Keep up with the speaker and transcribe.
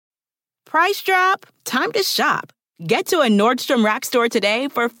Price drop? Time to shop. Get to a Nordstrom Rack store today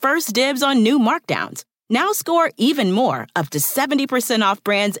for first dibs on new markdowns. Now score even more, up to 70% off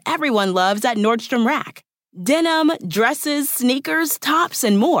brands everyone loves at Nordstrom Rack. Denim, dresses, sneakers, tops,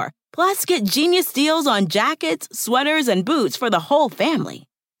 and more. Plus, get genius deals on jackets, sweaters, and boots for the whole family.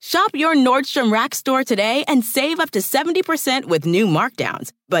 Shop your Nordstrom Rack store today and save up to 70% with new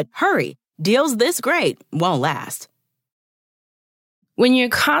markdowns. But hurry, deals this great won't last. When you're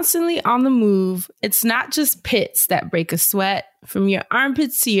constantly on the move, it's not just pits that break a sweat. From your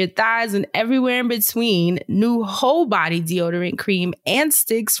armpits to your thighs and everywhere in between, new whole body deodorant cream and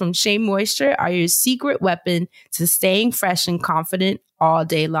sticks from Shea Moisture are your secret weapon to staying fresh and confident all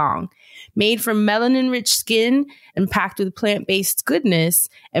day long. Made from melanin-rich skin and packed with plant-based goodness,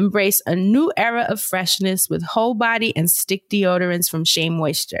 embrace a new era of freshness with whole body and stick deodorants from Shea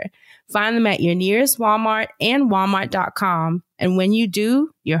Moisture. Find them at your nearest Walmart and walmart.com. And when you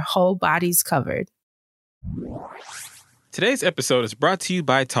do, your whole body's covered. Today's episode is brought to you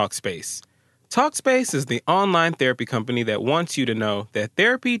by Talkspace. Talkspace is the online therapy company that wants you to know that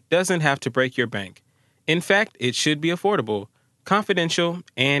therapy doesn't have to break your bank. In fact, it should be affordable, confidential,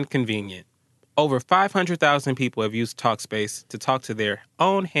 and convenient. Over 500,000 people have used Talkspace to talk to their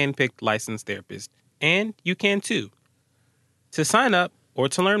own handpicked licensed therapist, and you can too. To sign up or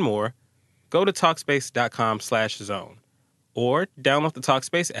to learn more, go to Talkspace.com/zone or download the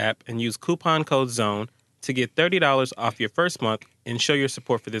Talkspace app and use coupon code ZONE to get $30 off your first month and show your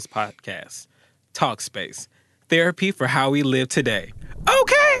support for this podcast. Talkspace. Therapy for how we live today.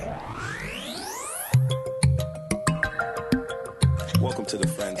 Okay! Welcome to the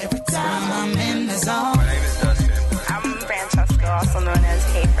Friend Zone. Every time I'm in the zone. My name is Dustin. I'm Francesca, also known as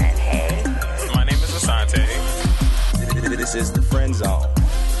Hey Friend Hey. My name is Assante. This is the Friend Zone.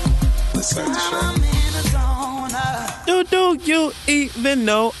 Let's start the show. I'm in the zone. Do you even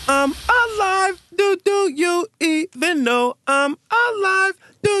know I'm alive? Do you even know I'm alive?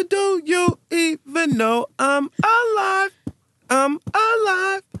 Do you even know I'm alive? I'm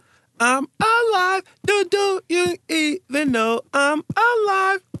alive. I'm alive. Do you even know I'm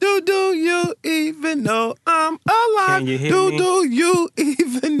alive? Do you even know I'm alive? Can you hear me? Do you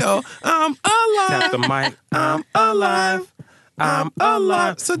even know I'm alive? Tap the mic. I'm alive. I'm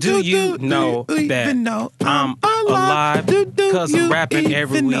alive. So do you know that I'm alive? Cause I'm rapping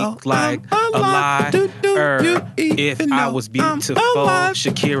every week like alive. If I was beautiful,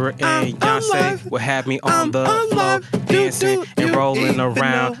 Shakira and Beyonce would have me on the floor, dancing and rolling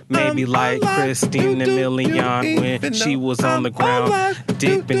around, maybe like Christina Milian when she was on the ground,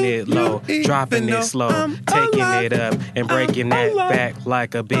 dipping it low, dropping it slow, taking it up and breaking that back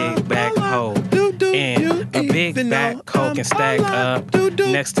like a big back hoe. And a big back hoe can stack up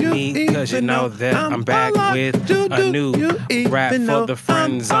next to me, cause you know that I'm back with a new rap for the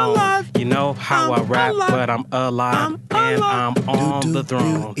Friend Zone. You know how I rap, but I'm alive and I'm on the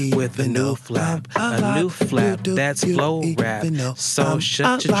throne with a new flap that's flow rap. So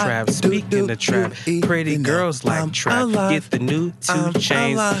shut your trap, speaking the trap, pretty girls like trap. Get the new 2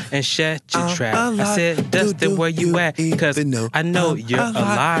 Chains and shut your trap. I said, Dustin, where you at? Cause I know you're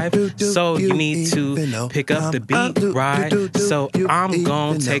alive, so you need to pick up the beat, right? So I'm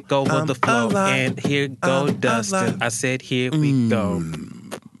gonna take over the flow, and here go Dustin. I said, here we go.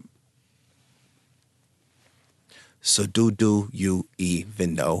 So do you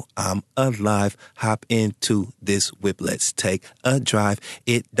even know I'm alive? Hop into this whip, let's take a drive.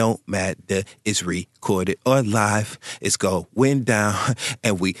 It don't matter, it's recorded or live. It's going down,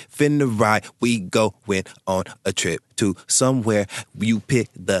 and we finna ride. We going on a trip to somewhere. You pick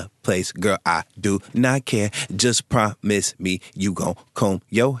the place, girl, I do not care. Just promise me you gon' comb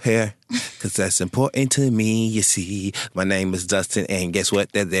your hair, cause that's important to me, you see. My name is Dustin, and guess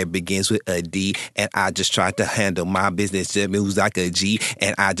what? That there begins with a D. And I just tried to handle my business, just moves like a G.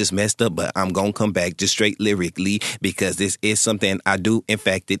 And I just messed up, but I'm gonna come back just straight lyrically, because this is something I do. In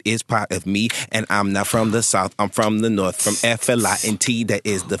fact, it is part of me. And I'm not from the South, I'm from the North, from F-L-I-N-T. That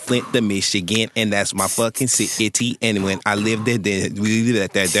is the Flint, the Michigan, and that's my fucking city. And when I lived there, then we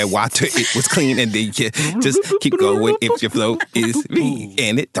that water, it was clean. And then you just keep going if your flow is me,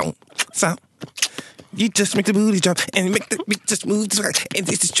 and it don't sound. You just make the booty drop and make the beat just move. And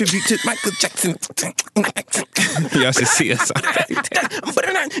this is tribute to Michael Jackson. Y'all should see us.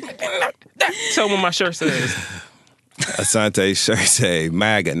 Tell me what my shirt says. Asante shirt say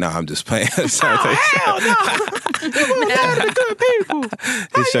MAGA. No, I'm just playing. Asante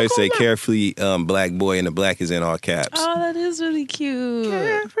His shirt say carefree black boy, and the black is in all caps. Oh, that is really cute.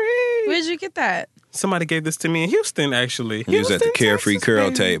 Carefree. Where'd you get that? Somebody gave this to me in Houston, actually. You was at the Houston, Carefree Texas, Curl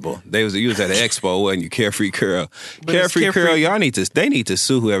baby. table. You was at the expo, wasn't you? Carefree Curl. But it's Carefree Curl, Carefree- they need to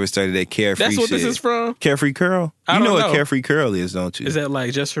sue whoever started that Carefree That's what shit. this is from? Carefree Curl? I You don't know what know. Carefree Curl is, don't you? Is that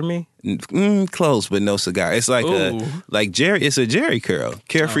like just for me? Close, but no cigar. It's like Ooh. it's a Jerry Curl.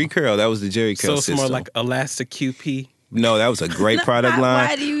 Carefree Curl. That was the Jerry So Curl it's system. more like Elastic QP. No, that was a great product line.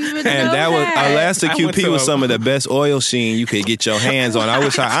 Why do you even And know that was Elastic I went QP to was a- some of the best oil sheen you could get your hands on. I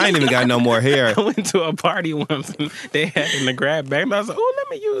wish I ain't even got no more hair. I went to a party once and they had it in the grab bag. And I was like, oh, let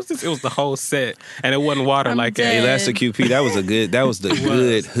me use this. It was the whole set. And it wasn't water I'm like dead. that. Elastic QP, that was the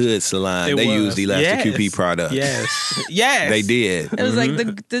good hood salon. It They was. used Elastic Yes. QP products. Yes. Yes. They did. It was like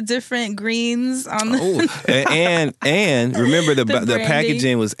the different greens on the. Oh, and remember the branding.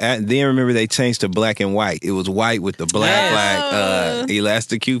 packaging was then remember they changed to black and white. It was white with the black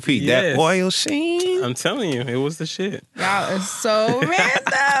Elastic QP. Yes. That oil sheen. I'm telling you, it was the shit. Y'all are so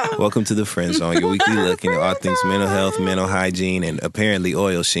random. Welcome to the Friend Zone, your weekly look into all things mental health, mental hygiene, and apparently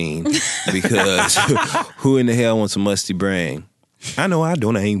oil sheen. Because who in the hell wants a musty brain? I know I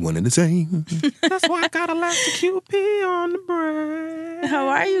don't. I ain't one of the same. That's why I got Elastic QP on the brain. How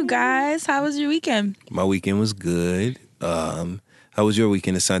are you guys? How was your weekend? My weekend was good. How was your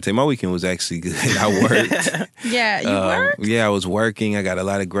weekend, Assante? My weekend was actually good. I worked. Yeah, you worked? Yeah, I was working. I got a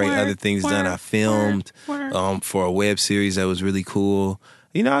lot of great other things done. I filmed for a web series that was really cool.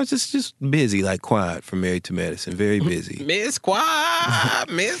 You know, I was just busy, like Quad from Married to Medicine. Very busy. Miss Quad.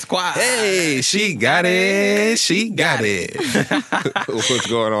 Miss Quad. Hey, she got it. She got it. What's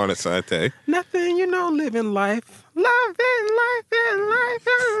going on, Assante? Nothing, living life. Loving life and life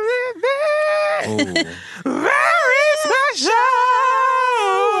and living. Oh. Very special.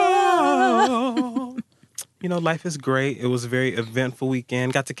 Life is great. It was a very eventful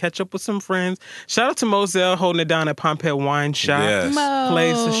weekend. Got to catch up with some friends. Shout out to Moselle holding it down at Pompeii Wine Shop. Yes.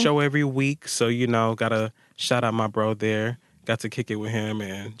 Plays the show every week. So, gotta shout out my bro there. Got to kick it with him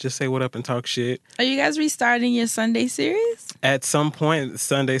and just say what up and talk shit. Are you guys restarting your Sunday series? At some point,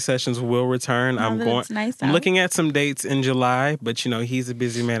 Sunday sessions will return. Now that it's nice out. looking at some dates in July, but he's a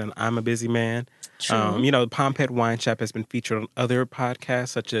busy man and I'm a busy man. True. The Pompeii Wine Shop has been featured on other podcasts,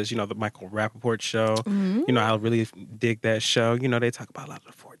 such as, the Michael Rappaport show. Mm-hmm. I really dig that show. They talk about a lot of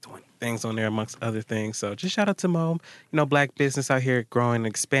the 420 things on there, amongst other things. So just shout out to Mo. Black business out here growing and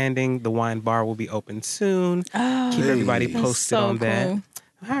expanding. The wine bar will be open soon. Oh, Keep everybody that's posted so on that. cool.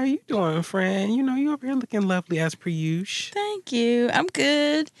 How are you doing, Fran? You over here looking lovely as per usual. Thank you. I'm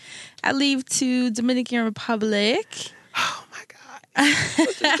good. I leave to Dominican Republic. Oh, my God.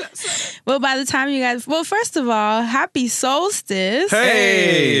 Well, by the time you guys... Well, first of all, happy solstice.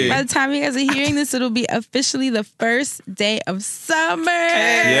 Hey. By the time you guys are hearing this, it'll be officially the first day of summer.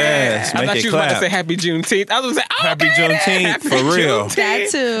 Yes, I make thought it you was about to clap. say Happy Juneteenth. I was going to say, Happy Juneteenth, for real. That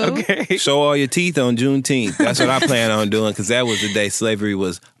too. Okay. Show all your teeth on Juneteenth. That's what I plan on doing because that was the day slavery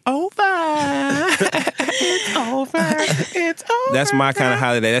was over. It's over. It's over. That's my kind of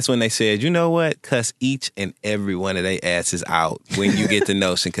holiday. That's when they said, you know what? Cuss each and every one of their asses out when you get the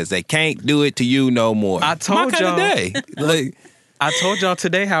notion because they can't do it to you no more. I told my kind y'all. of day. Like, I told y'all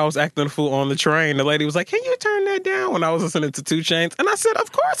today how I was acting a fool on the train. The lady was like, can you turn that down when I was listening to 2 Chainz? And I said,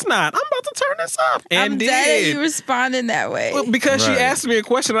 of course not. I'm about to turn this up. And I'm dead did. at you responding that way. Well, because Right. she asked me a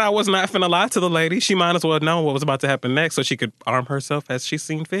question and I was not finna lie to the lady. She might as well know what was about to happen next so she could arm herself as she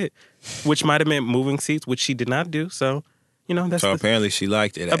seen fit, which might have meant moving seats, which she did not do. So, that's so apparently she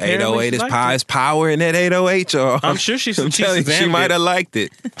liked it. Apparently 808 she is liked it. power in that 808, y'all. I'm sure she I'm telling you, she Suzanne might did. have liked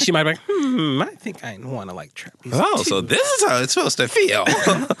it. She might be like, I think I want to trap these. Oh, so this is how it's supposed to feel.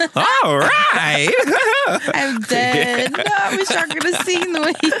 All right. I'm dead. No, I wish y'all could have seen the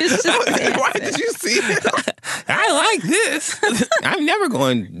way he was just Why dancing. did you see it? I like this. I'm never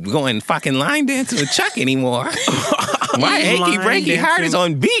going fucking line dance with Chuck anymore. My achy Line breaky heart dancing. is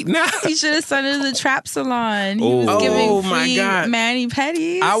on beat now. He should have sent her to the trap salon. He Oh. was giving Oh, my free God.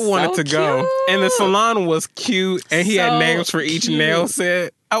 mani-pedis. I wanted So to go. cute. And the salon was cute. And he had So names for each cute. nail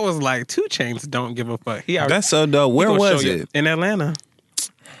set. I was like, 2 Chainz don't give a fuck. He already, That's so dope. Where he gonna was show you. it? In Atlanta.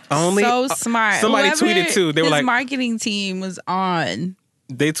 Only So smart. Somebody Whoever tweeted too. They were his like, marketing team was on.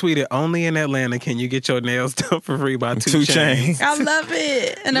 they tweeted, only in Atlanta can you get your nails done for free by 2 2 Chainz. Chainz. I love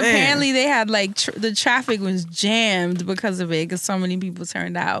it. And Man. apparently they had the traffic was jammed because of it because so many people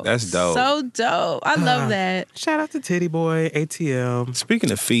turned out. That's dope. So dope. I love that. Shout out to Titty Boy, ATL.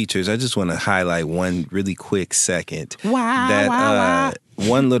 Speaking of features, I just want to highlight one really quick second. Wow, That wow, wow.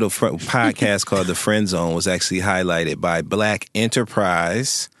 one little podcast called The Friend Zone was actually highlighted by Black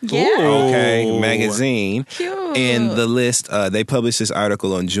Enterprise. Yeah. Okay, magazine. Cute. In the list, they published this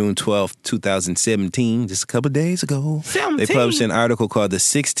article on June 12th, 2017, just a couple days ago. 17. They published an article called The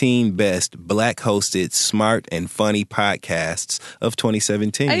 16 Best Black-Hosted Smart and Funny Podcasts of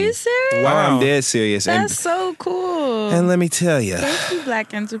 2017. Are you serious? Wow. I'm dead serious. That's so cool. And let me tell you. Thank you,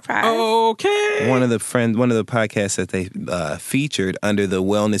 Black Enterprise. Okay. One of the podcasts that they featured under the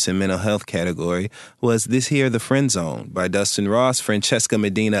wellness and mental health category was this here, The Friend Zone, by Dustin Ross, Francesca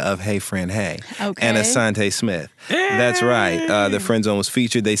Medina of Hey Fran Hey, Okay. and Assante Smith. That's right. The Friend Zone was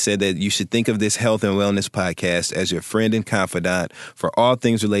featured. They said that you should think of this health and wellness podcast as your friend and confidant for all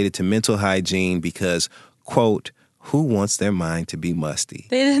things related to mental hygiene because, quote, who wants their mind to be musty?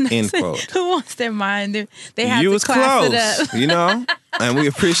 They didn't End say quote. who wants their mind. They had You to was class close, it up. you know? And we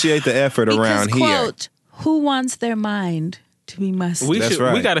appreciate the effort around Because, here. quote, who wants their mind to be musty? That's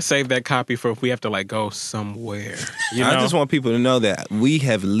right. We got to save that copy for if we have to like go somewhere. You know? I just want people to know that we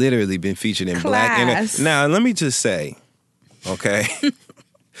have literally been featured in Class. Now, let me just say, okay,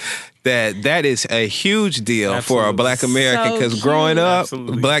 that is a huge deal for a Absolutely. Black American So because cute. growing up,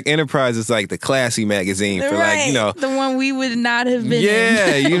 Absolutely. Black Enterprise is like the classy magazine for like, you know. the one we would not have been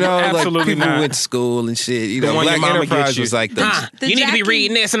Yeah, in. you know, like Absolutely people not. went to school and shit. You The know, one your Black mama Enterprise gets you. was like the The you need to be Jack reading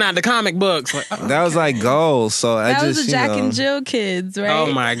and- this and not the comic books. Like, that was like goals. So I That just was the Jack you know, and Jill kids, right?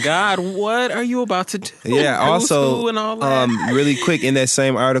 oh my God, what are you about to do? Yeah, Who's also, who and all that? really quick, in that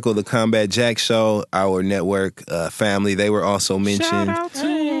same article, the Combat Jack Show, our network family, they were also Shout mentioned out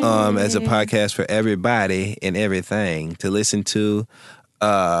to as a podcast for everybody and everything to listen to.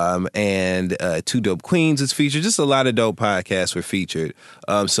 And Two Dope Queens was featured. Just a lot of dope podcasts were featured.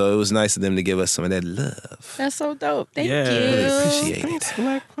 So it was nice of them to give us some of that love. That's so dope. Thank Yeah. you. Really appreciate it. Thanks,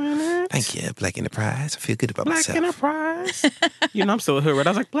 Black Planet. Thank you, Black Enterprise. I feel good about Black myself. Enterprise. You know, I'm still a hood, right? I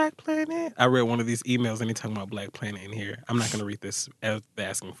was like, Black Planet. I read one of these emails and he talking about Black Planet in here. I'm not going to read this as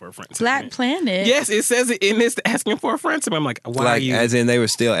asking for a friend. Black Planet. Yes, it says it in this asking for a friend to me. I'm like, why are Like, you? as in they were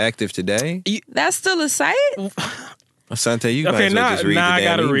still active today? That's still a site? Asante, you might Okay, as well now just read the I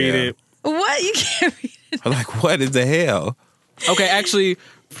damn got to read email. it. What? You can't read it. Like, what in the hell? Okay, actually,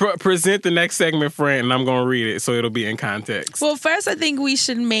 present the next segment, friend, and I'm going to read it so it'll be in context. Well, first, I think we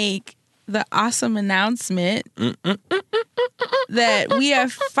should make the awesome announcement that we are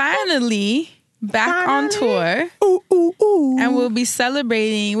finally back on tour. And we'll be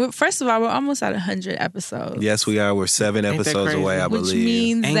celebrating. First of all, we're almost at 100 episodes. Yes, we are. We're 7 Ain't that episodes crazy? away, I Which believe.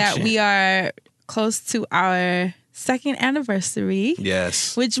 means that Ancient. we are close to our second anniversary.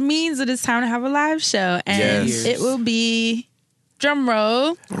 Yes. Which means that it's time to have a live show. And Yes. it will be, drum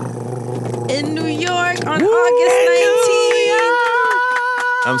roll, in New York on August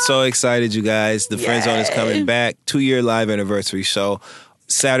 19th. I'm so excited, you guys. The Friend Zone is coming back. 2-year live anniversary show.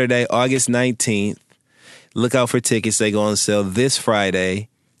 Saturday, August 19th. Look out for tickets. They go on sale this Friday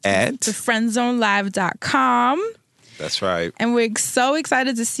at... thefriendzonelive.com. That's right. And we're so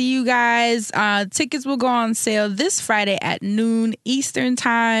excited to see you guys. Tickets will go on sale this Friday at noon Eastern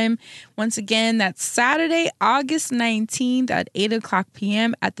time. Once again, that's Saturday, August 19th at 8 o'clock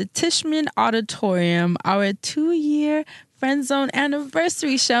p.m. at the Tishman Auditorium, our 2-year Friend Zone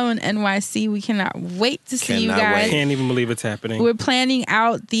anniversary show in NYC. We cannot wait to see you Cannot guys. wait. Can't even believe it's happening. We're planning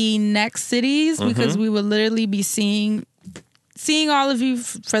out the next cities because we will literally be seeing all of you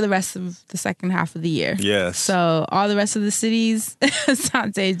for the rest of the second half of the year. Yes. So all the rest of the cities,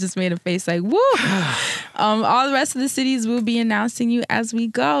 Asante just made a face like, woo! All the rest of the cities will be announcing you as we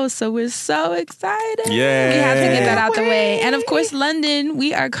go. So we're so excited. Yay. We have to get that out the way. And of course, London,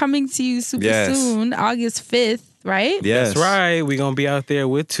 we are coming to you super soon, August 5th, right? Yes. That's right. We're going to be out there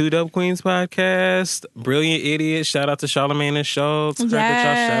with Two Dope Queens podcast. Brilliant Idiot. Shout out to Charlamagne and Schultz. Glad that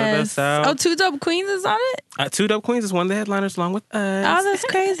y'all shouted us out. Oh, Two Dope Queens is on it? Two Dope Queens is one of the headliners along with us. Oh, that's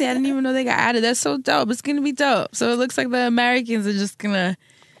crazy. I didn't even know they got added. That's so dope. It's going to be dope. So it looks like the Americans are just going to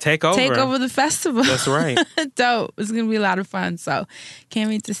Take over the festival. That's right. Dope. It's going to be a lot of fun. So can't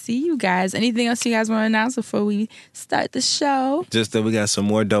wait to see you guys. Anything else you guys want to announce before we start the show? Just that we got some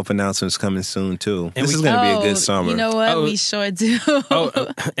more dope announcements coming soon, too. And This we- is going to be a good summer. You know what? Oh. We sure do.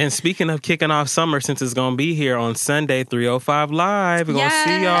 And speaking of kicking off summer, since it's going to be here on Sunday, 305 Live, we're going to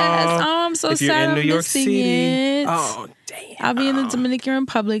see y'all. Oh, I'm so if you're sad in New I'm York missing City. it. Oh, damn. I'll be in the Dominican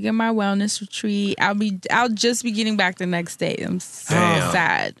Republic in my wellness retreat. I'll just be getting back the next day. I'm so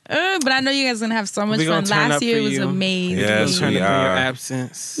sad. But I know you guys are going to have so much fun. Last year it was amazing. Yes, turn we up in your are.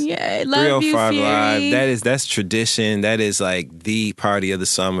 absence. Yeah, love you, 305 Fury. Live. That's tradition. That is like the party of the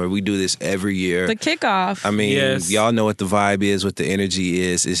summer. We do this every year. The kickoff. I mean, Yes. y'all know what the vibe is, what the energy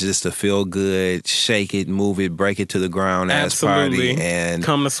is. It's just a feel good, shake it, move it, break it to the ground ass Absolutely. party. And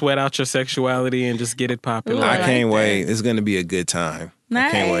Come to sweat out your sexuality and just get it popping. Ooh, I like can't that. wait. It's going to be a good time. Nice.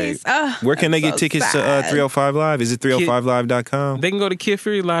 I can't wait. Oh, Where can they I'm get so tickets to sad. 305 Live? Is it 305live.com? They can go to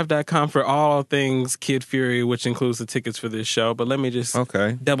kidfurylive.com for all things Kid Fury, which includes the tickets for this show. But let me just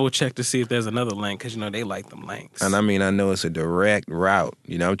double check to see if there's another link, because, they like them links. And I mean, I know it's a direct route.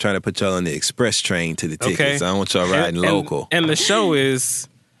 I'm trying to put y'all on the express train to the tickets. Okay. I don't want y'all riding local. And the show is...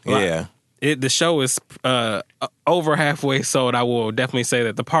 Yeah. The show is over halfway sold. I will definitely say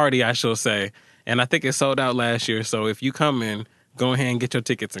that. The party, I shall say. And I think it sold out last year. So if you come in, go ahead and get your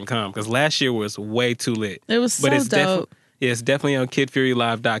tickets and come. Because last year was way too lit. It was so dope. It's definitely on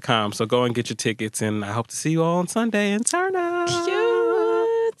kidfurylive.com. So go and get your tickets. And I hope to see you all on Sunday in turn up.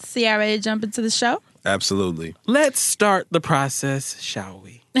 Cute. So y'all ready to jump into the show? Absolutely. Let's start the process, shall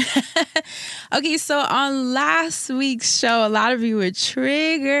we? Okay, so on last week's show, a lot of you were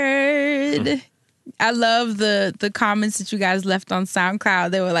triggered. I love the comments that you guys left on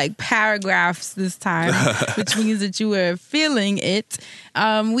SoundCloud. They were like paragraphs this time, which means that you were feeling it.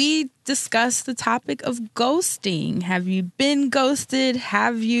 We discussed the topic of ghosting. Have you been ghosted?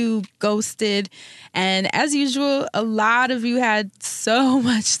 Have you ghosted? And as usual, a lot of you had so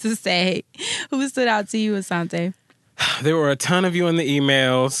much to say. Who stood out to you, Asante? There were a ton of you in the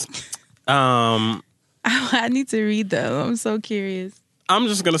emails. I need to read them. I'm so curious. I'm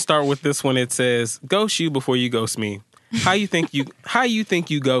just gonna start with this one. It says, "Ghost you before you ghost me." How you think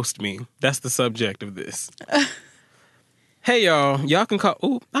you ghost me? That's the subject of this. Hey y'all, y'all can call.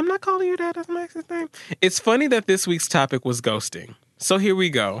 Ooh, I'm not calling you that. That's my ex's name. It's funny that this week's topic was ghosting. So here we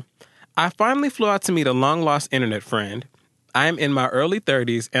go. I finally flew out to meet a long lost internet friend. I am in my early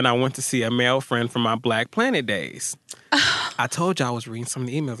 30s, and I went to see a male friend from my Black Planet days. I told y'all I was reading some of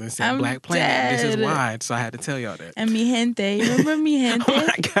the emails and said I'm Black Planet. dead. This is wide, so I had to tell y'all that. And Mi Gente. Remember Mi Gente? Oh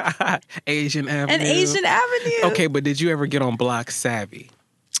my God. Asian Avenue. And Asian Avenue. Okay, but did you ever get on Block Savvy?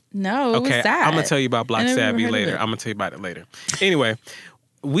 No, what was that? I'm going to tell you about Block I never Savvy heard of later. it. I'm going to tell you about it later. Anyway,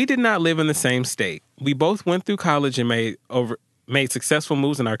 we did not live in the same state. We both went through college and made successful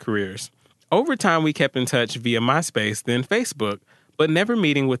moves in our careers. Over time, we kept in touch via MySpace, then Facebook, but never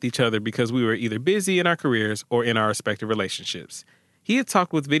meeting with each other because we were either busy in our careers or in our respective relationships. He had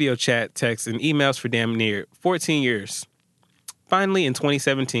talked with video chat, texts, and emails for damn near 14 years. Finally, in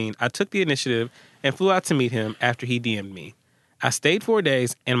 2017, I took the initiative and flew out to meet him after he DM'd me. I stayed 4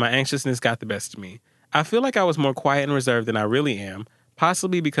 days, and my anxiousness got the best of me. I feel like I was more quiet and reserved than I really am,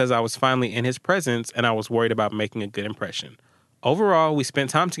 possibly because I was finally in his presence and I was worried about making a good impression. Overall, we spent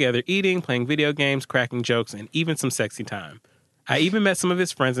time together eating, playing video games, cracking jokes, and even some sexy time. I even met some of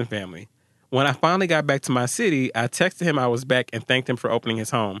his friends and family. When I finally got back to my city, I texted him I was back and thanked him for opening his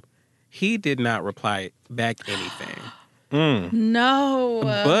home. He did not reply back anything. No.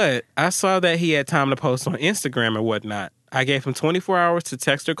 But I saw that he had time to post on Instagram and whatnot. I gave him 24 hours to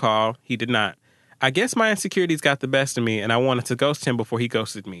text or call. He did not. I guess my insecurities got the best of me, and I wanted to ghost him before he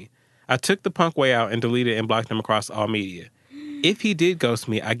ghosted me. I took the punk way out and deleted and blocked him across all media. If he did ghost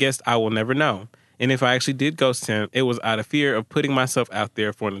me, I guess I will never know. And if I actually did ghost him, it was out of fear of putting myself out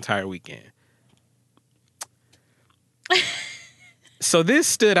there for an entire weekend. So this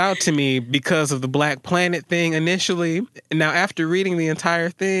stood out to me because of the Black Planet thing initially. Now, after reading the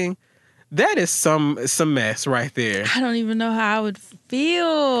entire thing, that is some mess right there. I don't even know how I would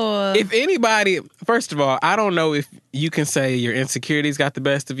feel. If anybody, first of all, I don't know if you can say your insecurities got the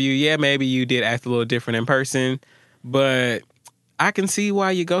best of you. Yeah, maybe you did act a little different in person, but I can see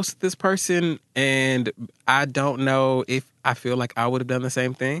why you ghosted this person, and I don't know if I feel like I would have done the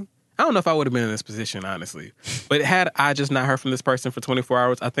same thing. I don't know if I would have been in this position, honestly. But had I just not heard from this person for 24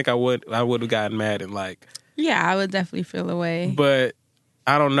 hours, I think I would have gotten mad and like... Yeah, I would definitely feel away. But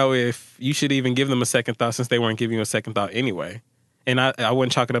I don't know if you should even give them a second thought since they weren't giving you a second thought anyway. And I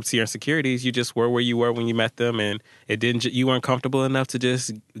wouldn't chalk it up to your insecurities. You just were where you were when you met them, and you weren't comfortable enough to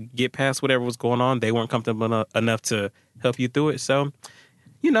just get past whatever was going on. They weren't comfortable enough to help you through it. So,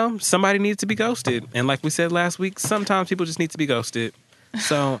 somebody needs to be ghosted. And like we said last week, sometimes people just need to be ghosted.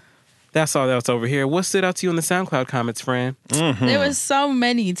 So That's all that's over here. What stood out to you in the SoundCloud comments, Fran? Mm-hmm. There was so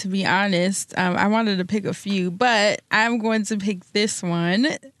many, to be honest. I wanted to pick a few, but I'm going to pick this one.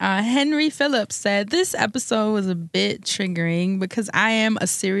 Henry Phillips said, this episode was a bit triggering because I am a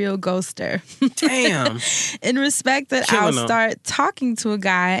serial ghoster. Damn. In respect that I'll start talking to a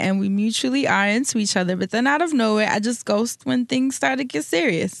guy and we mutually are into each other, but then out of nowhere, I just ghost when things start to get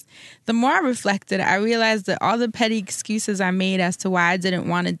serious. The more I reflected, I realized that all the petty excuses I made as to why I didn't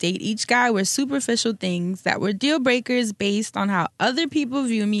want to date each guy were superficial things that were deal breakers based on how other people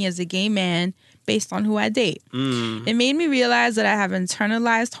view me as a gay man based on who I date. It made me realize that I have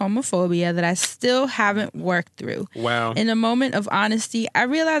internalized homophobia that I still haven't worked through. Wow. In a moment of honesty, I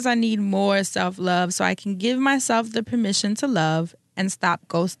realize I need more self-love so I can give myself the permission to love and stop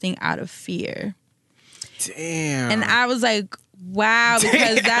ghosting out of fear. Damn. And I was like, wow,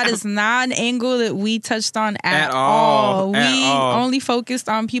 because that is not an angle that we touched on at all. We only focused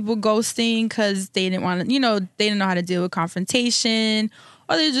on people ghosting because they didn't want to, they didn't know how to deal with confrontation,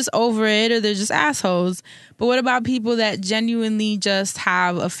 or they're just over it, or they're just assholes. But what about people that genuinely just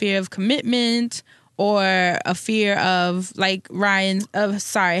have a fear of commitment or a fear of, like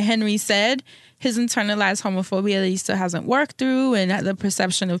Henry said, his internalized homophobia that he still hasn't worked through, and the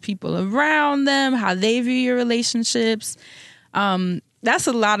perception of people around them, how they view your relationships. That's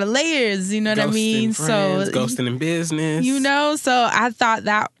a lot of layers, you know what I mean? Friends, ghosting in business. So I thought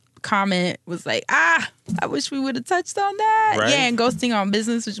that comment was like, I wish we would have touched on that. Right. Yeah, and ghosting on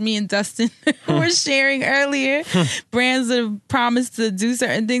business, which me and Dustin were sharing earlier. Brands that have promised to do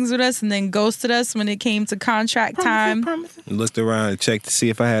certain things with us and then ghosted us when it came to contract time. Looked around and checked to see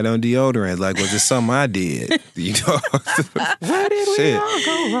if I had on deodorant. Like, was it something I did? Where did we all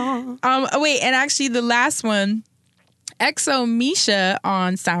go wrong? Wait, and actually the last one, Exo Misha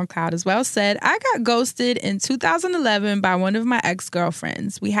on SoundCloud as well said, I got ghosted in 2011 by one of my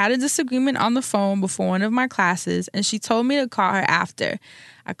ex-girlfriends. We had a disagreement on the phone before one of my classes, and she told me to call her after.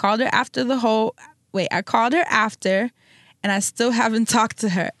 I called her after, and I still haven't talked to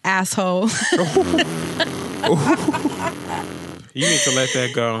her, asshole. You need to let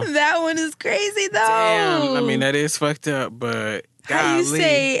that go. That one is crazy, though. Damn. I mean, that is fucked up, but how you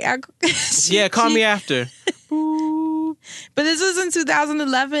say? Call me after. But this was in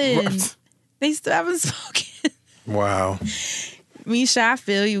 2011. What? They still haven't spoken. Wow. Misha, I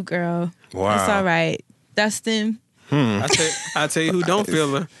feel you, girl. Wow. It's all right. Dustin. I tell you who don't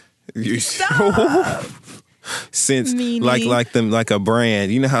feel her. Since like a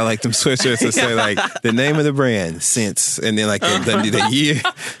brand, you know how like them sweatshirts will say like the name of the brand since, and then like the year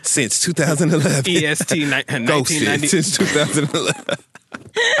since 2011. EST 1990 since 2011.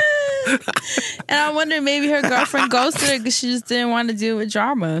 And I wonder, maybe her girlfriend ghosted her because she just didn't want to deal with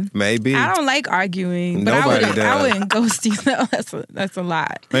drama. Maybe. I don't like arguing, but I wouldn't ghost you though. That's a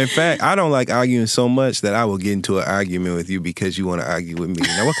lot. In fact, I don't like arguing so much that I will get into an argument with you because you want to argue with me.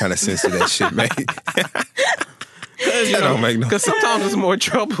 Now, what kind of sense did that shit make? That don't make no sense. Because sometimes it's more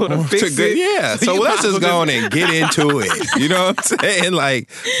trouble to fix it. Yeah, so let's just go on and get into it. You know what I'm saying? Like,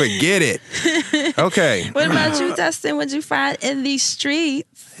 forget it. Okay. What about you, Dustin? What'd you find in these streets?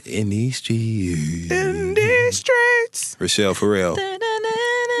 In these streets. In these streets. Rochelle Farrell. You heard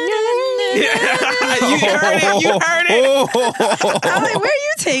it. I'm like, where are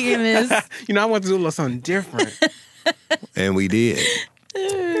you taking this? I want to do a little something different. And we did.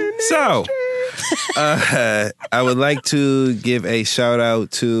 So, I would like to give a shout out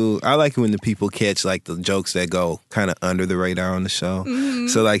to, I like it when the people catch like the jokes that go kind of under the radar on the show. Mm-hmm.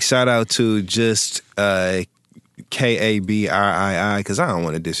 So like shout out to just Kabrii, because I don't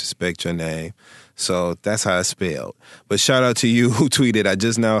want to disrespect your name. So that's how it's spelled. But shout out to you who tweeted, I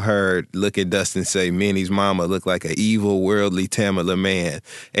just now heard, look at Dustin say, Minnie's mama looked like an evil, worldly Tamala man.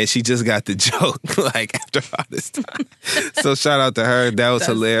 And she just got the joke, like, after all this time. So shout out to her. That was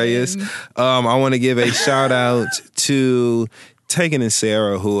hilarious. I want to give a shout out to Taken and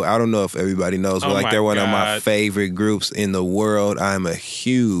Sarah, who I don't know if everybody knows, but they're one of my favorite groups in the world. I'm a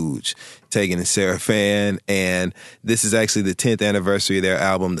huge Taken and Sarah fan, and this is actually the 10th anniversary of their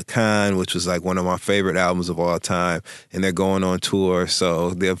album, The Con, which was like one of my favorite albums of all time, and they're going on tour,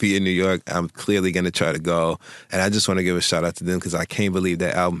 so they'll be in New York. I'm clearly going to try to go, and I just want to give a shout out to them because I can't believe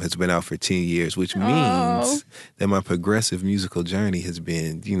that album has been out for 10 years, which means that my progressive musical journey has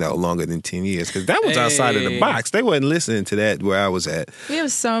been, longer than 10 years, because that was outside of the box. They wasn't listening to that where I was at. We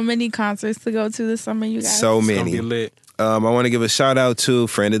have so many concerts to go to this summer, you guys. So many. It's gonna be lit. I want to give a shout out to a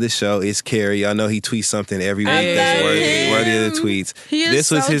friend of the show. It's Carrie. Y'all know he tweets something every week that's worthy of the tweets.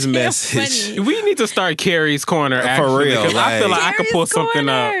 This was his message. We need to start Carrie's Corner, actually. For real. Because I feel like I could pull something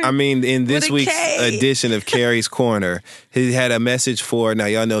up. I mean, in this week's edition of Carrie's Corner, he had a message for, now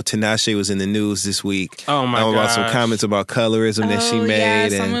y'all know Tinashe was in the news this week. Oh my god! About some comments about colorism that she made. Yeah,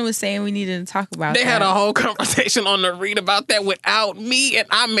 someone was saying we needed to talk about They that. had a whole conversation on the read about that without me, and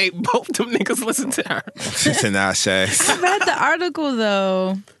I made both them niggas listen to her. Tinashe. I read the article,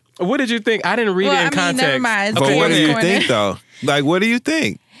 though. What did you think? I didn't read it in context. Never mind. But what do you think, though? Like, what do you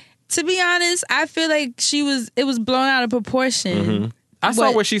think? To be honest, I feel like it was blown out of proportion. Mm-hmm. I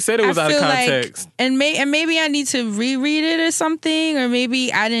saw where she said it was out of context. Like, and maybe I need to reread it or something, or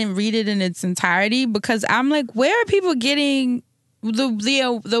maybe I didn't read it in its entirety, because I'm like, where are people getting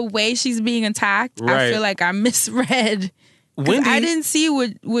the way she's being attacked? Right. I feel like I misread. Wendy, I didn't see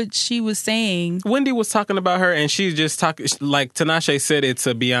what she was saying. Wendy was talking about her, and she's just talking like Tinashe said. It's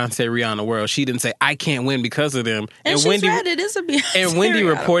a Beyonce Rihanna world. She didn't say I can't win because of them. And she's Wendy, right, it is a Beyonce. And Wendy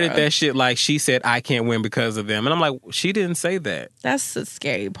Rihanna reported world. that shit like she said I can't win because of them, and I'm like, she didn't say that. That's the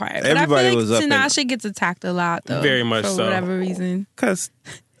scary part. But Everybody I feel like was up. Tinashe gets attacked a lot, though. Very much for so. whatever reason. Because.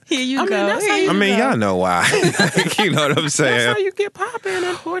 Here you go. Y'all know why. You know what I'm saying? That's how you get popping,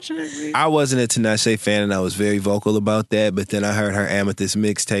 unfortunately. I wasn't a Tinashe fan, and I was very vocal about that, but then I heard her Amethyst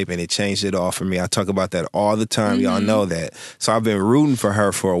mixtape, and it changed it all for me. I talk about that all the time. Mm-hmm. Y'all know that. So I've been rooting for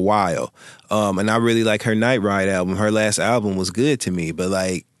her for a while. And I really like her Night Ride album. Her last album was good to me, but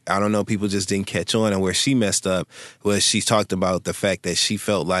like, I don't know, people just didn't catch on. And where she messed up was she talked about the fact that she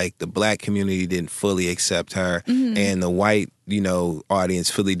felt like the black community didn't fully accept her, and the white, audience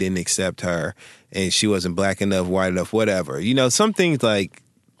fully didn't accept her, and she wasn't black enough, white enough, whatever. Some things like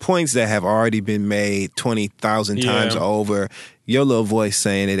points that have already been made 20,000 times over. Your little voice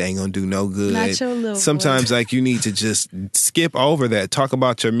saying it ain't gonna do no good. Not your little Sometimes voice. like you need to just skip over that. Talk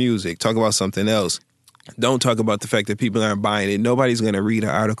about your music. Talk about something else. Don't talk about the fact that people aren't buying it. Nobody's going to read an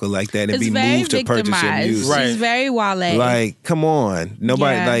article like that and be moved to purchase your music. Right. She's very Wale. Like, come on.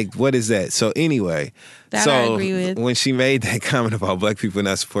 Nobody, like, what is that? So anyway. That I agree with. When she made that comment about black people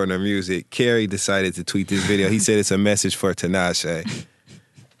not supporting her music, Carrie decided to tweet this video. He said it's a message for Tinashe.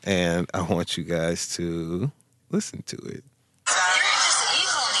 And I want you guys to listen to it.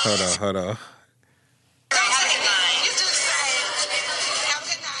 Hold on.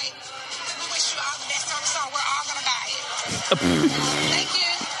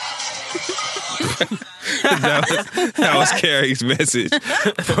 That was Carrie's message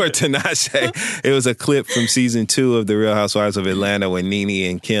for Tinashe. It was a clip from season 2 of The Real Housewives of Atlanta when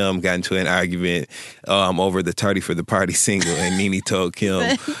Nene and Kim got into an argument over the Tardy for the Party single, and Nene told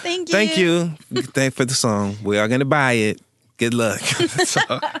Kim, Thank you for the song. We are going to buy it. Good luck. So,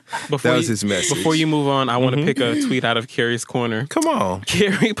 that was his message. Before you move on, I want to pick a tweet out of Carrie's Corner. Come on.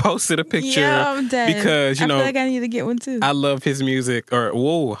 Carrie posted a picture. Yeah, I'm dead. Because, I feel like I need to get one too. I love his music.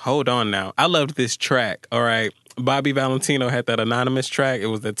 Whoa, hold on now. I loved this track, all right? Bobby Valentino had that Anonymous track. It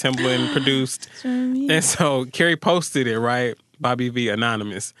was the Timbaland produced. And so Carrie posted it, right? Bobby V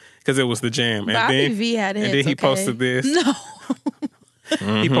Anonymous, because it was the jam. And Bobby then, V had hits, and then he posted this. No.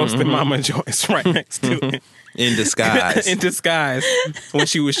 He posted Mama Joyce right next to it. In disguise. In disguise. When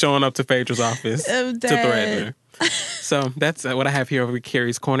she was showing up to Phaedra's office to threaten her. So that's what I have here over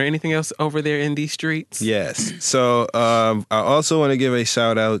Carrie's Corner. Anything else over there in these streets? Yes. So I also want to give a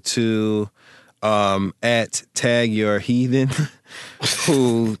shout out to at Tag Your Heathen,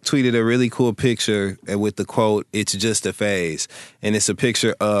 who tweeted a really cool picture with the quote, "It's just a phase." And it's a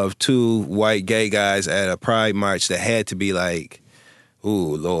picture of 2 white gay guys at a pride march that had to be like,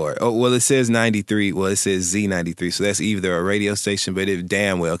 ooh, Lord. Oh, well, it says 93. Well, it says Z93. So that's either a radio station, but it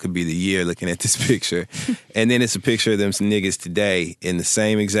damn well could be the year looking at this picture. And then it's a picture of them niggas today in the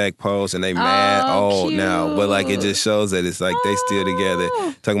same exact pose, and they mad old cute. now. But like, it just shows that it's like they still together.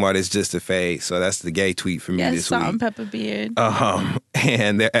 Talking about it's just a phase. So that's the gay tweet for me this Salt week. and Pepper Beard.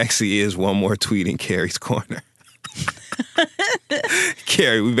 And there actually is one more tweet in Carrie's Corner.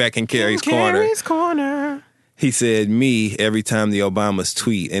 Carrie, we back in Carrie's Corner. Carrie's Corner. He said, me, every time the Obamas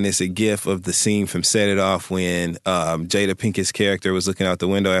tweet, and it's a gif of the scene from Set It Off when Jada Pinkett's character was looking out the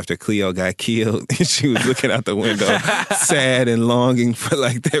window after Cleo got killed, and she was looking out the window, sad and longing for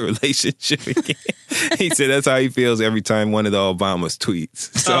like their relationship again. He said that's how he feels every time one of the Obamas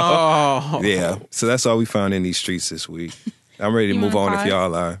tweets. So, yeah. So that's all we found in these streets this week. I'm ready to move on if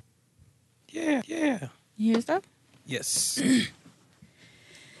y'all are. Yeah. You hear stuff? Yes.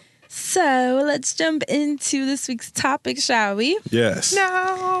 So let's jump into this week's topic, shall we? Yes.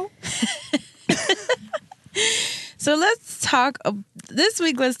 No. So let's talk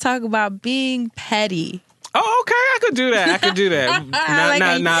about being petty. Oh, okay, I could do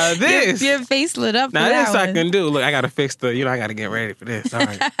that. Now this. Your face lit up. Now this I I can do. Look, I got to fix I got to get ready for this. All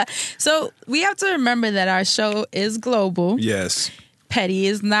right. So we have to remember that our show is global. Yes. Petty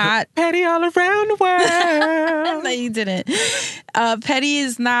is not... Petty all around the world. No, you didn't. Petty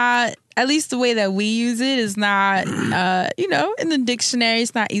is not, at least the way that we use it, is not, in the dictionary.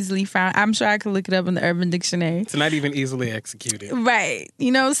 It's not easily found. I'm sure I could look it up in the Urban Dictionary. It's not even easily executed. Right.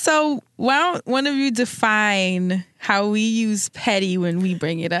 So why don't one of you define how we use petty when we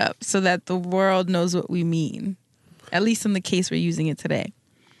bring it up so that the world knows what we mean? At least in the case we're using it today.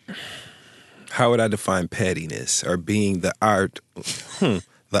 How would I define pettiness or being the art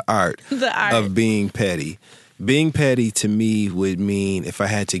of being petty? Being petty to me would mean, if I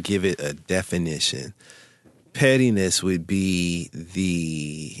had to give it a definition, pettiness would be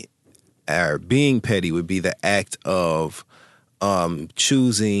being petty would be the act of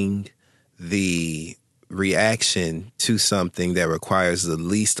choosing the reaction to something that requires the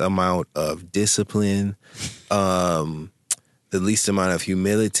least amount of discipline, the least amount of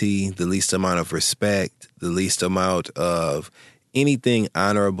humility, the least amount of respect, the least amount of anything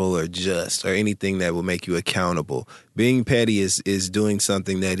honorable or just, or anything that will make you accountable. Being petty is doing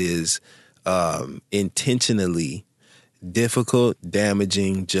something that is intentionally difficult,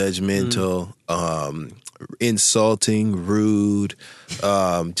 damaging, judgmental, insulting, rude,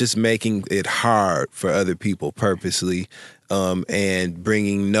 just making it hard for other people purposely, and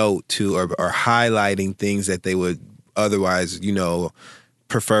bringing note to or highlighting things that they would otherwise,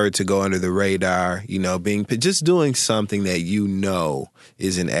 prefer to go under the radar, just doing something that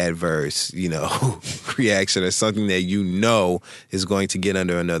is an adverse, reaction, or something that is going to get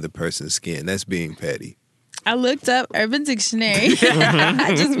under another person's skin. That's being petty. I looked up Urban Dictionary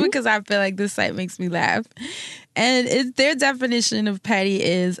just because I feel like this site makes me laugh. And their definition of petty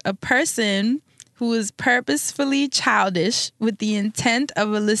is a person who is purposefully childish with the intent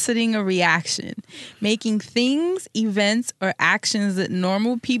of eliciting a reaction, making things, events, or actions that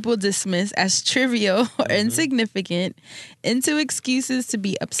normal people dismiss as trivial or insignificant into excuses to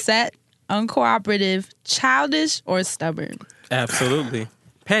be upset, uncooperative, childish, or stubborn. Absolutely.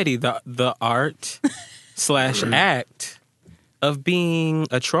 Petty, the art / act of being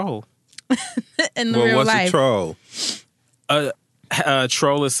a troll. In real life. What's a troll? A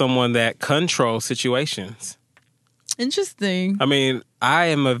troll is someone that controls situations. Interesting. I mean, I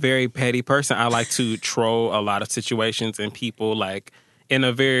am a very petty person. I like to troll a lot of situations and people, like, in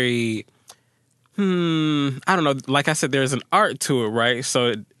a very, I don't know, like I said, there's an art to it, right?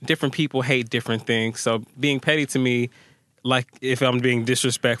 So different people hate different things. So being petty to me, like if I'm being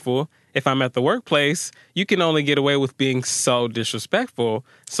disrespectful, if I'm at the workplace, you can only get away with being so disrespectful.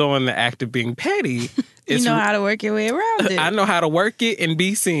 So in the act of being petty, you know how to work your way around it. I know how to work it and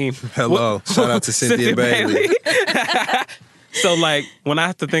be seen. Hello. Shout out to Cynthia Bailey. So, like, when I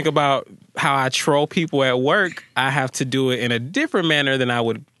have to think about how I troll people at work, I have to do it in a different manner than I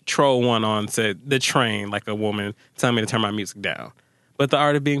would troll one on, say, the train, like a woman telling me to turn my music down. But the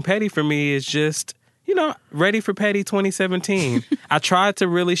art of being petty for me is just, ready for petty 2017. I tried to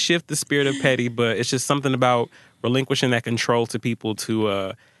really shift the spirit of petty, but it's just something about relinquishing that control to people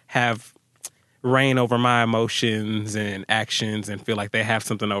to have reign over my emotions and actions and feel like they have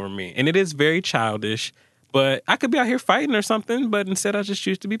something over me. And it is very childish, but I could be out here fighting or something, but instead I just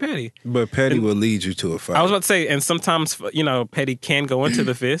choose to be petty. But petty will lead you to a fight. I was about to say, and sometimes, petty can go into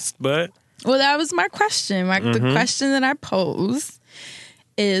the fist, but... Well, that was my question. The question that I posed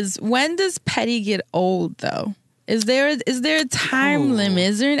is, when does petty get old, though? Is there a time limit?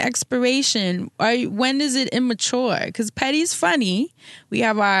 Is there an expiration? Or when is it immature? Because petty's funny. We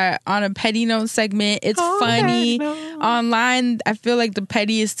have our On a Petty Note segment. It's funny. Online, I feel like the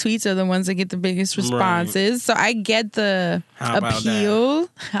pettiest tweets are the ones that get the biggest responses. Right. So I get the appeal.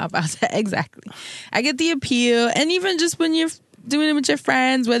 How about that? Exactly. I get the appeal. And even just when you're doing it with your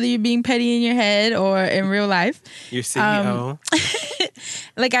friends, whether you're being petty in your head or in real life. Your CEO.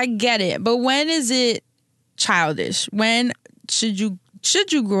 I get it. But when is it childish? When should you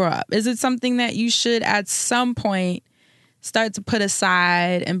grow up? Is it something that you should at some point start to put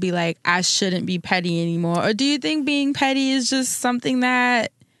aside and be like, I shouldn't be petty anymore? Or do you think being petty is just something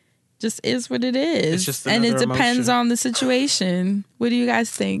that just is what it is? It's just and it another depends emotion. on the situation. What do you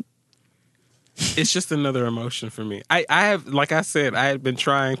guys think? It's just another emotion for me. I have, like I said, I had been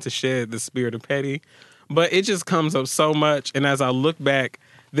trying to shed the spirit of petty, but it just comes up so much. And as I look back,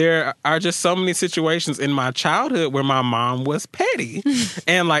 there are just so many situations in my childhood where my mom was petty.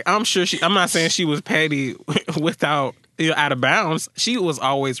 And I'm sure I'm not saying she was petty without out of bounds, she was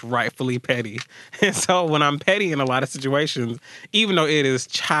always rightfully petty. And so when I'm petty in a lot of situations, even though it is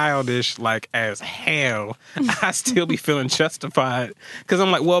childish like as hell, I still be feeling justified. Because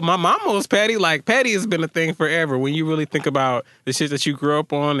I'm like, well, my mama was petty. Like, petty has been a thing forever. When you really think about the shit that you grew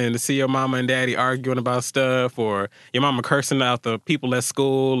up on and to see your mama and daddy arguing about stuff, or your mama cursing out the people at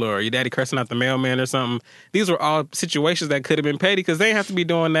school, or your daddy cursing out the mailman or something, these were all situations that could have been petty because they didn't have to be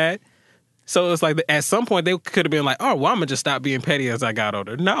doing that. So it's like at some point they could have been like, oh, well, I'm going to just stop being petty as I got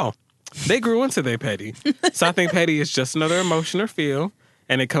older. No, they grew into their petty. So I think petty is just another emotion or feel,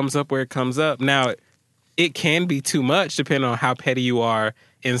 and it comes up where it comes up. Now, it can be too much depending on how petty you are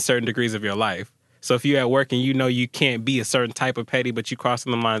in certain degrees of your life. So if you're at work and you know you can't be a certain type of petty, but you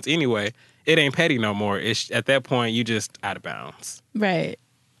crossing the lines anyway, it ain't petty no more. It's, at that point, you just out of bounds. Right.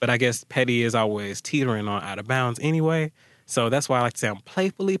 But I guess petty is always teetering on out of bounds anyway. So that's why I like to say I'm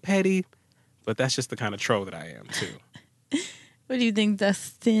playfully petty. But that's just the kind of troll that I am, too. What do you think,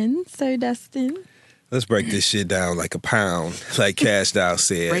 Dustin? Sir Dustin? Let's break this shit down like a pound, like Cash Doll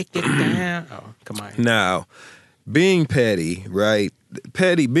said. Break it down. Oh, come on. Now, being petty, right?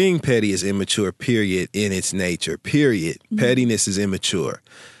 Being petty is immature, period, in its nature, period. Mm-hmm. Pettiness is immature.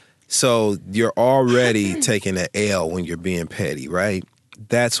 So you're already taking an L when you're being petty, right?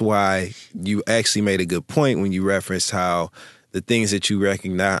 That's why you actually made a good point when you referenced how the things that you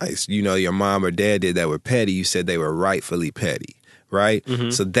recognize, you know, your mom or dad did that were petty, you said they were rightfully petty, right? Mm-hmm.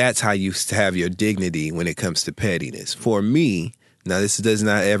 So that's how you have your dignity when it comes to pettiness. For me, now this is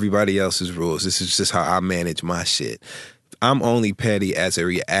not everybody else's rules. This is just how I manage my shit. I'm only petty as a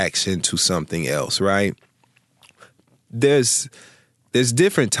reaction to something else, right? There's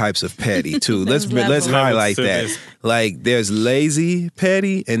different types of petty too. Let's highlight that. Like there's lazy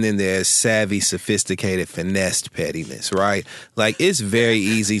petty, and then there's savvy, sophisticated, finessed pettiness, right? Like it's very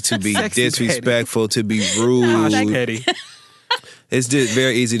easy to be disrespectful, to be rude. Petty. It's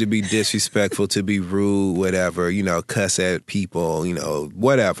very easy to be disrespectful, to be rude, whatever, you know, cuss at people, you know,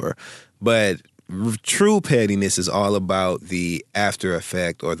 whatever. But true pettiness is all about the after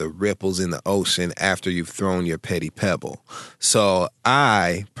effect or the ripples in the ocean after you've thrown your petty pebble. So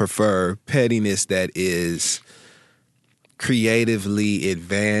I prefer pettiness that is creatively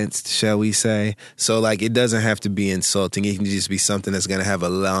advanced, shall we say. So like it doesn't have to be insulting. It can just be something that's going to have a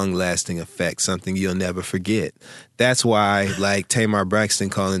long-lasting effect, something you'll never forget. That's why like Tamar Braxton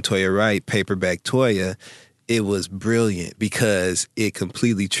calling Toya Wright paperback Toya, it was brilliant because it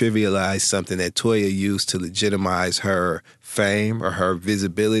completely trivialized something that Toya used to legitimize her fame or her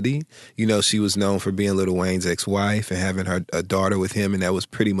visibility. You know, she was known for being Lil Wayne's ex-wife and having a daughter with him, and that was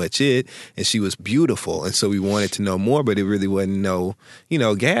pretty much it. And she was beautiful, and so we wanted to know more, but it really wasn't no, you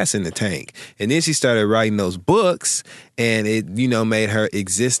know, gas in the tank. And then she started writing those books, and it, you know, made her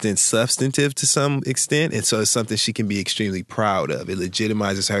existence substantive to some extent, and so it's something she can be extremely proud of. It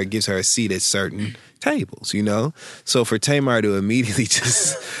legitimizes her, it gives her a seat at certain tables, you know? So for Tamar to immediately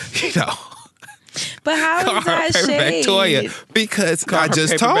just, you know... But how is that shade? Toya, because I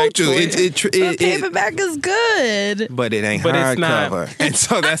just told you, paperback is good, but it ain't hardcover, and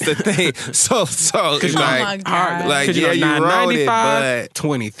so that's the thing. So it's like, yeah, you wrote it, but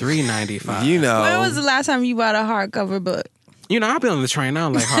 $23.95. You know, when was the last time you bought a hardcover book? You know, I've been on the train. I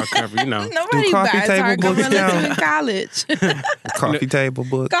don't like hardcover, you know. Nobody buys hardcover unless you're in college. Coffee table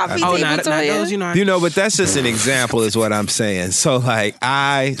book. Coffee table those, you know. But that's just an example is what I'm saying. So like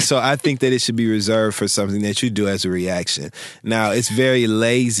I think that it should be reserved for something that you do as a reaction. Now, it's very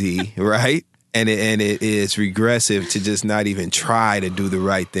lazy, right? And it is regressive to just not even try to do the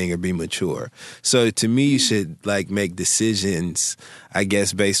right thing or be mature. So to me, you should like make decisions, I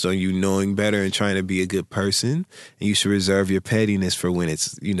guess, based on you knowing better and trying to be a good person. And you should reserve your pettiness for when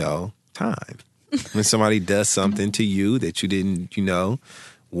it's, you know, time. When somebody does something to you that you didn't, you know,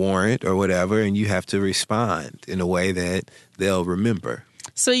 warrant or whatever, and you have to respond in a way that they'll remember.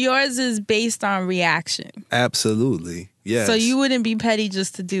 So yours is based on reaction. Absolutely. Yes. So you wouldn't be petty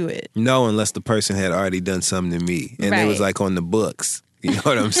just to do it? No, unless the person had already done something to me. And it was like on the books. You know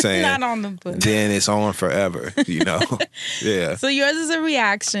what I'm saying? Not on the books. Then it's on forever, you know? Yeah. So yours is a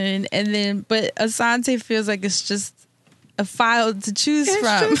reaction, and then, but Asante feels like it's just a file to choose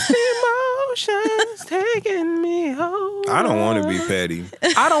from. It's just emotions taking me home. I don't want to be petty.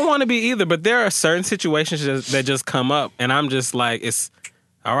 I don't want to be either, but there are certain situations that just come up, and I'm just like, it's...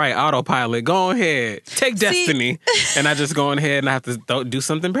 All right, autopilot, go ahead. Take Destiny. And I just go ahead and I have to do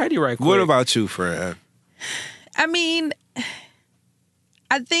something petty right quick. What about you, Fran? I mean,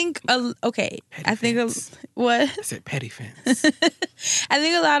 I think, what? I said petty fence. I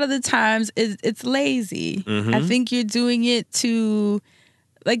think a lot of the times it's lazy. Mm-hmm. I think you're doing it to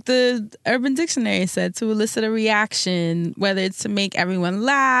like the Urban Dictionary said, to elicit a reaction, whether it's to make everyone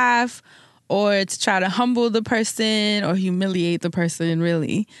laugh or to try to humble the person or humiliate the person,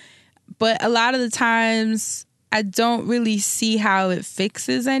 really. But a lot of the times, I don't really see how it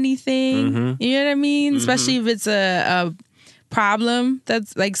fixes anything. Mm-hmm. You know what I mean? Mm-hmm. Especially if it's a problem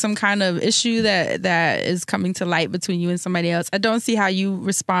that's like some kind of issue that is coming to light between you and somebody else. I don't see how you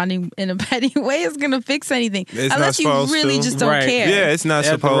responding in a petty way is going to fix anything. It's unless you really just don't care. Yeah, it's not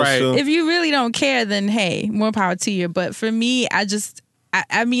supposed to. If you really don't care, then hey, more power to you. But for me,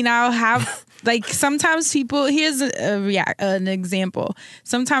 I mean, I'll have... Like, sometimes people, here's an example.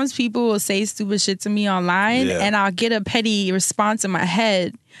 Sometimes people will say stupid shit to me online, and I'll get a petty response in my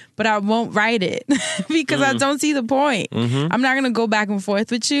head, but I won't write it because I don't see the point. Mm-hmm. I'm not going to go back and forth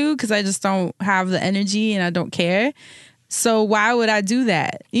with you because I just don't have the energy and I don't care. So why would I do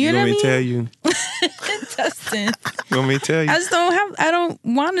that? You know what I mean? Tell you. Dustin. You want me to tell you? I don't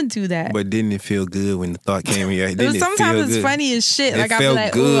want to do that. But didn't it feel good when the thought came in your head? Sometimes it's funny as shit. It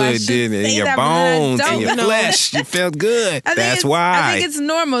felt good, didn't it? In your bones, in your flesh. You felt good. That's why. I think it's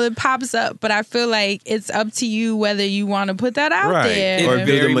normal. It pops up. But I feel like it's up to you whether you want to put that out there. Or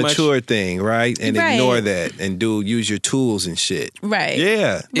be the mature thing, right? And ignore that and use your tools and shit. Right.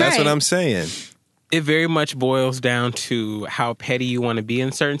 Yeah. That's what I'm saying. It very much boils down to how petty you want to be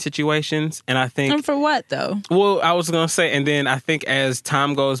in certain situations. And I think... And for what, though? Well, I was going to say, and then I think as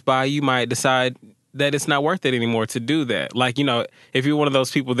time goes by, you might decide that it's not worth it anymore to do that. Like, you know, if you're one of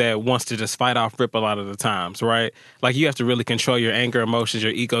those people that wants to just fight off rip a lot of the times, right? Like, you have to really control your anger, emotions,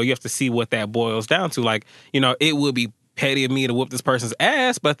 your ego. You have to see what that boils down to. Like, you know, it would be petty of me to whoop this person's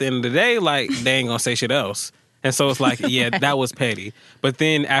ass, but at the end of the day, like, they ain't going to say shit else. And so it's like, yeah, that was petty. But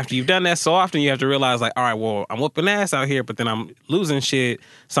then after you've done that so often, you have to realize, like, all right, well, I'm whooping ass out here, but then I'm losing shit.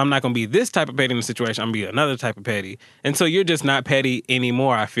 So I'm not going to be this type of petty in the situation. I'm going to be another type of petty. And so you're just not petty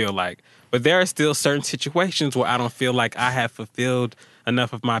anymore, I feel like. But there are still certain situations where I don't feel like I have fulfilled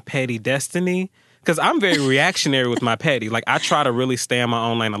enough of my petty destiny. Because I'm very reactionary with my petty. Like, I try to really stay in my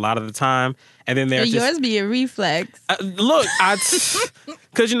own lane a lot of the time. And then there's yours be a reflex. Look,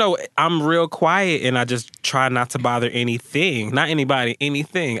 because, you know, I'm real quiet and I just try not to bother anything. Not anybody,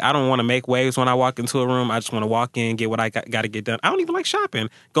 anything. I don't want to make waves when I walk into a room. I just want to walk in, get what I got to get done. I don't even like shopping.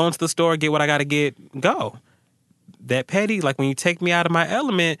 Go into the store, get what I got to get, go. That petty, like when you take me out of my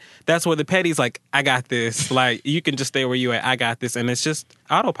element, that's where the petty's like, I got this. Like, you can just stay where you at. I got this. And it's just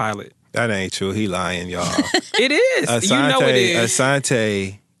autopilot. That ain't true. He lying, y'all. It is. Assante, you know it is.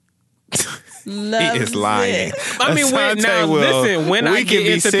 Asante. He is lying. I mean, listen, when I get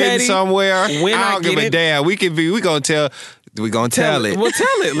into petty, somewhere, I don't give a damn. We gonna tell it. We'll tell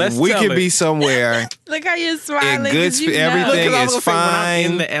it. We can be somewhere. Look how you're smiling. Everything is fine.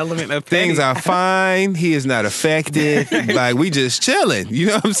 In the element of petty. Things are fine. He is not affected. Like, we just chilling. You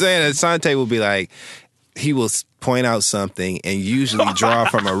know what I'm saying? Asante will be like, he will point out something and usually draw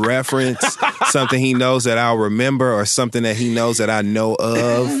from a reference, something he knows that I'll remember or something that he knows that I know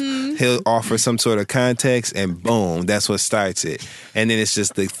of. He'll offer some sort of context and boom, that's what starts it. And then it's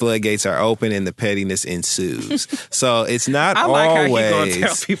just the floodgates are open and the pettiness ensues. So it's not I like always. How you gonna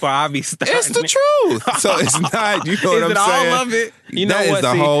tell people I'll be starting. It's the truth. So it's not, you know what I'm saying? Is it all of it? You know that what? Is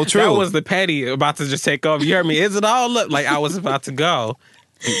the whole truth. That was the petty about to just take over. You heard me? Is it all up? Like, I was about to go.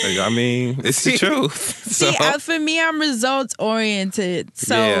 I mean, it's the truth. See, for me, I'm results oriented.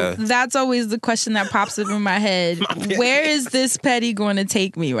 So that's always the question that pops up in my head. Where is this petty going to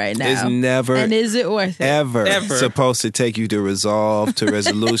take me right now? It's never, and is it worth it? Ever supposed to take you to resolve, to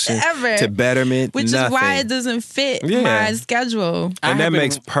resolution, to betterment. Which nothing. Is why it doesn't fit my schedule. And that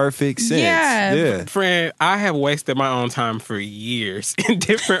makes perfect sense. Yeah. Friend, I have wasted my own time for years in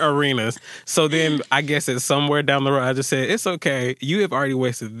different arenas. So then I guess it's somewhere down the road, I just said, it's okay. You have already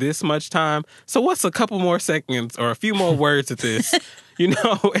wasted this much time. So what's a couple more seconds or a few more words of this? You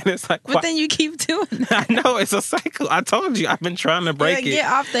know? And it's like, but then you keep doing that. I know, it's a cycle. I told you, I've been trying to break it.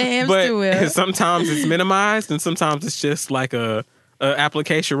 Get off the hamster wheel. Sometimes it's minimized and sometimes it's just like a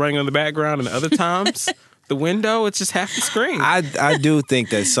application running in the background, and other times the window, it's just half the screen. I do think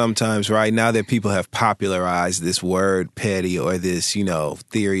that sometimes, right now that people have popularized this word petty or this, you know,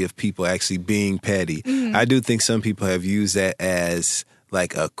 theory of people actually being petty, I do think some people have used that as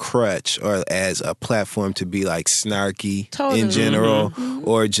like a crutch or as a platform to be like snarky in general,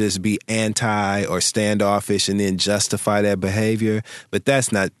 or just be anti or standoffish and then justify that behavior. But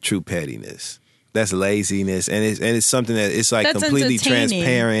that's not true pettiness. That's laziness, and it's something that it's like That's completely entertaining.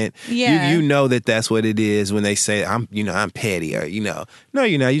 transparent. Yeah. You know that's what it is when they say I'm petty, or no,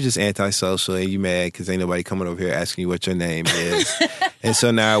 you're not. You're just antisocial and you mad because ain't nobody coming over here asking you what your name is, and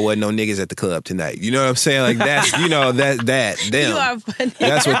so now there wasn't no niggas at the club tonight. You know what I'm saying? Like that's them. You are funny.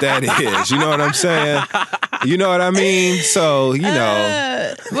 That's what that is. You know what I'm saying? You know what I mean? So well,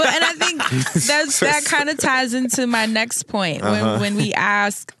 and I think that kind of ties into my next point when we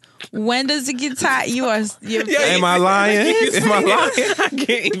ask, when does it get tired? Am I lying? Am I lying? I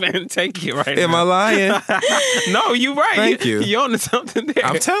can't even take it right now. Am I lying? No, you're right. Thank you. You're on to something there.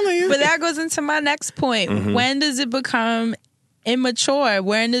 I'm telling you. But that goes into my next point. When does it become immature?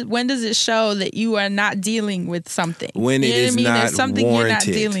 When does it show that you are not dealing with something? When it is not There's something warranted.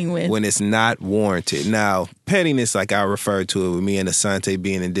 you're not dealing with. When it's not warranted. Now, pettiness, like I referred to it with me and Asante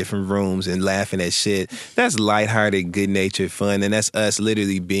being in different rooms and laughing at shit, that's lighthearted, good-natured fun, and that's us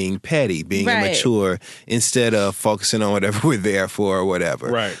literally being petty, being immature, instead of focusing on whatever we're there for or whatever.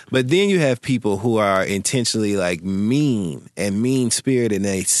 Right. But then you have people who are intentionally like mean and mean-spirited, and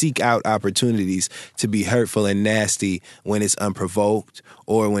they seek out opportunities to be hurtful and nasty when it's unprovoked,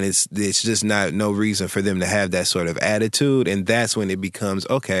 or when it's just no reason for them to have that sort of attitude. And that's when it becomes,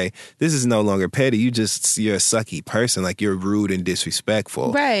 okay, this is no longer petty. You're a sucky person. Like, you're rude and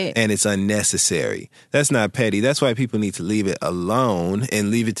disrespectful. Right. And it's unnecessary. That's not petty. That's why people need to leave it alone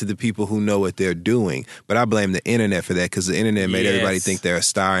and leave it to the people who know what they're doing. But I blame the internet for that, because the internet made everybody think they're a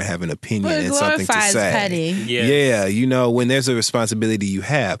star and have an opinion and something to say. Petty. Yes. Yeah, when there's a responsibility you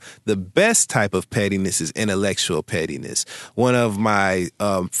have. The best type of pettiness is intellectual pettiness. One of my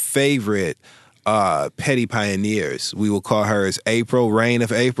favorite petty pioneers, we will call her as April, Reign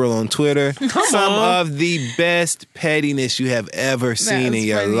of April on Twitter. Some of the best pettiness you have ever seen in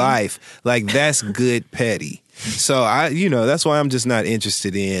your life. Like, that's good petty. So that's why I'm just not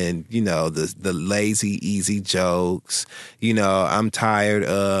interested in, the lazy, easy jokes. I'm tired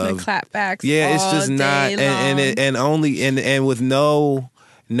of the clapbacks. Yeah, it's just not, and with no,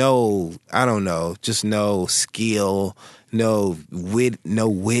 I don't know, just no skill. No wit,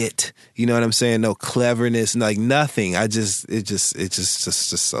 you know what I'm saying? No cleverness, like nothing. It's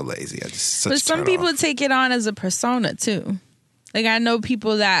just so lazy. But some people take it on as a persona too. Like, I know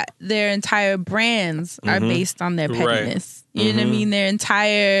people that their entire brands are based on their pettiness. Right. You know what I mean? Their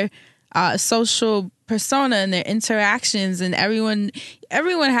entire social persona and their interactions, and everyone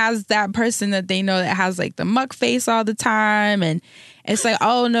has that person that they know that has like the muck face all the time, and it's like,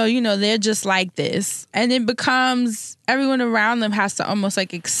 oh no, they're just like this. And it becomes everyone around them has to almost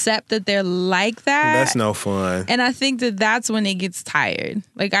like accept that they're like that. That's no fun. And I think that's when it gets tired.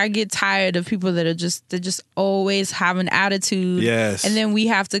 Like, I get tired of people that just always have an attitude. Yes. And then we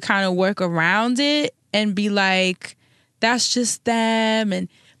have to kind of work around it and be like, that's just them.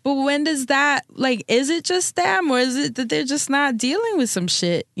 But when does that, like, is it just them, or is it that they're just not dealing with some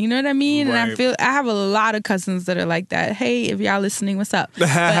shit? You know what I mean? Right. And I have a lot of cousins that are like that. Hey, if y'all listening, what's up? But,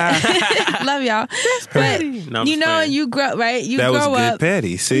 love y'all. But, you grow, right? You grow up. That was good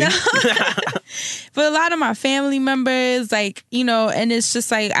petty, see? No. But a lot of my family members, like, and it's just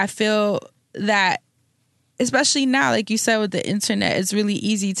like, I feel that, especially now, like you said, with the internet, it's really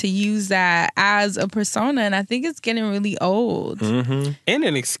easy to use that as a persona, and I think it's getting really old. Mm-hmm. And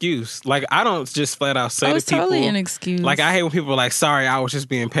an excuse. Like, I don't just flat out say to people. It's totally an excuse. Like, I hate when people are like, sorry, I was just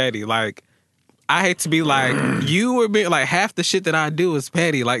being petty. Like, I hate to be like, you were being, like, half the shit that I do is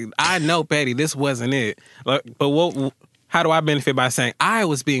petty. Like, I know petty, this wasn't it. Like, but how do I benefit by saying I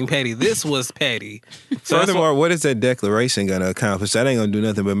was being petty? This was petty. So furthermore, what is that declaration going to accomplish? That ain't going to do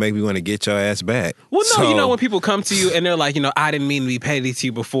nothing but make me want to get your ass back. Well, no, when people come to you and they're like, I didn't mean to be petty to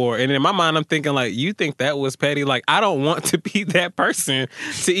you before. And in my mind, I'm thinking like, you think that was petty? Like, I don't want to be that person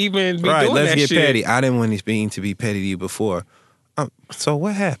to even be doing that shit. Right, let's get petty. I didn't want to be petty to you before. So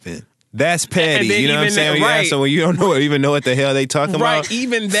what happened? That's petty. You know what I'm saying? Right. So when you don't even know what the hell they talking about. Right,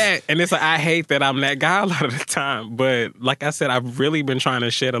 even that. And it's like, I hate that I'm that guy a lot of the time. But like I said, I've really been trying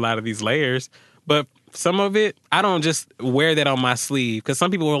to shed a lot of these layers. But some of it, I don't just wear that on my sleeve. Because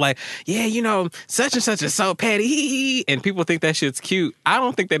some people were like, yeah, such and such is so petty. And people think that shit's cute. I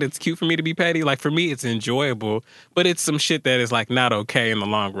don't think that it's cute for me to be petty. Like, for me, it's enjoyable. But it's some shit that is, like, not okay in the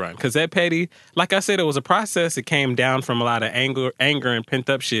long run. Because that petty, like I said, it was a process. It came down from a lot of anger and pent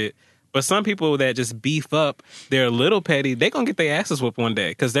up shit. But some people that just beef up, they're a little petty, they gonna get their asses whooped one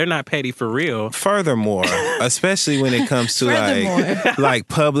day because they're not petty for real. Furthermore, especially when it comes to like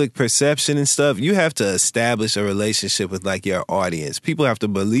public perception and stuff, you have to establish a relationship with like your audience. People have to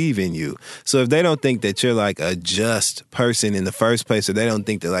believe in you. So if they don't think that you're like a just person in the first place, or they don't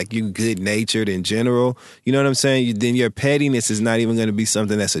think that like you good natured in general, you know what I'm saying? Then your pettiness is not even going to be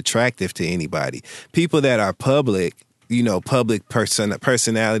something that's attractive to anybody. People that are public, you know, public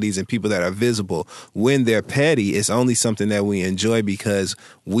personalities and people that are visible, when they're petty, it's only something that we enjoy because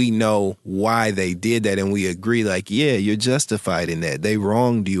we know why they did that and we agree like, yeah, you're justified in that. They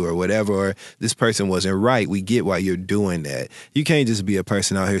wronged you or whatever, or this person wasn't right. We get why you're doing that. You can't just be a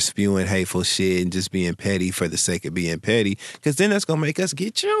person out here spewing hateful shit and just being petty for the sake of being petty, because then that's going to make us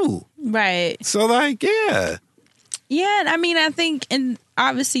get you. Right. So like, yeah. Yeah, I mean, I think, and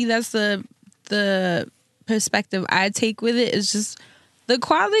obviously that's the perspective I take with it, is just the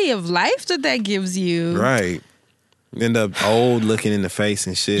quality of life that gives you. Right. End up old, looking in the face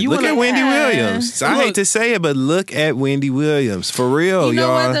and shit. Look at Wendy Williams. I hate to say it, but look at Wendy Williams. For real, you know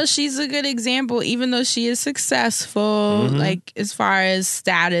y'all. what, though? She's a good example, even though she is successful, like as far as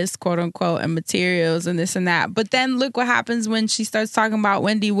status, quote unquote, and materials and this and that. But then look what happens when she starts talking about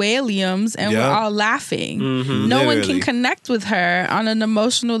Wendy Williams and we're all laughing. No one can connect with her on an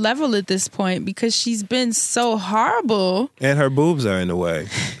emotional level at this point because she's been so horrible. And her boobs are in the way.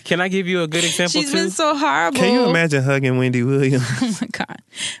 Can I give you a good example She's been so horrible. Can you imagine hugging Wendy Williams? Oh my God.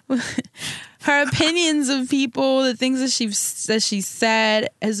 Her opinions of people, the things that she said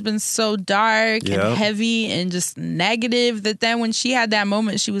has been so dark and heavy and just negative that then when she had that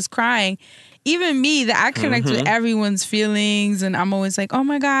moment, she was crying. Even me, that I connect with everyone's feelings, and I'm always like, oh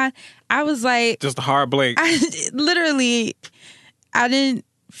my God. I was like... Just a hard blink. I didn't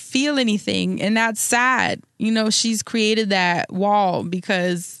feel anything, and that's sad. You know, she's created that wall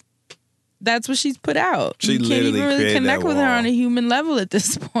because... That's what she's put out. She you can't literally even really connect with her wall. on a human level at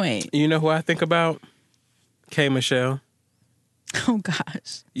this point. You know who I think about? K. Michelle. Oh,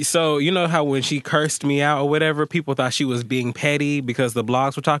 gosh. So, you know how when she cursed me out or whatever, people thought she was being petty because the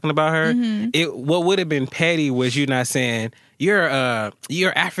blogs were talking about her? What would have been petty was you not saying, you're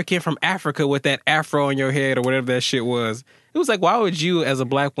African from Africa with that afro on your head or whatever that shit was. It was like, why would you, as a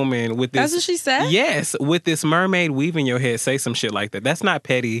black woman with this... That's what she said? Yes, with this mermaid weave in your head, say some shit like that. That's not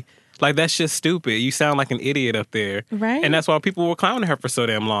petty. Like, that's just stupid. You sound like an idiot up there. Right. And that's why people were clowning her for so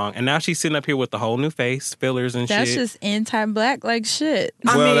damn long. And now she's sitting up here with the whole new face, fillers and that's shit. That's just anti-black like shit.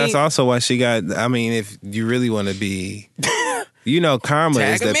 Well, that's also why she got... I mean, if you really want to be... You know, Karma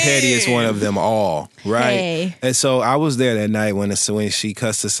is the pettiest one of them all, right? Hey. And so I was there that night when she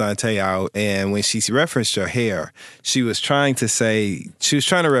cussed Assante out, and when she referenced your hair, she was trying to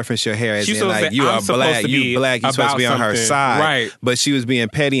reference your hair as in like, you are black, you're supposed to be on her side. Right. But she was being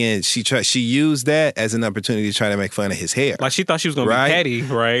petty, and she used that as an opportunity to try to make fun of his hair. Like she thought she was going to be petty,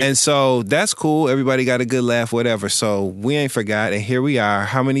 right? And so that's cool. Everybody got a good laugh, whatever. So we ain't forgot, and here we are.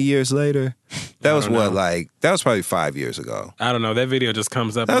 How many years later? That was that was probably 5 years ago. I don't know. That video just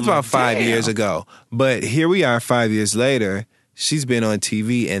comes up. That was about 5 years ago. But here we are 5 years later. She's been on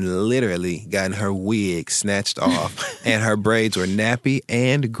TV and literally gotten her wig snatched off and her braids were nappy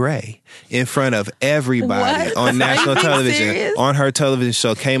and gray in front of everybody on national television, serious? On her television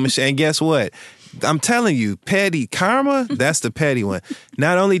show, and guess what? I'm telling you, petty Karma, that's the petty one.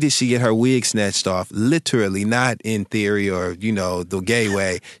 Not only did she get her wig snatched off, literally, not in theory or, you know, the gay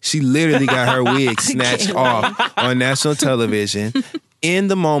way, she literally got her wig snatched off on national television in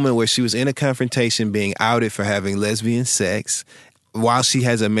the moment where she was in a confrontation being outed for having lesbian sex while she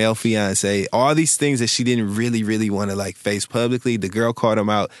has a male fiance. All these things that she didn't really, really want to like face publicly. The girl called him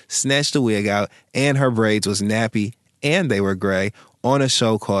out, snatched the wig out, and her braids was nappy and they were gray. On a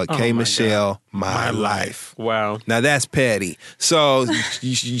show called K. Michelle, My Life. Wow. Now that's petty. So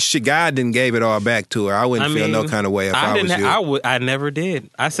God didn't gave it all back to her. I wouldn't feel no kind of way if I was you. I never did.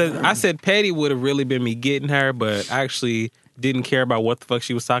 I said petty would have really been me getting her, but I actually didn't care about what the fuck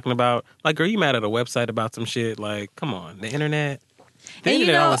she was talking about. Like, girl, you mad at a website about some shit? Like, come on, the internet. The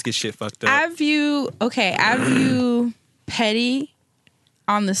internet always gets shit fucked up. I view petty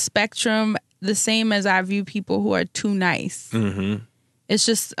on the spectrum the same as I view people who are too nice. Mm-hmm. It's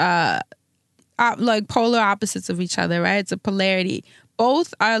just like polar opposites of each other, right? It's a polarity.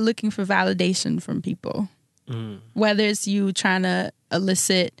 Both are looking for validation from people. Whether it's you trying to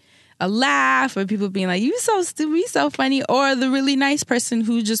elicit a laugh or people being like, you so stupid, you so funny, or the really nice person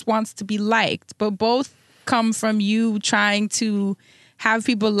who just wants to be liked. But both come from you trying to have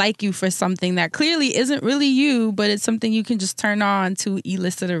people like you for something that clearly isn't really you, but it's something you can just turn on to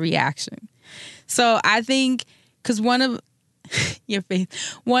elicit a reaction. So I think, because Your face.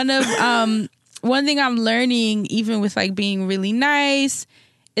 One thing I'm learning, even with like being really nice,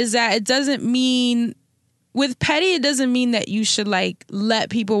 is that it doesn't mean with petty, it doesn't mean that you should like let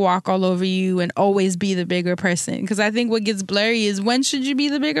people walk all over you and always be the bigger person. Because I think what gets blurry is when should you be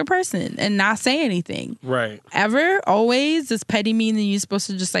the bigger person and not say anything? Right. Ever? Always? Does petty mean that you're supposed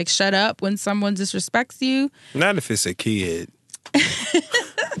to just like shut up when someone disrespects you? Not if it's a kid.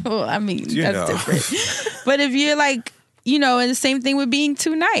 Well, I mean, You that's know. different. But if you're like, and the same thing with being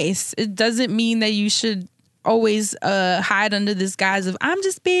too nice. It doesn't mean that you should always hide under this guise of I'm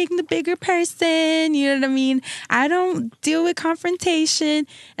just being the bigger person. You know what I mean? I don't deal with confrontation.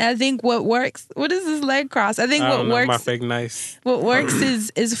 And I think what works. What is this leg cross? I think what works. My fake nice. What works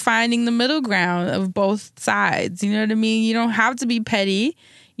is finding the middle ground of both sides. You know what I mean? You don't have to be petty.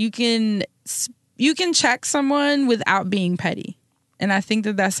 You can check someone without being petty. And I think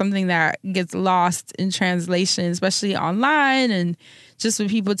that that's something that gets lost in translation, especially online and just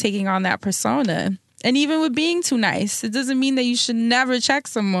with people taking on that persona. And even with being too nice, it doesn't mean that you should never check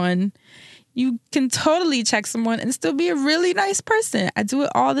someone. You can totally check someone and still be a really nice person. I do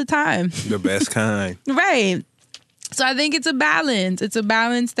it all the time. The best kind. Right. So I think it's a balance. It's a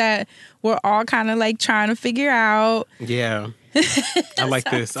balance that we're all kind of like trying to figure out. Yeah. I like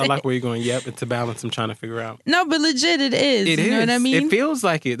this. I like where you're going. Yep, it's a balance I'm trying to figure out. No, but legit it is. It you know what I mean? It feels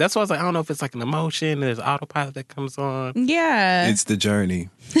like it. That's why I was like, I don't know if it's like an emotion. There's autopilot that comes on. Yeah. It's the journey.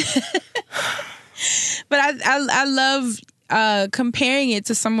 But I love comparing it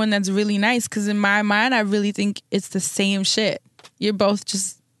to someone that's really nice because in my mind, I really think it's the same shit. You're both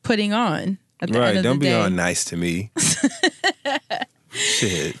just putting on at the end of Don't the day. be all nice to me.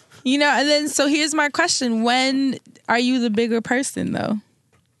 Shit. And then so here's my question. When are you the bigger person though?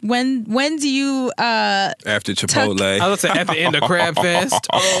 When do you After Chipotle. I was gonna say at the end of Crab Fest.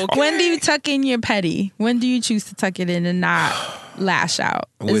 Okay. when do you tuck in your petty? When do you choose to tuck it in and not lash out?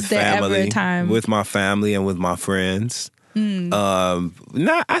 With Is there family, ever a time? with my family and with my friends.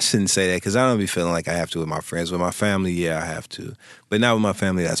 I shouldn't say that because I don't be feeling like I have to with my friends. With my family, yeah, I have to. But not with my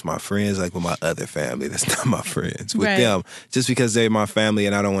family, that's my friends. Like with my other family, that's not my friends. With them, just because they're my family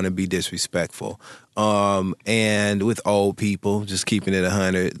and I don't want to be disrespectful. And with old people, just keeping it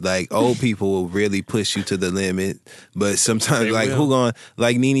 100, like old people will really push you to the limit. But sometimes,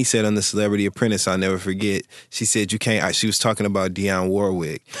 like Nene said on The Celebrity Apprentice, I'll never forget. She said, she was talking about Dionne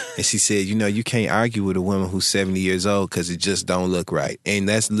Warwick. And she said, you can't argue with a woman who's 70 years old because it just don't look right. And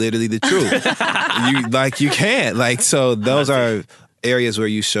that's literally the truth. You can't. Like, so those are areas where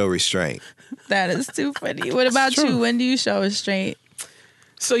you show restraint. That is too funny. What about you? When do you show restraint?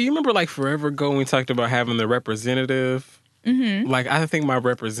 So you remember like forever ago when we talked about having the representative? Mm-hmm. Like I think my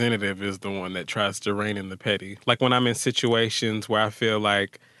representative is the one that tries to rein in the petty. Like when I'm in situations where I feel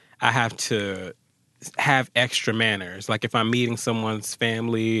like I have to have extra manners. Like if I'm meeting someone's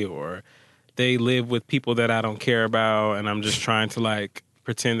family or they live with people that I don't care about and I'm just trying to like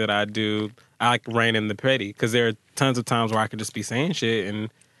pretend that I do, I like rein in the petty. Because there are tons of times where I could just be saying shit and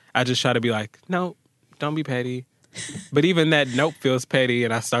I just try to be like, no, don't be petty. But even that nope feels petty,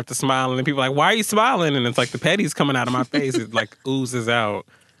 and I start to smile, and people are like, "Why are you smiling?" And it's like the petty's coming out of my face. It like oozes out.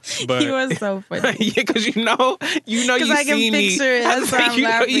 But You were so funny. yeah, because you know, you I can see me. picture it. That's why I'm you know,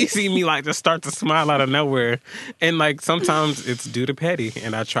 laughing. you see me like just start to smile out of nowhere, and like sometimes it's due to petty,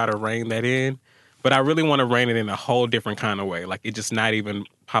 and I try to rein that in. But I really want to rein it in a whole different kind of way. Like it just not even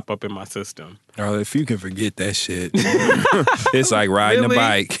pop up in my system. Oh, if you can forget that shit, it's like riding a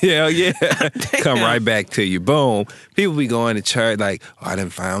bike. Hell yeah. Come right back to you. Boom. People be going to church like, I done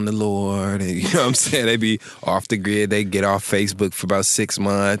found the Lord. And you know what I'm saying? They be off the grid. They get off Facebook for about 6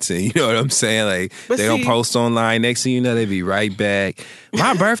 months. And you know what I'm saying? Like, they don't post online. Next thing you know, they be right back.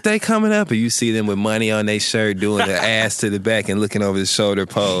 My birthday coming up. And you see them with money on their shirt doing the ass to the back and looking over the shoulder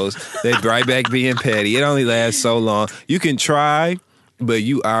pose. They right back being petty. It only lasts so long. You can try, but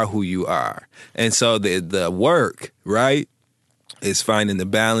you are who you are. And so the work, right, is finding the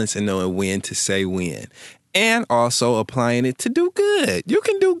balance and knowing when to say when. And also applying it to do good. You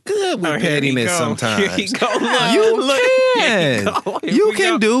can do good with pettiness sometimes. Here he go. You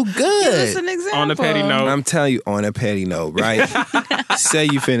can do good. Give us an example. On a petty note. I'm telling you, on a petty note, right? Say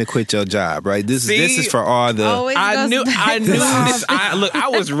you finna quit your job, right? This is for all the... I knew this. I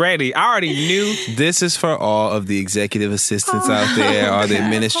was ready. I already knew. This is for all of the executive assistants out there, all the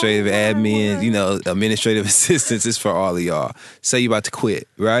administrative admins, administrative assistants. It's for all of y'all. Say you about to quit,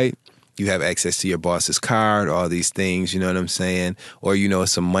 right? You have access to your boss's card, all these things, you know what I'm saying? Or,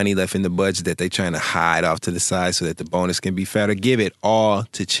 some money left in the budget that they trying to hide off to the side so that the bonus can be fatter. Give it all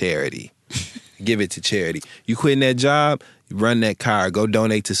to charity. Give it to charity. You quitting that job, run that car, go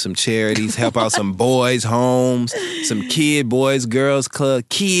donate to some charities, help out some boys' homes, some boys, girls club,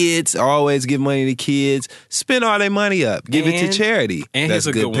 kids, always give money to kids, spend all their money up, give it to charity. And that's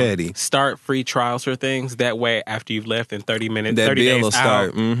here's a good petty. One. Start free trials for things. That way, after you've left in 30 minutes, that 30 bill days will start.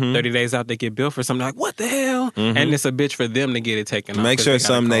 out, 30 days out, they get billed for something like, what the hell? And it's a bitch for them to get it taken off. Make sure it's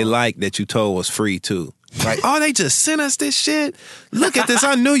something they like that you told was free too. Like, oh, they just sent us this shit. Look at this.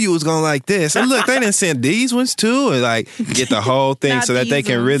 I knew you was gonna like this. And look, they didn't send these ones too. And like, get the whole thing so that they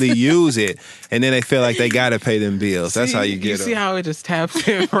can really use it. And then they feel like they gotta pay them bills. That's how you get them. You see how it just taps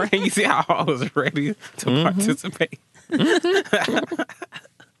in, right? You see how I was ready to participate.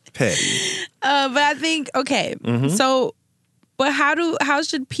 Petty. But I think, okay, so, but how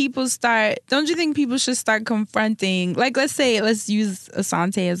should people start? Don't you think people should start confronting? Like, let's use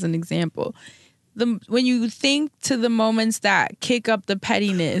Assante as an example. When you think to the moments that kick up the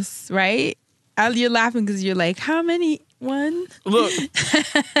pettiness, right? You're laughing because you're like, how many? One? Look.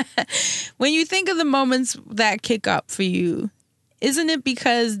 When you think of the moments that kick up for you, isn't it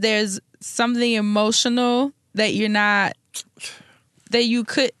because there's something emotional that you're not, that you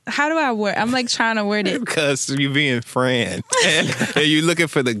could, how do I word? I'm like trying to word it. Because you being Fran. And you looking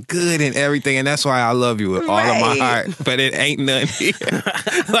for the good in everything. And that's why I love you with all of my heart. But it ain't nothing here.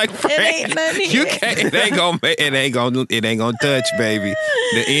 Like Fran, it ain't nothing here. You can't, it ain't gonna touch, baby.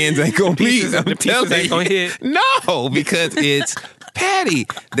 The ends ain't gonna meet. I'm telling ain't you. gonna hit. No, because it's petty.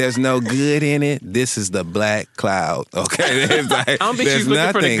 There's no good in it. This is the black cloud. Okay, I don't think she's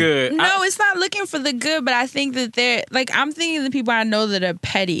looking for the good. No, it's not looking for the good, but I think that they're like, I'm thinking of the people I know that are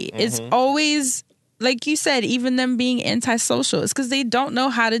petty. It's always, like you said, even them being antisocial. It's because they don't know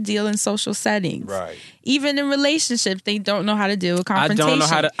how to deal in social settings. Right. Even in relationships, they don't know how to deal with confrontation. I don't know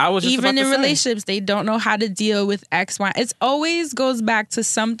how to. I was just even about to in say. relationships, they don't know how to deal with X, Y. It always goes back to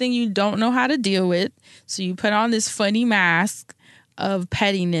something you don't know how to deal with. So you put on this funny mask of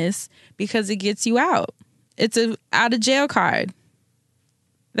pettiness because it gets you out. It's a out of jail card.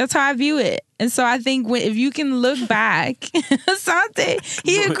 That's how I view it. And so I think if you can look back, Assante,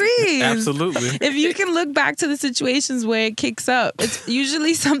 he agrees. Absolutely. If you can look back to the situations where it kicks up, it's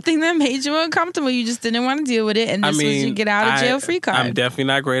usually something that made you uncomfortable. You just didn't want to deal with it, and this was your get out of jail free card. I'm definitely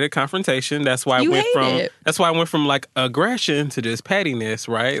not great at confrontation. That's why That's why I went from like aggression to just pettiness,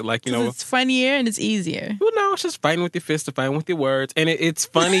 right? Like, you know, it's funnier and it's easiher. Well, no, it's just fighting with your fists to fighting with your words, and it's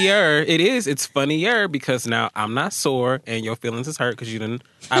funnier. It's funnier because now I'm not sore and your feelings is hurt because you didn't.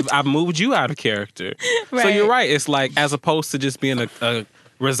 I've moved you out of character. Right. So you're right. It's like, as opposed to just being a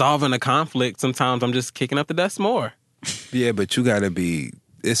resolving a conflict, sometimes I'm just kicking up the dust more. Yeah, but you gotta be,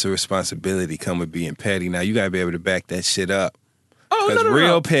 it's a responsibility come with being petty. Now you gotta be able to back that shit up. Because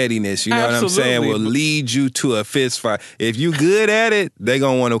real pettiness, you know what I'm saying, will lead you to a fist fight. If you good at it, they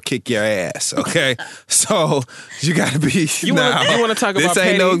gonna want to kick your ass, okay? So you gotta be. You want to talk about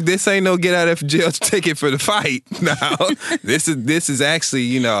petty? This ain't no get out of jail ticket for the fight. Now this is actually,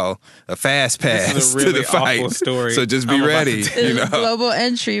 you know, a fast pass really to the fight. Awful story. So just be ready. You know, global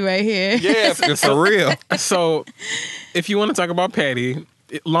entry right here. Yeah, for real. So if you want to talk about petty,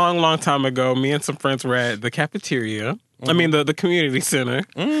 long time ago, me and some friends were at the cafeteria. I mean, the community center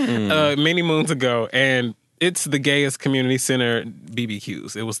many moons ago, and it's the gayest community center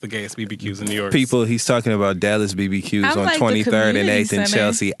BBQs. It was the gayest BBQs in New York. People, he's talking about Dallas BBQs on 23rd and 8th in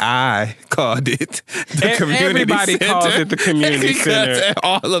Chelsea. I called it the community center. Everybody calls it the community center.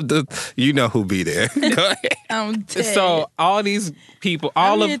 All of the, you know who be there. Go ahead. I'm dead. So all these people,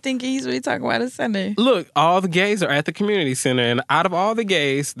 I'm thinking he's really talking about a center. Look, all the gays are at the community center, and out of all the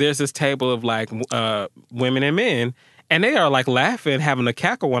gays, there's this table of like women and men. And they are like laughing, having a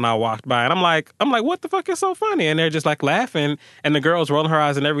cackle when I walked by. And I'm like, what the fuck is so funny? And they're just like laughing. And the girl's rolling her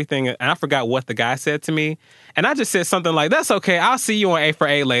eyes and everything. And I forgot what the guy said to me. And I just said something like, that's okay. I'll see you on A for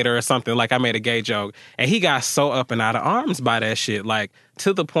A later or something. Like I made a gay joke. And he got so up and out of arms by that shit. Like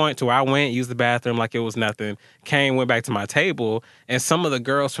to the point to where I went, used the bathroom like it was nothing. Went back to my table. And some of the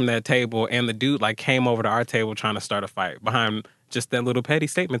girls from that table and the dude like came over to our table trying to start a fight behind just that little petty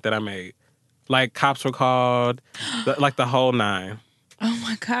statement that I made. Like, cops were called, like the whole nine. Oh,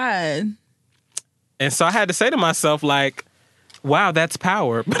 my God. And so I had to say to myself, like, wow, that's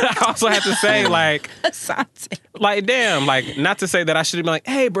power. But I also had to say, like, damn, like, not to say that I should have been like,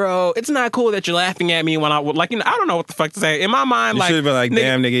 hey, bro, it's not cool that you're laughing at me when I, like, you know, I don't know what the fuck to say. In my mind, you should have been like,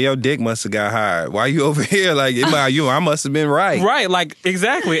 damn, nigga, your dick must have got hard. Why you over here? Like, I must have been right. Right, like,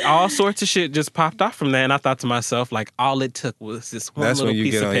 exactly. All sorts of shit just popped off from that. And I thought to myself, like, all it took was this one little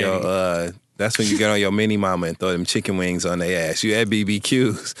piece of petty. That's when you get on your mini mama and throw them chicken wings on their ass. You had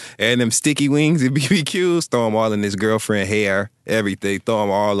BBQs. And them sticky wings and BBQs, throw them all in his girlfriend hair, everything. Throw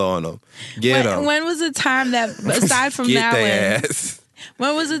them all on them. Get them. When was the time that, aside from Get that their one, ass.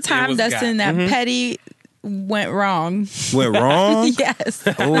 when was the time, Dustin, that petty went wrong? Went wrong? Yes.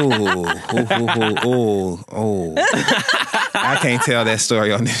 Oh. I can't tell that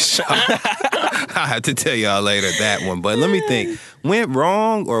story on this show. I'll have to tell y'all later that one. But let me think. Went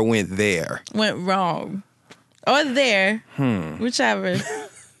wrong or went there? Went wrong. Or there. Whichever.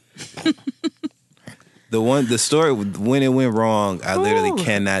 The story when it went wrong, I literally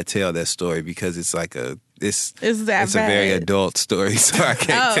cannot tell that story because it's like it's a very adult story, so I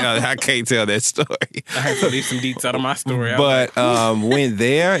can't tell that story. I had to leave some deets out of my story. But went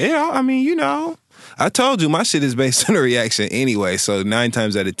there, I told you my shit is based on a reaction anyway. So 9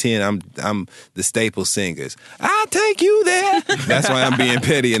 times out of 10, I'm the staple singers. I'll take you there. That's why I'm being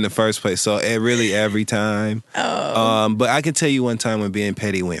petty in the first place. So really every time. But I can tell you one time when being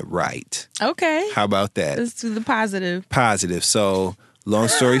petty went right. Okay. How about that? Let's do the positive. Positive. So long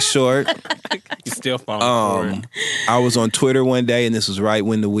story short, you still falling for it. I was on Twitter one day, and this was right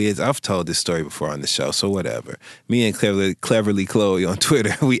when the Wiz. I've told this story before on the show, so whatever. Me and Cleverly Chloe on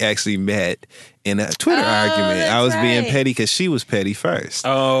Twitter, we actually met in a Twitter argument. I was being petty because she was petty first.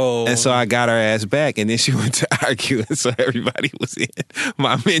 Oh. And so I got her ass back, and then she went to argue, and so everybody was in.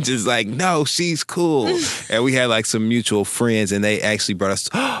 My mentions like, no, she's cool. And we had like some mutual friends, and they actually brought us,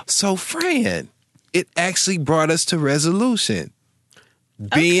 so Fran, it actually brought us to resolution.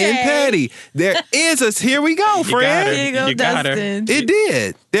 Being petty. There is here we go, Fran. Here you go, Dustin. It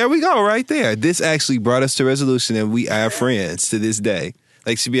did. There we go, right there. This actually brought us to resolution, and we are friends to this day.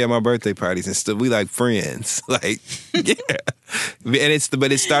 Like, she be at my birthday parties and stuff. We like friends. Like, yeah.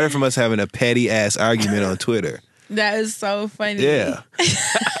 But it started from us having a petty ass argument on Twitter. That is so funny. Yeah.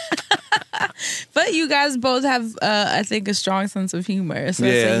 But you guys both have, I think, a strong sense of humor. So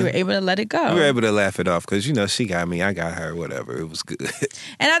you were able to let it go. We were able to laugh it off because, she got me, I got her, whatever. It was good.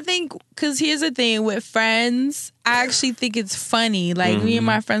 And I think, because here's the thing, with friends, I actually think it's funny. Like, me and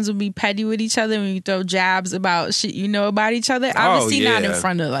my friends will be petty with each other when we throw jabs about shit about each other. Obviously not in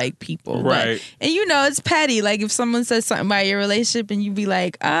front of, like, people. Right. But, and it's petty. Like, if someone says something about your relationship and you be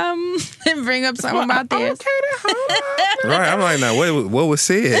like, and bring up something about theirs. Right, I'm like, now, what was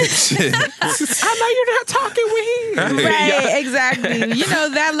said? Shit. I know you're not talking with him. Right, exactly.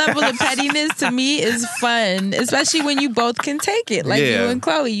 That level of pettiness to me is fun, especially when you both can take it. Like you and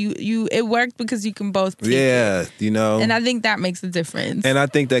Chloe, it worked because you can both take it. And I think that makes a difference. And I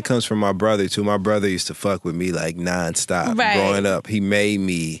think that comes from my brother, too. My brother used to fuck with me, like, nonstop. Right. Growing up, he made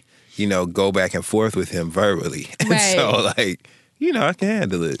me, go back and forth with him verbally. And so, like, I can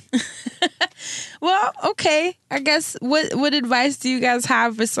handle it. Well, okay. I guess, what advice do you guys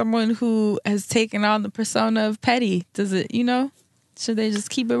have for someone who has taken on the persona of petty? Does it, should they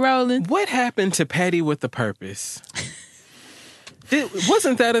just keep it rolling? What happened to petty with a purpose?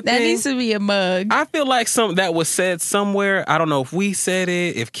 Wasn't that a thing? That needs to be a mug. I feel like that was said somewhere. I don't know if we said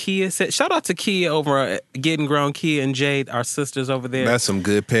it, if Kia said. Shout out to Kia over at Getting Grown. Kia and Jade, our sisters over there. That's some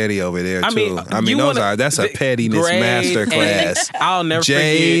good petty over there, too. That's a pettiness Grade masterclass. I'll never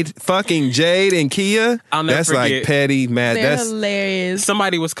forget. Fucking Jade and Kia. I'll never forget. Like petty, man. They're hilarious.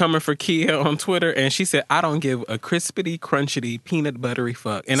 Somebody was coming for Kia on Twitter, and she said, I don't give a crispity, crunchity, peanut buttery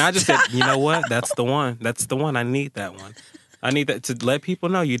fuck. And I just said, you know what? That's the one. That's the one. I need that one. I need that to let people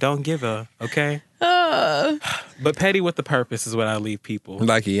know you don't give a, okay? But petty with a purpose is what I leave people.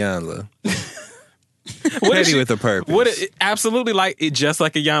 Like Iyanla. Petty with a purpose. Absolutely, like it, just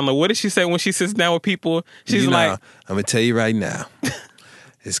like Iyanla. What did she say when she sits down with people? She's like, I'm going to tell you right now.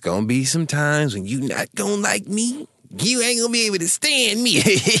 It's going to be some times when you not going to like me. You ain't going to be able to stand me.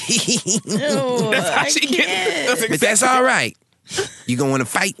 That's how she gets. But that's all right. You going to want to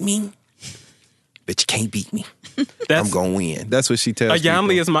fight me, but you can't beat me. I'm gonna win. That's what she tells Iyanli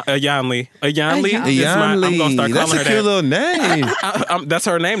people. is my Iyanli. Iyanli is my. I'm gonna start calling That's her a cute little name. That's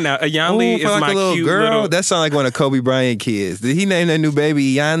her name now. Iyanli is like my a little cute girl. little. That sounds like one of Kobe Bryant kids. Did he name that new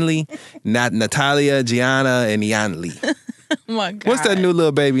baby Iyanli? Not Natalia, Gianna, and Iyanli. Oh my God. What's that new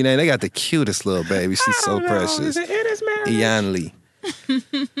little baby name? They got the cutest little baby. She's so precious. It is Iyanli.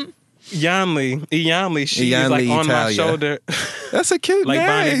 Iyanli. She's like on Italia. my shoulder. That's a cute like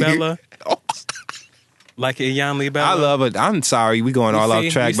name. Bonnie Bella. Like Iyanli Bella. I love it. I'm sorry, we going all off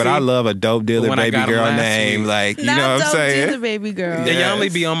track, but I love a dope dealer baby girl name. Like, you know what I'm saying? Not dope dealer baby girl.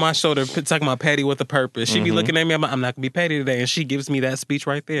 Iyanli be on my shoulder talking about petty with a purpose. She be looking at me, I'm not going to be petty today. And she gives me that speech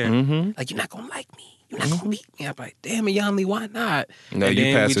right there. Mm-hmm. Like, you're not going to like me. you're not gonna beat me. I'm like, damn it, Yanli, why not? No, and you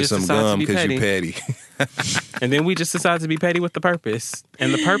then pass we her just some decide to gum be because you petty. And then we just decide to be petty with the purpose.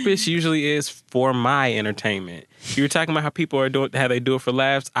 And the purpose usually is for my entertainment. You were talking about how people are doing, how they do it for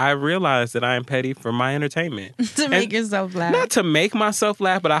laughs. I realize that I am petty for my entertainment. To make yourself laugh. Not to make myself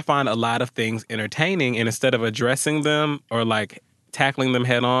laugh, but I find a lot of things entertaining. And instead of addressing them or like tackling them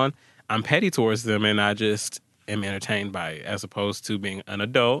head on, I'm petty towards them and I just am entertained by it, as opposed to being an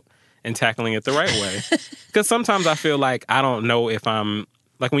adult and tackling it the right way. Because sometimes I feel like I don't know if I'm,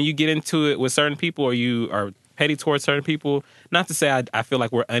 like when you get into it with certain people or you are petty towards certain people, not to say I feel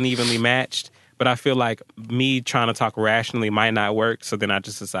like we're unevenly matched, but I feel like me trying to talk rationally might not work, so then I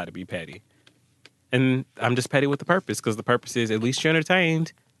just decide to be petty. And I'm just petty with the purpose, because the purpose is at least you're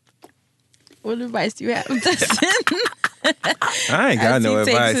entertained. What advice do you have, Dustin? I ain't got no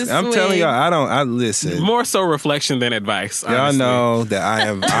advice. I'm telling y'all, I listen. More so reflection than advice, honestly. Y'all know that I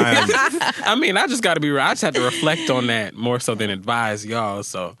am I mean, I just got to be real. I just have to reflect on that more so than advise y'all.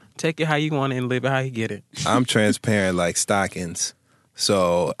 So take it how you want it and live it how you get it. I'm transparent like stockings.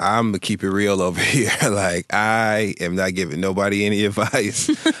 So I'm going to keep it real over here. Like, I am not giving nobody any advice.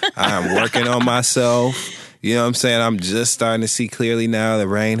 I'm working on myself. You know what I'm saying? I'm just starting to see clearly now. The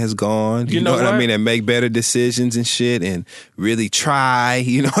rain has gone. You know what I mean? And make better decisions and shit and really try.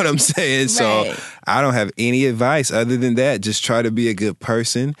 You know what I'm saying? Right. So I don't have any advice other than that. Just try to be a good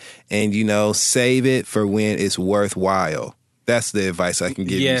person and, you know, save it for when it's worthwhile. That's the advice I can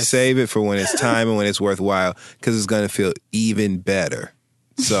give you. Save it for when it's time and when it's worthwhile, because it's going to feel even better.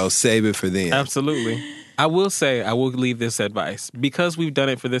 So save it for then. Absolutely. I will say, I will leave this advice. Because we've done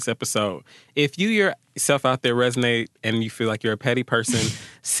it for this episode, if you yourself out there resonate and you feel like you're a petty person,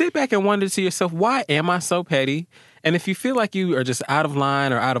 sit back and wonder to yourself, why am I so petty? And if you feel like you are just out of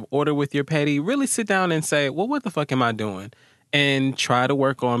line or out of order with your petty, really sit down and say, well, what the fuck am I doing? And try to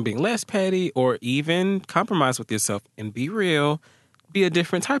work on being less petty, or even compromise with yourself and be real, be a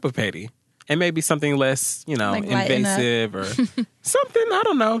different type of petty. And maybe something less, you know, like invasive or something, I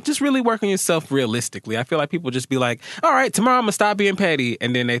don't know. Just really work on yourself realistically. I feel like people just be like, all right, tomorrow I'm going to stop being petty.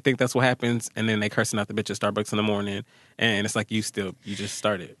 And then they think that's what happens. And then they cursing out the bitch at Starbucks in the morning. And it's like you just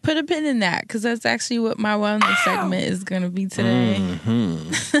started. Put a pin in that, because that's actually what my wellness segment is going to be today.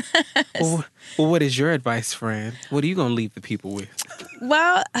 Mm-hmm. well, what is your advice, Fran? What are you going to leave the people with?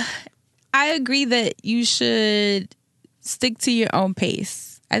 Well, I agree that you should stick to your own pace.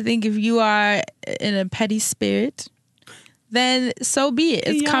 I think if you are in a petty spirit, then so be it.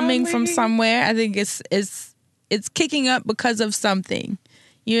 It's coming from somewhere. I think it's kicking up because of something.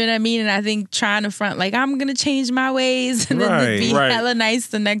 You know what I mean? And I think trying to front like I'm gonna change my ways and then be hella nice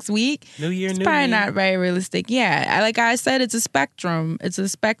the next week. New year, it's probably not very realistic. Yeah, like I said, it's a spectrum. It's a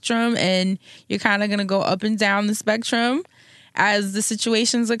spectrum, and you're kind of gonna go up and down the spectrum as the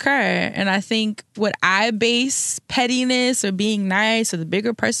situations occur. And I think what I base pettiness or being nice or the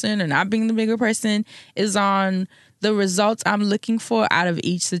bigger person or not being the bigger person is on the results I'm looking for out of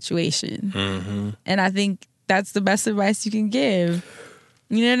each situation. Mm-hmm. And I think that's the best advice you can give.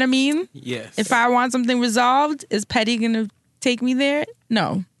 You know what I mean? Yes. If I want something resolved, is petty going to take me there?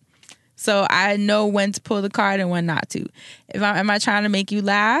 No. So I know when to pull the card and when not to. Am I trying to make you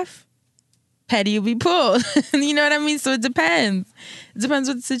laugh? Petty will be pulled. You know what I mean? So it depends. It depends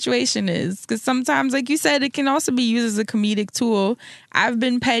what the situation is. Because sometimes, like you said, it can also be used as a comedic tool. I've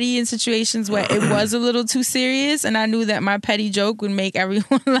been petty in situations where it was a little too serious, and I knew that my petty joke would make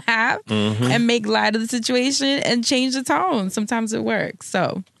everyone laugh and make light of the situation and change the tone. Sometimes it works.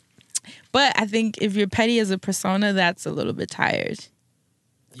 So, but I think if you're petty as a persona, that's a little bit tired.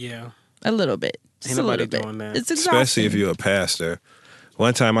 Yeah. A little bit. Just Ain't nobody a little bit. doing that. It's exhausting. Especially if you're a pastor.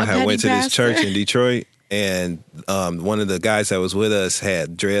 One time I had went to this church in Detroit, and one of the guys that was with us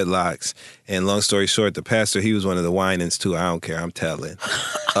had dreadlocks. And long story short, the pastor, he was one of the whinings too. I don't care. I'm telling.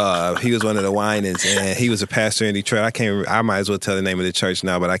 He was one of the whinings, and he was a pastor in Detroit. I might as well tell the name of the church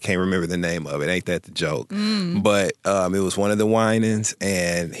now, but I can't remember the name of it. Ain't that the joke? But it was one of the whinings,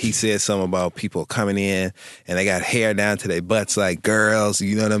 and he said something about people coming in, and they got hair down to their butts like girls.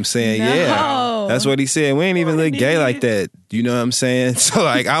 You know what I'm saying? No. Yeah. That's what he said. We ain't even look gay like that. You know what I'm saying? So,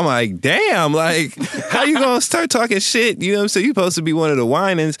 like, I'm like, damn, like, how you gonna start talking shit? You know what I'm saying? You supposed to be one of the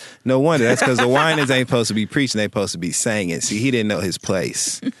whinings. No wonder. That's because the whinings ain't supposed to be preaching. They supposed to be singing. See, he didn't know his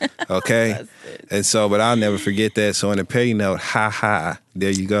place. Okay? And so, but I'll never forget that. So on a petty note, ha ha, there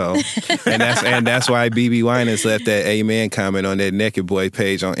you go. And that's why BB Winans left that amen comment on that Naked Boy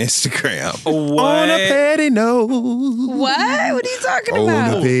page on Instagram. What? On a petty note. What? What are you talking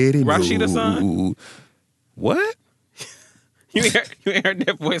about? On a petty note. Rashida's son? What? You ain't heard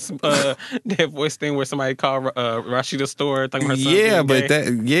that voice thing where somebody called Rashida's store talking about her son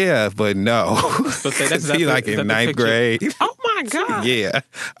being gay? But no. But that's he like in 9th grade. Oh my God. Yeah.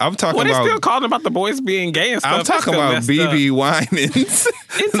 I'm talking about. They still calling about the boys being gay and stuff. I'm talking about BB Winans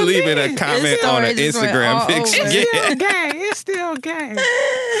leaving a comment on an Instagram picture. It's still gay.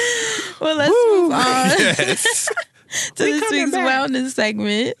 Well, let's move on. Yes. To this week's wellness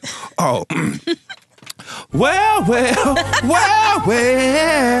segment. Oh. Well.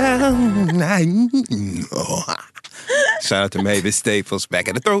 Shout out to Mavis Staples, back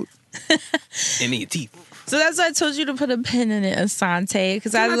at the throat. And in your teeth. So that's why I told you to put a pin in it, Asante,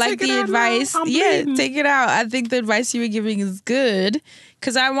 because I like the advice. Yeah, take it out. I think the advice you were giving is good,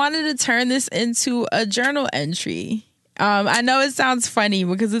 because I wanted to turn this into a journal entry. I know it sounds funny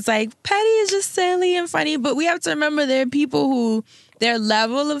because it's like petty is just silly and funny, but we have to remember there are people who their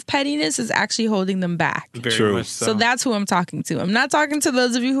level of pettiness is actually holding them back. Very much so. So that's who I'm talking to. I'm not talking to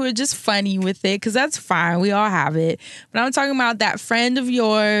those of you who are just funny with it, because that's fine. We all have it. But I'm talking about that friend of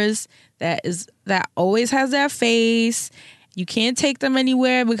yours that always has that face. You can't take them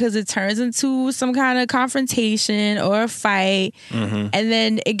anywhere because it turns into some kind of confrontation or a fight. Mm-hmm. And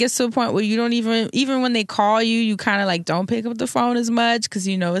then it gets to a point where you don't even when they call you, you kind of like don't pick up the phone as much because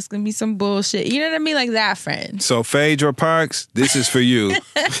you know it's going to be some bullshit. You know what I mean? Like that friend. So Phaedra Parks, this is for you.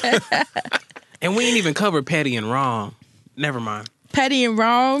 And we ain't even covered petty and wrong. Never mind. Petty and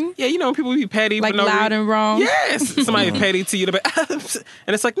wrong? Yeah, you know, people be petty. Like for no loud and wrong? Yes. Somebody's petty to you. And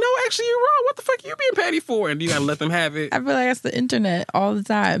it's like, no, actually, you're wrong. What the fuck you being petty for? And you got to let them have it. I feel like that's the internet all the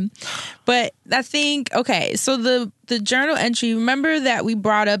time. But I think, okay, so the journal entry, remember that we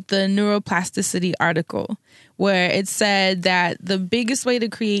brought up the neuroplasticity article where it said that the biggest way to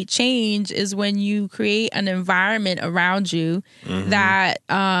create change is when you create an environment around you that...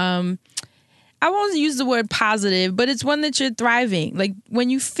 I won't use the word positive, but it's one that you're thriving. Like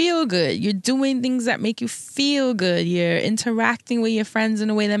when you feel good, you're doing things that make you feel good. You're interacting with your friends in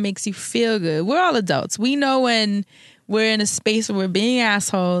a way that makes you feel good. We're all adults. We know when we're in a space where we're being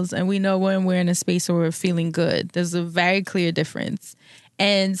assholes, and we know when we're in a space where we're feeling good. There's a very clear difference.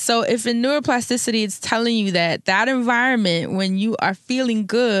 And so if in neuroplasticity, it's telling you that environment when you are feeling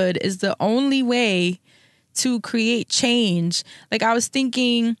good is the only way to create change. Like I was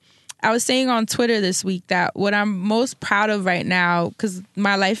saying on Twitter this week that what I'm most proud of right now, because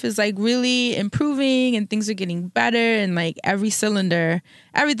my life is like really improving and things are getting better and like every cylinder,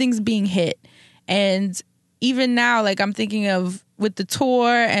 everything's being hit. And even now, like I'm thinking of with the tour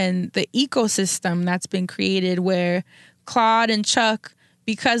and the ecosystem that's been created where Claude and Chuck,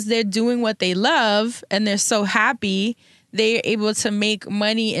 because they're doing what they love and they're so happy, they're able to make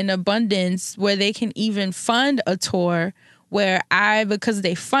money in abundance where they can even fund a tour where because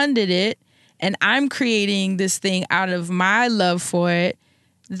they funded it and I'm creating this thing out of my love for it,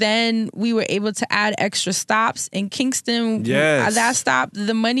 then we were able to add extra stops in Kingston. Yes. That stop,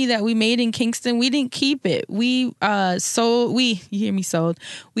 the money that we made in Kingston, we didn't keep it. We We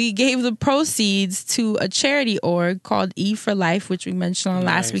gave the proceeds to a charity org called E for Life, which we mentioned on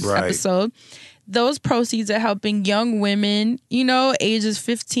last week's episode. Those proceeds are helping young women, you know, ages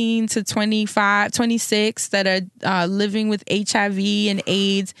 15 to 25, 26 that are living with HIV and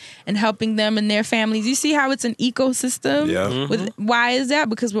AIDS and helping them and their families. You see how it's an ecosystem? Yeah. Why is that?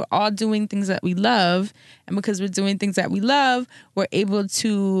 Because we're all doing things that we love. And because we're doing things that we love, we're able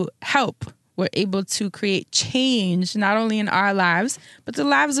to help. We're able to create change, not only in our lives, but the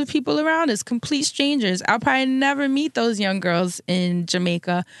lives of people around us, complete strangers. I'll probably never meet those young girls in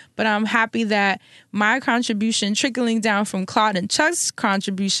Jamaica, but I'm happy that my contribution trickling down from Claude and Chuck's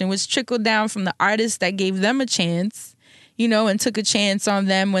contribution, which trickled down from the artists that gave them a chance, you know, and took a chance on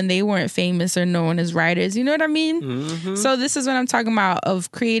them when they weren't famous or known as writers. You know what I mean? Mm-hmm. So this is what I'm talking about,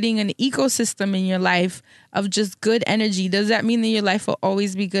 of creating an ecosystem in your life of just good energy. Does that mean that your life will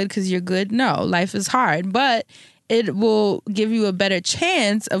always be good because you're good? No, life is hard, but it will give you a better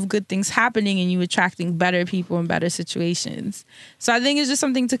chance of good things happening and you attracting better people and better situations. So I think it's just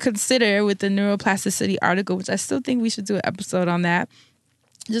something to consider with the neuroplasticity article, which I still think we should do an episode on that.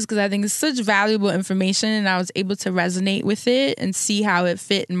 Just because I think it's such valuable information and I was able to resonate with it and see how it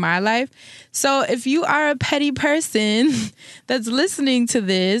fit in my life. So if you are a petty person that's listening to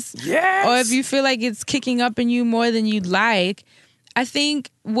this, yes, or if you feel like it's kicking up in you more than you'd like, I think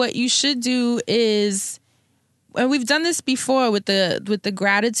what you should do is, and we've done this before with the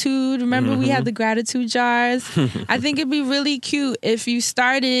gratitude. Remember we had the gratitude jars? I think it'd be really cute if you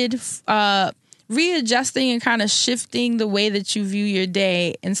started readjusting and kind of shifting the way that you view your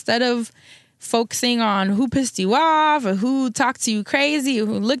day. Instead of focusing on who pissed you off or who talked to you crazy or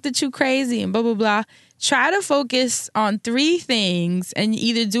who looked at you crazy and blah, blah, blah, try to focus on 3 things, and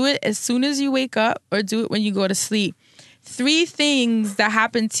either do it as soon as you wake up or do it when you go to sleep. 3 things that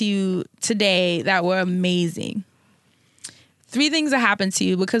happened to you today that were amazing. 3 things that happened to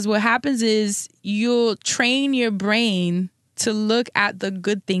you, because what happens is you'll train your brain to look at the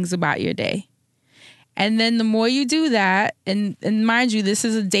good things about your day. And then the more you do that, and mind you, this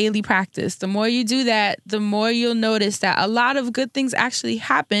is a daily practice. The more you do that, the more you'll notice that a lot of good things actually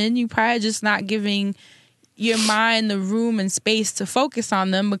happen. You probably just not giving your mind the room and space to focus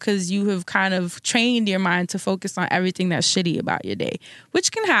on them, because you have kind of trained your mind to focus on everything that's shitty about your day,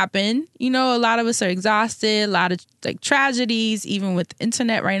 which can happen. You know, a lot of us are exhausted, a lot of like tragedies, even with the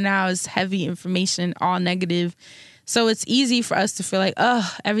internet right now is heavy information, all negative. So it's easy for us to feel like,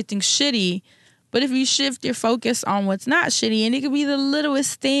 oh, everything's shitty. But if you shift your focus on what's not shitty, and it could be the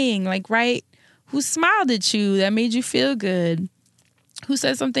littlest thing, like, right, who smiled at you that made you feel good? Who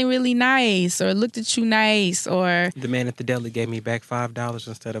said something really nice or looked at you nice? Or the man at the deli gave me back $5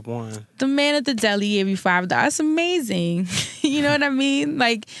 instead of $1. The man at the deli gave you $5. That's amazing. You know what I mean?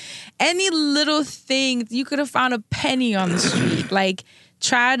 Like, any little thing, you could have found a penny on the street. Like,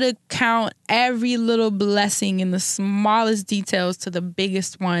 try to count every little blessing in the smallest details to the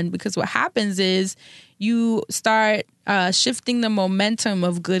biggest one, because what happens is you start shifting the momentum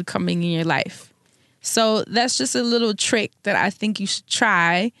of good coming in your life. So that's just a little trick that I think you should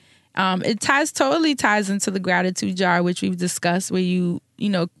try. It totally ties into the gratitude jar, which we've discussed, where you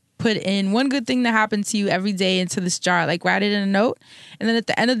put in one good thing that happened to you every day into this jar, like write it in a note. And then at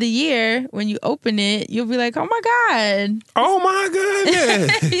the end of the year, when you open it, you'll be like, oh my God. Oh my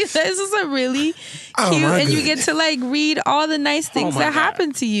goodness. This is a really cute, and you get to like read all the nice things that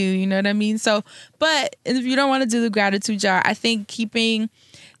happened to you. You know what I mean? So, but if you don't want to do the gratitude jar, I think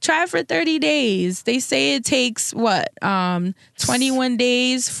try it for 30 days. They say it takes 21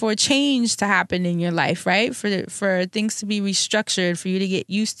 days for change to happen in your life, right? For things to be restructured, for you to get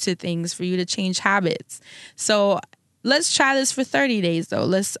used to things, for you to change habits. So let's try this for 30 days though.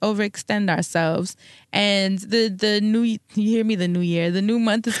 Let's overextend ourselves. And the new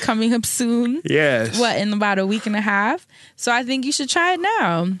month is coming up soon. Yes. In about a week and a half. So I think you should try it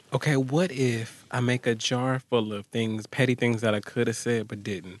now. Okay, what if I make a jar full of petty things that I could have said but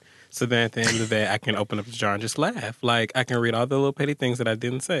didn't? So then at the end of the day, I can open up the jar and just laugh. Like, I can read all the little petty things that I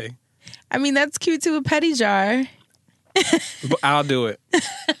didn't say. I mean, that's cute too, a petty jar. But I'll do it.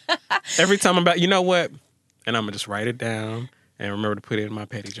 Every time you know what? And I'm going to just write it down and remember to put it in my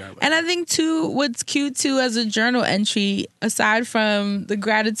petty jar. And I think, too, what's cute, too, as a journal entry, aside from the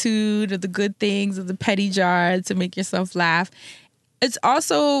gratitude or the good things or the petty jar to make yourself laugh, it's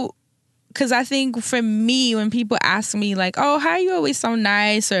also... Because I think for me, when people ask me like, oh, how are you always so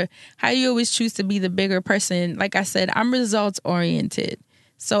nice? Or how do you always choose to be the bigger person? Like I said, I'm results oriented.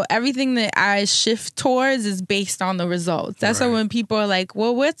 So everything that I shift towards is based on the results. That's why when people are like,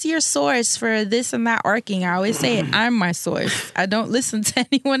 well, what's your source for this and that arcing? I always say I'm my source. I don't listen to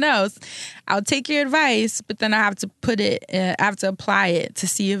anyone else. I'll take your advice, but then I have to apply it to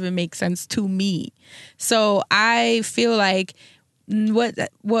see if it makes sense to me. So I feel like what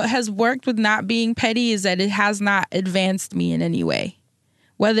has worked with not being petty is that it has not advanced me in any way.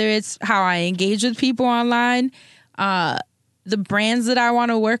 Whether it's how I engage with people online, the brands that I want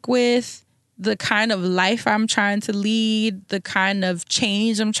to work with, the kind of life I'm trying to lead, the kind of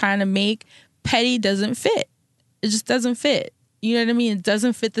change I'm trying to make, petty doesn't fit. It just doesn't fit. You know what I mean? It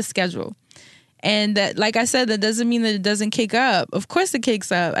doesn't fit the schedule. And that, like I said, that doesn't mean that it doesn't kick up. Of course it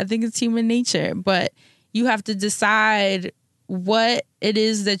kicks up. I think it's human nature. But you have to decide what it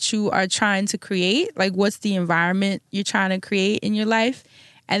is that you are trying to create, like what's the environment you're trying to create in your life,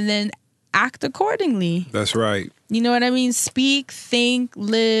 and then act accordingly. That's right. You know what I mean? Speak, think,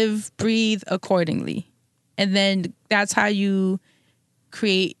 live, breathe accordingly. And then that's how you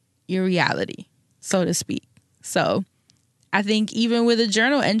create your reality, so to speak. So I think even with a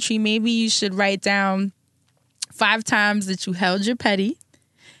journal entry, maybe you should write down 5 times that you held your petty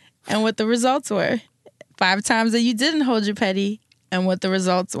and what the results were. 5 times that you didn't hold your petty and what the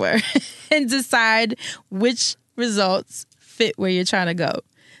results were, and decide which results fit where you're trying to go.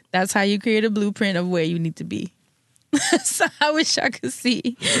 That's how you create a blueprint of where you need to be. So I wish I could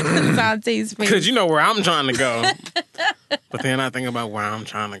see Assante's face. Because you know where I'm trying to go. But then I think about where I'm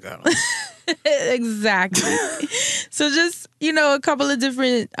trying to go. Exactly. So just, a couple of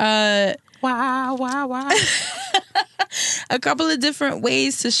different... a couple of different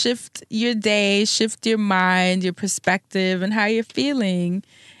ways to shift your day, shift your mind, your perspective, and how you're feeling.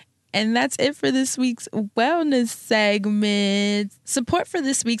 And that's it for this week's wellness segment. Support for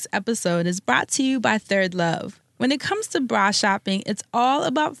this week's episode is brought to you by Third Love. When it comes to bra shopping, it's all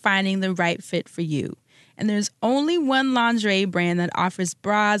about finding the right fit for you. And there's only one lingerie brand that offers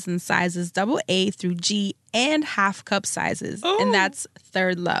bras in sizes AA through G and half cup sizes, and that's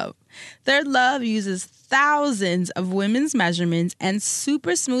Third Love. Third Love uses thousands of women's measurements and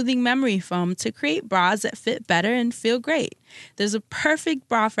super smoothing memory foam to create bras that fit better and feel great. There's a perfect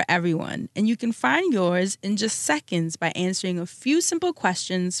bra for everyone, and you can find yours in just seconds by answering a few simple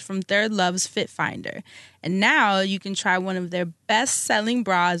questions from Third Love's Fit Finder. And now you can try one of their best-selling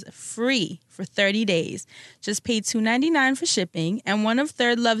bras free for 30 days. Just pay $2.99 for shipping, and one of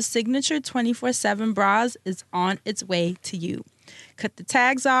Third Love's signature 24/7 bras is on its way to you. Cut the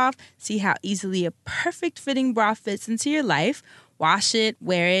tags off, see how easily a perfect fitting bra fits into your life. Wash it,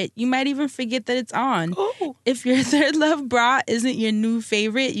 wear it. You might even forget that it's on. Ooh. If your Third Love bra isn't your new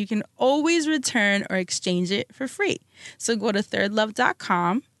favorite, you can always return or exchange it for free. So go to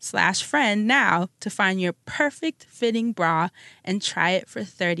thirdlove.com/friend now to find your perfect fitting bra and try it for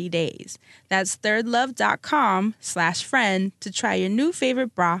 30 days. That's thirdlove.com/friend to try your new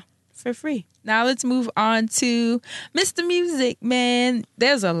favorite bra for free. Now let's move on to Mr. Music, man.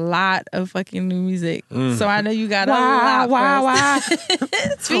 There's a lot of fucking new music. So I know you got a lot for us.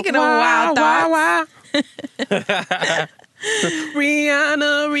 Speaking of wild thoughts.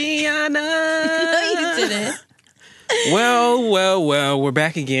 Rihanna. No, you didn't. Well, we're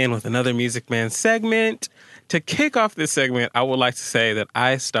back again with another Music Man segment. To kick off this segment, I would like to say that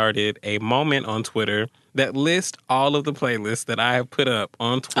I started a moment on Twitter that lists all of the playlists that I have put up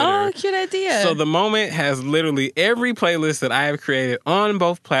on Twitter. Oh, cute idea. So the moment has literally every playlist that I have created on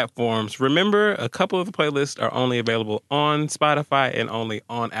both platforms. Remember, a couple of the playlists are only available on Spotify and only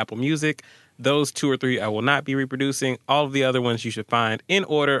on Apple Music. Those 2 or 3 I will not be reproducing. All of the other ones you should find in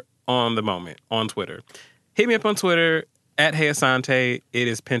order on the moment on Twitter. Hit me up on Twitter at Hey Assante. It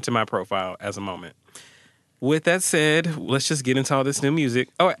is pinned to my profile as a moment. With that said, let's just get into all this new music.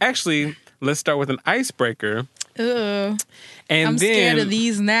 Oh, actually, let's start with an icebreaker. Ugh. And I'm scared of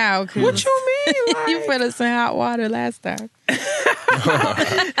these now. What you mean? Like? You put us in hot water last time.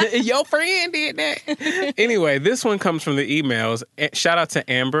 Your friend did that. Anyway, this one comes from the emails. Shout out to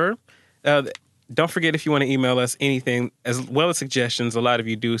Amber. Don't forget, if you want to email us anything, as well as suggestions. A lot of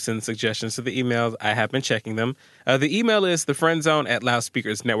you do send suggestions to the emails. I have been checking them. The email is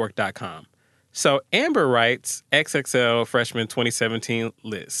thefriendzone@loudspeakersnetwork.com. So Amber writes, XXL Freshman 2017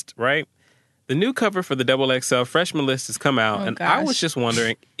 list, right? The new cover for the XXL Freshman list has come out, and I was just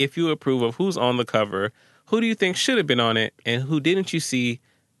wondering if you approve of who's on the cover. Who do you think should have been on it, and who didn't you see?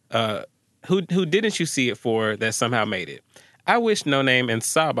 Who didn't you see it for that somehow made it? I wish No Name and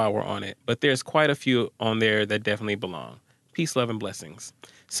Saba were on it, but there's quite a few on there that definitely belong. Peace, love, and blessings.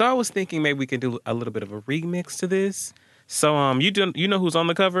 So I was thinking maybe we could do a little bit of a remix to this. So you know who's on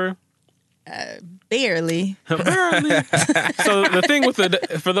the cover? Barely. So the thing with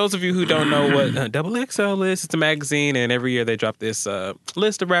for those of you who don't know what XXL is, it's a magazine, and every year they drop this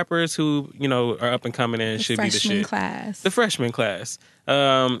list of rappers who are up and coming and should be the shit. The freshman class.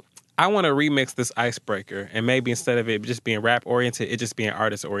 I want to remix this icebreaker, and maybe instead of it just being rap oriented, it just being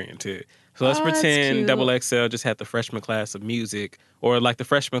artist oriented. So let's pretend XXL just had the freshman class of music, or like the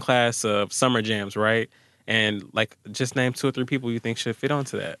freshman class of summer jams, right? And like just name 2 or 3 people you think should fit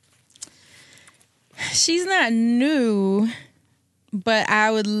onto that. She's not new, but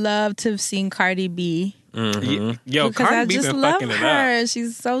I would love to have seen Cardi B. Mm-hmm. Yo, Cardi B been fucking it up.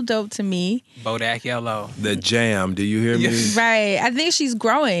 She's so dope to me. Bodak Yellow. The Jam. Do you hear me? Right. I think she's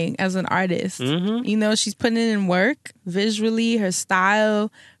growing as an artist. Mm-hmm. She's putting in work visually, her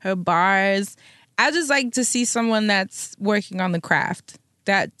style, her bars. I just like to see someone that's working on the craft.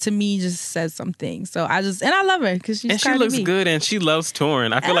 That to me just says something. So I love her because she's Cardi B. Looks good, and she loves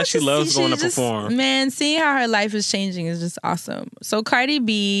touring. I feel like she loves going to perform. Man, seeing how her life is changing is just awesome. So Cardi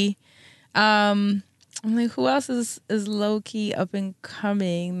B, I'm like, who else is low key up and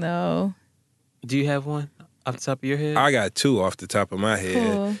coming though? Do you have one off the top of your head? I got 2 off the top of my head.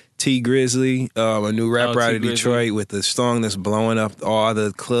 Cool. T Grizzly, a new rapper out of Detroit with a song that's blowing up all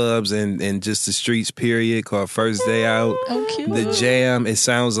the clubs and just the streets, period, called First Day Out. Oh, cute. The Jam, it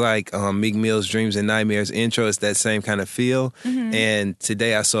sounds like Meek Mill's Dreams and Nightmares intro. It's that same kind of feel. Mm-hmm. And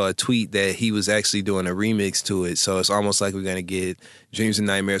today I saw a tweet that he was actually doing a remix to it. So it's almost like we're going to get Dreams and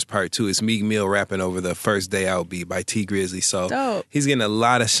Nightmares Part 2. It's Meek Mill rapping over the First Day Out beat by T Grizzly. So dope. He's getting a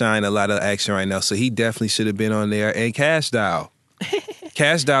lot of shine, a lot of action right now. So he definitely should have been on there. And Cash Doll.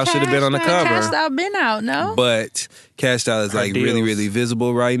 Cash Doll should have been on the cover. Cash Doll been out, no? But Cash Doll is like really, really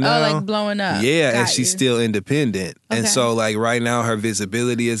visible right now. Oh, like blowing up. Yeah, and she's still independent. Okay. And so like right now her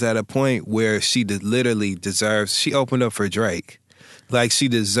visibility is at a point where she literally deserves, she opened up for Drake. Like she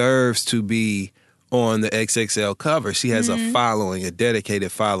deserves to be on the XXL cover. She has a following, a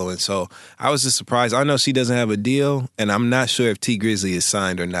dedicated following. So I was just surprised. I know she doesn't have a deal, and I'm not sure if T Grizzly is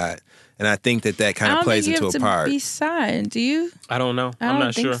signed or not. And I think that kind of plays into a part. I don't think you have to be signed. Do you? I don't know. I'm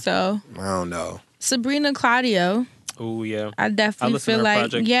not sure. I don't think so. I don't know. Sabrina Claudio. Oh, yeah. I definitely feel like,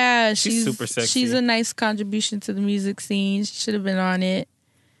 project. Yeah, she's super sexy. She's a nice contribution to the music scene. She should have been on it.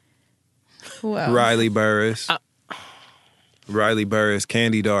 Who else? Riley Burris. Riley Burris,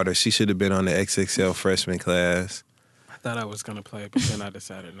 Candy daughter. She should have been on the XXL freshman class. I thought I was going to play it, but then I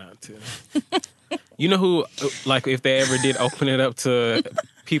decided not to. You know who, like, if they ever did open it up to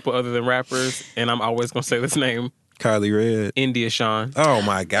people other than rappers, and I'm always going to say this name, Carly Red. India Shawn. Oh,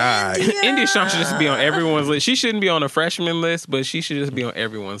 my God. India Shawn should just be on everyone's list. She shouldn't be on a freshman list, but she should just be on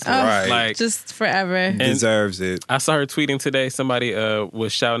everyone's list. Right. Like, just forever. Deserves it. I saw her tweeting today. Somebody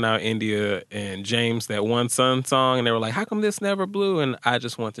was shouting out India and James, that One Sun song, and they were like, how come this never blew? And I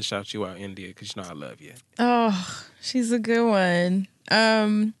just want to shout you out, India, because you know I love you. Oh, she's a good one.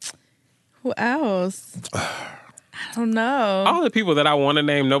 Who else? I don't know. All the people that I want to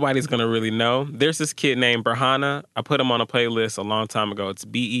name, nobody's going to really know. There's this kid named Berhana. I put him on a playlist a long time ago. It's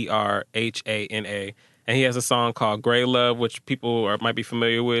Berhana. And he has a song called Gray Love, which people might be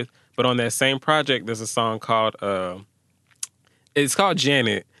familiar with. But on that same project, there's a song called, it's called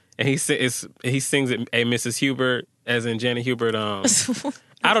Janet. And he sings it, a Mrs. Hubert, as in Janet Hubert.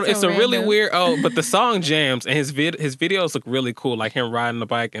 It's a really weird, but the song jams, and his videos look really cool, like him riding the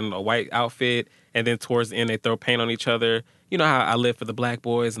bike in a white outfit, and then towards the end they throw paint on each other. You know how I live for the black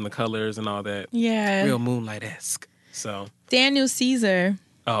boys and the colors and all that. Yeah. Real Moonlight-esque. So Daniel Caesar.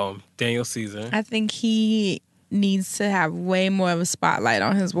 Oh, Daniel Caesar. I think he needs to have way more of a spotlight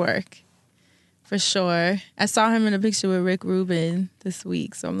on his work. For sure. I saw him in a picture with Rick Rubin this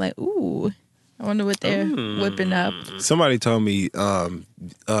week, so I'm like, ooh. I wonder what they're whipping up. Somebody told me,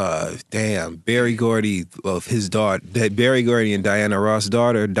 Barry Gordy of his daughter, that Barry Gordy and Diana Ross'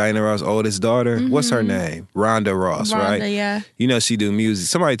 daughter, Diana Ross' oldest daughter, what's her name? Rhonda Ross, right? Yeah. You know she do music.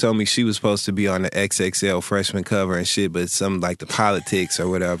 Somebody told me she was supposed to be on the XXL freshman cover and shit, but some like the politics or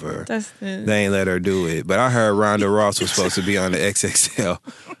whatever, Dustin. They ain't let her do it. But I heard Rhonda Ross was supposed to be on the XXL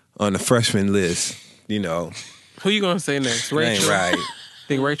on the freshman list. You know, who you gonna say next? Rachel. Ain't right.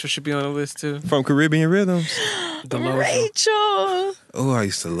 Think Rachel should be on the list too? From Caribbean Rhythms? Rachel. Oh, I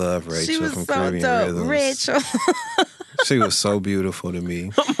used to love Rachel she was from so Caribbean dope. Rhythms. Rachel. She was so beautiful to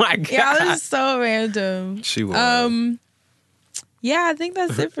me. Oh my God. Yeah, this is so random. She was. Yeah, I think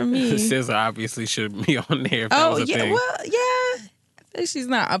that's it for me. SZA obviously should be on there if that was a thing. Well, yeah. I think she's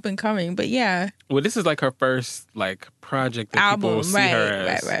not up and coming, but yeah. Well, this is like her first like project that album, people see her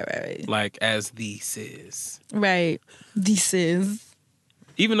as. Right. Like as the Sis. Right. The Sis.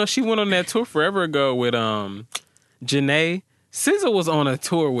 Even though she went on that tour forever ago with Janae, SZA was on a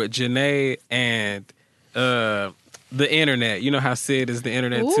tour with Janae and the internet. You know how Sid is the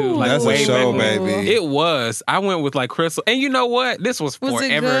internet too. Like that's way a show, back baby. It was. I went with like Crystal, and you know what? This was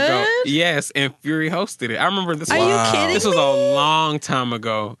forever ago. Yes, and Fury hosted it. I remember this. Are you kidding This was me? a long time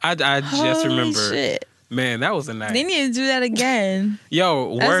ago. I just remember. Shit. Man, that was a night. They need to do that again.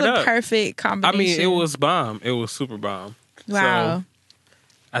 Yo, that's word up. That's a perfect combination. I mean, it was bomb. It was super bomb. Wow. So,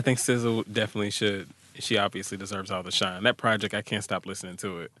 I think SZA definitely should. She obviously deserves all the shine. That project, I can't stop listening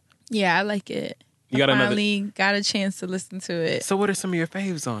to it. Yeah, I like it. You got finally got a chance to listen to it. So what are some of your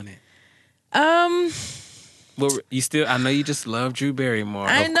faves on it? Well, you still, I know you just love Drew Barrymore.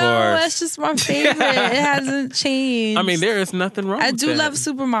 I know, that's just my favorite. It hasn't changed. I mean, there is nothing wrong with that. I do love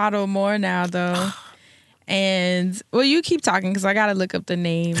Supermodel more now, though. And, well, you keep talking because I got to look up the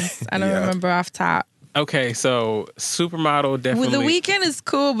names. I don't remember off top. Okay, so Supermodel definitely. Well, The Weeknd is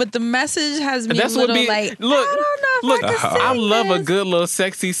cool, but the message has me That's a little what like, look, I don't know if I can sing I love this. a good little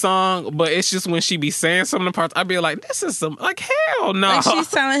sexy song, but it's just when she be saying some of the parts, I'd be like, this is some, like, hell no. Like she's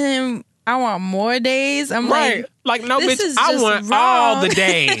telling him, I want more days. I'm like, no, this bitch, is I just want wrong. all the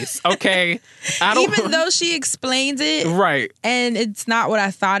days, okay? I don't. Even though she explains it, right, and it's not what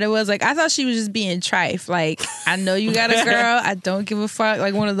I thought it was. Like, I thought she was just being trife. Like, I know you got a girl. I don't give a fuck.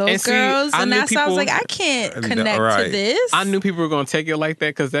 Like one of those girls. And that's why I was like, I can't connect to this. I knew people were going to take it like that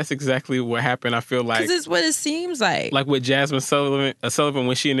because that's exactly what happened. I feel like because it's what it seems like. Like with Jasmine Sullivan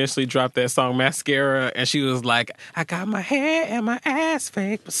when she initially dropped that song Mascara, and she was like, I got my hair and my ass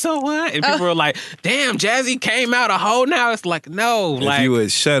fake, but so what? And people were like, damn, Jazzy came out a hoe now. It's like, no. If like, you would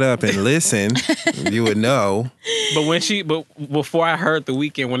shut up and listen, you would know. But before I heard The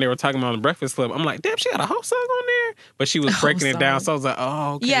Weeknd when they were talking about The Breakfast Club, I'm like, damn, she got a whole song on there. but she was breaking it down. So I was like,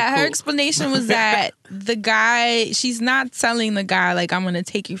 oh, okay, yeah. cool. Her explanation was that the guy, she's not telling the guy like, I'm going to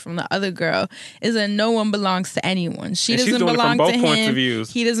take you from the other girl. Is that no one belongs to anyone. She And she's doesn't doing it belong from both to him. points of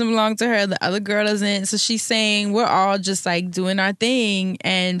views. He doesn't belong to her. The other girl doesn't. So she's saying we're all just like doing our thing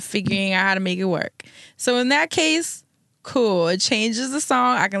and figuring out how to make it work. So in that case, cool. It changes the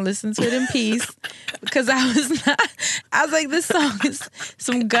song. I can listen to it in peace because I was like, this song is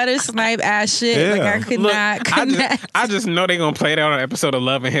some gutter snipe ass shit. Yeah. Like I could not connect. I just know they're gonna play that on an episode of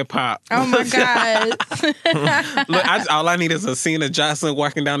Love and Hip Hop. Oh my god! Look, all I need is a scene of Jocelyn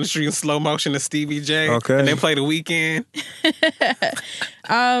walking down the street in slow motion to Stevie J. Okay. And then play The Weeknd.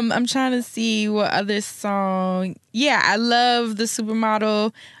 I'm trying to see what other song. Yeah, I love the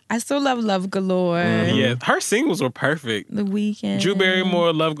Supermodel. I still love Love Galore. Yeah, her singles were perfect. The Weeknd. Drew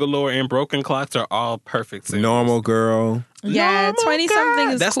Barrymore, Love Galore, and Broken Clocks are all perfect singles. Normal Girl. Yeah, 20-something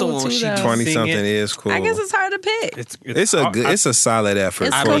is That's the cool one too, she though. 20-something Singing. is cool. I guess it's hard to pick. It's a solid effort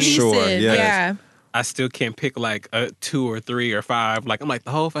It's for cohesive. sure. Yes. Yeah. I still can't pick like a 2 or 3 or 5. Like I'm like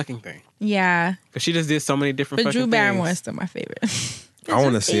the whole fucking thing. Yeah. Because she just did so many different But fucking Drew Barrymore is things. still my favorite. I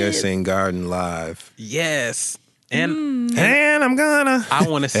want to see her sing Garden live. Yes. And And I'm gonna. I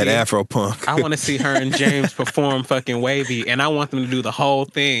want to see At Afro Punk. I want to see her and James perform fucking Wavy, and I want them to do the whole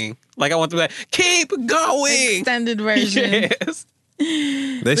thing. Like I want them to be like, keep going. Extended version. Yes.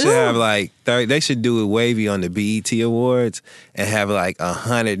 They should have like they should do a Wavy on the BET Awards and have like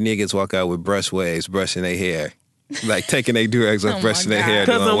 100 niggas walk out with brush waves, brushing their hair. Like taking their do-rags off, Oh brushing my their hair.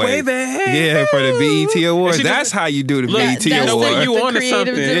 God. Cause doing the way waves. they Yeah, for the BET Awards. she That's just- how you do the Look, BET that's know the- Awards. you the on to creative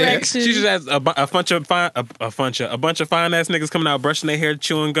something. direction. She just has a bunch of fine ass niggas coming out brushing their hair,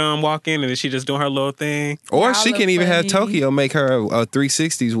 chewing gum, walking, and then she just doing her little thing. Or Y'all she look can even have funny. Tokyo make her a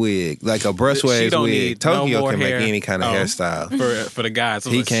 360s wig, like a brush She waves don't wig. need no Tokyo more can hair. make any kind of Oh. hairstyle. For the guys. So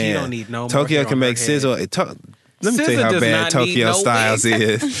He like, can. She don't need no more Tokyo hair can on make her head. SZA. Let me tell you SZA how does bad not need Tokyo no Styles wig.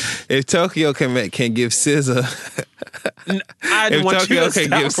 is. If Tokyo can give SZA, I if want you Tokyo to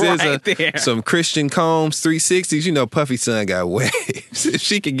can give stop SZA right there. some Christian Combs 360s, you know Puffy Son got waves. If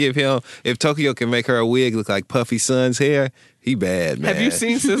she can give him, if Tokyo can make her a wig look like Puffy Son's hair, he bad, man. Have you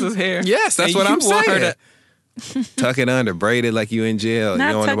seen SZA's hair? Yes, that's And what you I'm want her saying. to Tuck it under, braid it like you in jail. Not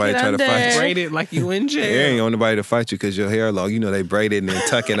you don't want tuck nobody it to try to under. fight you. braid it like you in jail. Yeah, you don't want nobody to fight you because your hair long. You know they braid it and then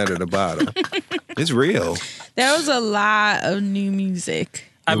tuck it under the bottom. It's real. There was a lot of new music.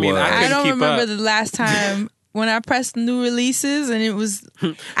 I mean, Wow. I I couldn't don't keep remember up. the last time when I pressed new releases and it was,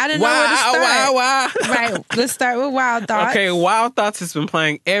 I didn't know where to start. Wow. Right, let's start with Wild Thoughts. Okay, Wild Thoughts has been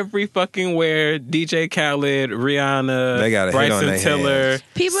playing every fucking where. DJ Khaled, Rihanna, They got a hit on Bryson their Tiller, hands.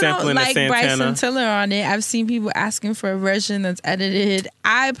 People sampling don't the like Santana. Bryson Tiller on it. I've seen people asking for a version that's edited.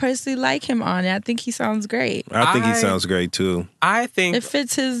 I personally like him on it. I think he sounds great. I think he I- sounds great too. I think, It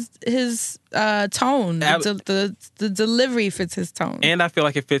fits his tone. The delivery fits his tone. and I feel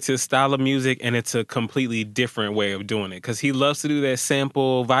like it fits his style of music, and it's a completely different way of doing it because he loves to do that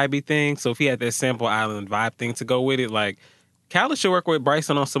sample vibey thing. So if he had that sample island vibe thing to go with it, like Khaled should work with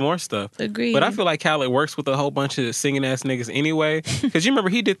Bryson on some more stuff. Agreed. But I feel like Khaled works with a whole bunch of singing ass niggas anyway. Because you remember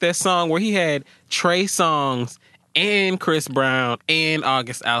he did that song where he had Trey Songz and Chris Brown and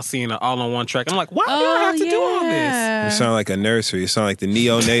August Alsina all on one track. I'm like, why do I have to do all this? You sound like a nursery. You sound like the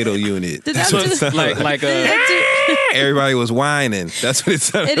neonatal unit. Did That's that what it do- sounded Like Everybody was whining. That's what it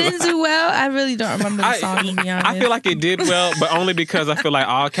sounded It didn't do well. I really don't remember the song, to be honest. I feel like it did well, but only because I feel like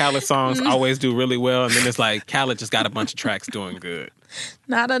all Khaled songs always do really well, and then it's like Khaled just got a bunch of tracks doing good.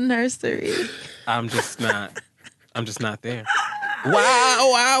 Not a nursery. I'm just not there.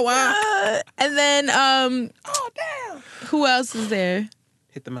 Wow. And then, who else is there?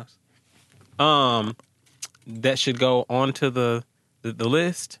 Hit the mouse. That should go onto the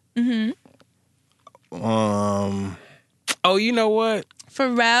list. Oh, you know what?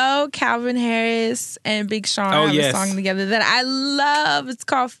 Pharrell, Calvin Harris, and Big Sean have yes. a song together that I love. It's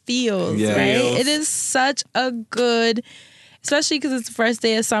called Feels, Yeah. right? Feels. It is such a good, especially because it's the first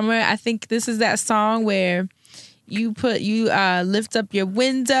day of summer. I think this is that song where you lift up your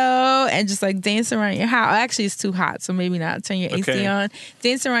window and just like dance around your house. Actually, it's too hot, so maybe not. Turn your AC Okay. on.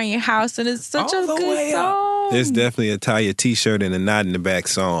 Dance around your house, and it's such All a the good way up. song. It's definitely a tie your t-shirt and a knot in the back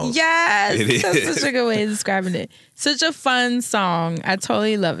song. Yes, It that's is. such a good way of describing it. Such a fun song. I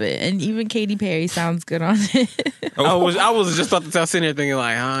totally love it, and even Katy Perry sounds good on it. I was just about to tell sitting here thinking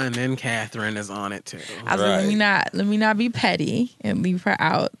like, and then Catherine is on it too. I was like, let me not be petty and leave her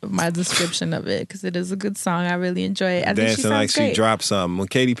out of my description of it because it is a good song. I really enjoy it. I think she Dancing sounds like great. she dropped something. When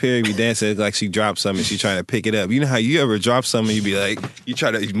Katy Perry be dancing like she dropped something and she trying to pick it up. You know how you ever drop something, you be like, you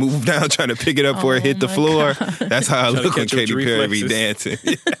try to move down trying to pick it up before it hit the my floor. That's how I Try to look when catch up Katy with Perry be reflexes.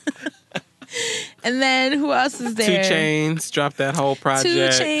 dancing. And then who else is there? 2 Chainz dropped that whole project.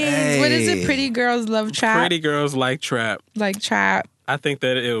 2 Chainz. Hey. What is it? Pretty Girls Love Trap. Pretty Girls Like Trap. Like trap. I think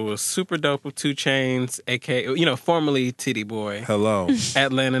that it was super dope with 2 Chainz, aka, formerly Titty Boy, Hello.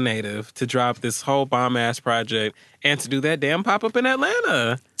 Atlanta native, to drop this whole bomb ass project and to do that damn pop up in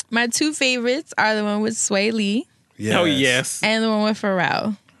Atlanta. My 2 favorites are the one with Sway Lee Yes. Oh yes, and the one with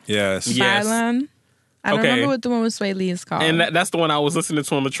Pharrell. Yes. Yes. Bylon. I don't Okay. remember what the one with Sway Lee is called. and that's the one I was listening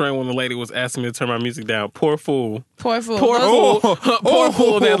to on the train when the lady was asking me to turn my music down. Poor fool. Poor Fool. Poor Those- fool. Poor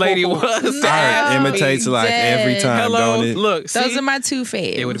fool that lady was. It imitates life every time, Hello, don't it? look, Those see? are my 2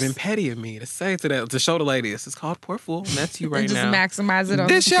 faves. It would have been petty of me to say to show the lady, this is called Poor Fool, and that's you right and just now. maximize it on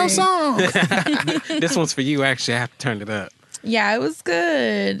This the your screen. song. This one's for you, actually. I have to turn it up. Yeah, it was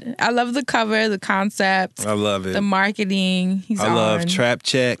good. I love the cover, the concept, I love it. the marketing. I love Trap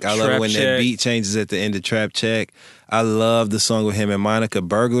Check. I love Trap when that Check. beat changes at the end of Trap Check. I love the song with him and Monica,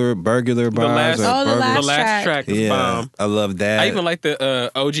 Burglar Bars. Oh, the Burglar. last The last track was Yeah, bomb. I love that. I even like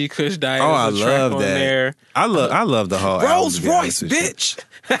the OG Kush Diet. Oh, I as a track love on that. there. I love the whole album, Rolls to be Royce, honest with you.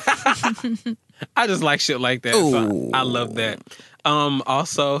 bitch. I just like shit like that. So I love that.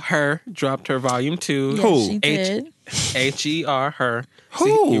 Also, Her dropped her volume 2. Yes, Who? she did. Her, her. Who?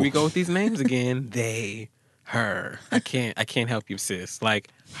 See, here we go with these names again. They, her. I can't help you, sis. Like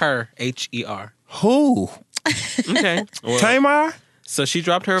her, Her. Who? Okay. Well, Tamar? so she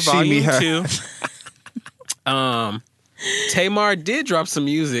dropped her She, me, volume her. 2. Tamar did drop some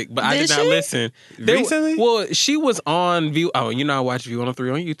music, but I Did did not she? listen. Recently? Well, she was on View. Oh, I watch View 103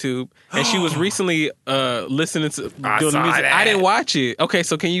 on YouTube, and she was recently listening to doing the saw music. that. I didn't watch it. Okay,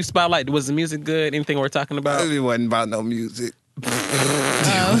 so can you spotlight? Was the music good? Anything we're talking about? It wasn't about no music.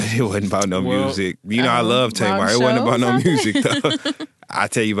 It wasn't about no music. I love Tamar. It wasn't about no music, though. I'll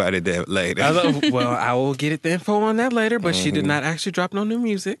tell you about it later. I will get it the info on that later, but she Mm-hmm. did not actually drop no new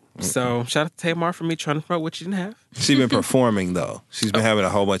music. So shout out to Tamar for me trying to promote what she didn't have. She's been performing, though. She's been having a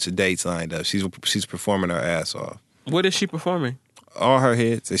whole bunch of dates lined up. She's performing her ass off. What is she performing? All her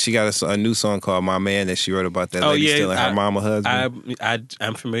hits. And she got a new song called My Man that she wrote about that lady stealing her mama husband.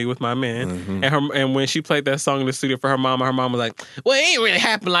 I'm familiar with My Man, Mm-hmm. and when she played that song in the studio for her mama was like, "Well, it ain't really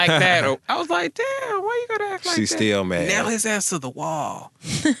happened like that." Or, I was like, "Damn, why you gotta act like She's that?" still mad. Nail his ass to the wall.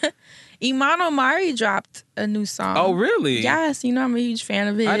 Iman Omari dropped a new song. Oh, really? Yes, I'm a huge fan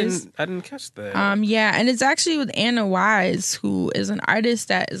of his. I didn't catch that. Yeah, and it's actually with Anna Wise, who is an artist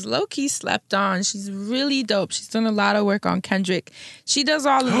that is low-key slept on. She's really dope. She's done a lot of work on Kendrick. She does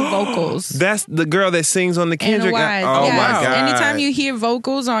all of the vocals. That's the girl that sings on the Kendrick. Anna Wise. Oh, Yes. my God. Anytime you hear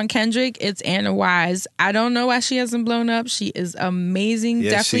vocals on Kendrick, it's Anna Wise. I don't know why she hasn't blown up. She is amazing.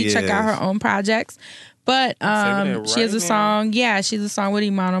 Yes, Definitely she check out is. her own projects. But Saving it she has a right song. Yeah, she has a song with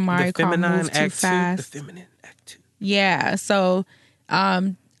Iman Omari the called feminine Move Too act Fast. 2. The feminine act 2. Yeah, so I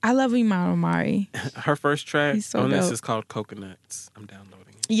love Iman Omari. Her first track He's so on this dope. is called Coconuts. I'm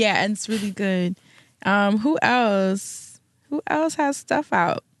downloading it. Yeah, and it's really good. Who else? Who else has stuff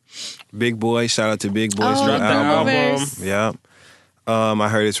out? Big Boy. Shout out to Big Boy's Oh, new dropped the album. Boomers. Yeah. I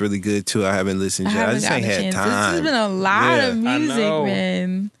heard it's really good, too. I haven't listened yet. I just ain't had This time. has been a lot Yeah. of I music, know.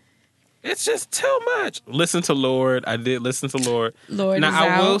 man. It's just too much. Listen to Lord. I did listen to Lord. Lord now is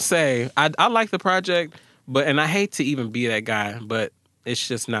I will out. say I like the project, and I hate to even be that guy, but it's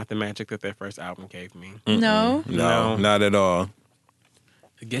just not the magic that their first album gave me. No? No, No. not at all.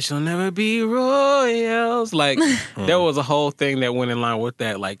 I guess you'll never be royals. Like there was a whole thing that went in line with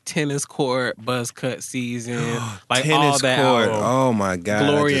that, like tennis court, buzz cut season, like all Tennis that. Court. album. Oh, my God.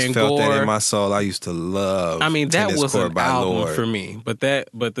 Glory I just and felt that Gore. in my soul. I used to love I mean, that Tennis was Court an by album Lord. for me, but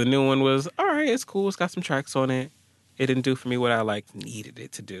the new one was all right. It's cool. It's got some tracks on it. It didn't do for me what I needed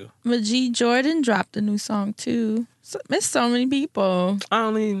it to do. Majid Jordan dropped a new song, too. It's so many people. I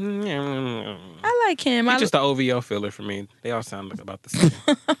only I like him. He's just the OVO filler for me. They all sound about the same.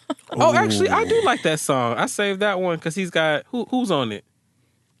 Oh, actually, I do like that song. I saved that one because he's got who's on it.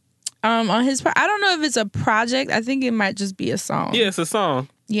 On his I don't know if it's a project. I think it might just be a song. Yeah, it's a song.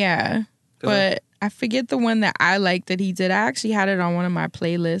 Yeah. But I forget the one that I like that he did. I actually had it on one of my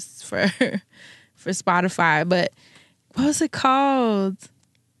playlists for Spotify. But what was it called?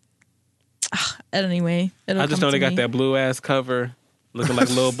 Anyway, I just know they got that blue ass cover, looking like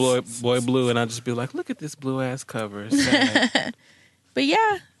little boy blue, and I just be like, look at this blue ass cover. It's sad. But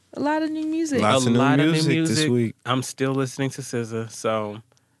yeah, a lot of new music. Lots of new music this week. I'm still listening to SZA, so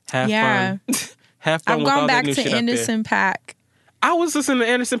have Yeah. fun. Have fun I've with all gone that back new to shit out there. Anderson .Paak. I was listening to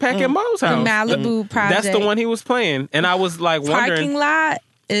Anderson .Paak at Mo's The house. Malibu project. That's the one he was playing, and I was like wondering. Parking lot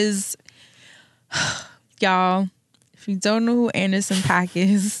is y'all. If you don't know who Anderson .Paak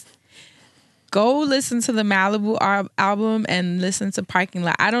is, go listen to the Malibu album and listen to Parking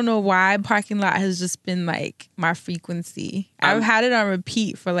Lot. I don't know why Parking Lot has just been like my frequency. I've had it on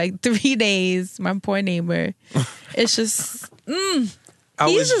repeat for like 3 days. My poor neighbor. It's just, I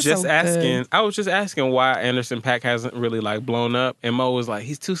was just asking why Anderson .Paak hasn't really like blown up, and Mo was like,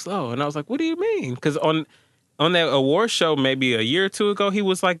 he's too slow, and I was like, what do you mean? Because on that award show maybe a year or two ago, he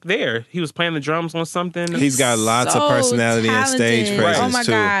was like there. He was playing the drums on something. He's got lots of personality and stage presence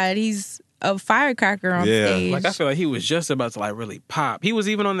too. Oh my God, he's a firecracker on stage. Like I feel like he was just about to like really pop. He was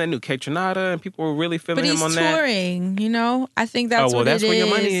even on that new Kaytranada, and people were really feeling him on that. But he's touring, you know? I think that's what it is. That's where your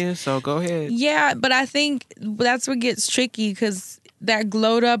money is, so go ahead. Yeah, but I think that's what gets tricky because that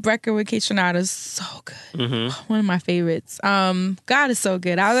glowed up record with Kaytranada is so good. Mm-hmm. One of my favorites. God is so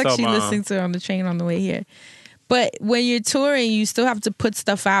good. I was actually listening to it on the train on the way here. But when you're touring, you still have to put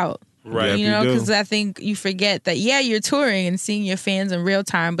stuff out. Right. You know, because I think you forget that, you're touring and seeing your fans in real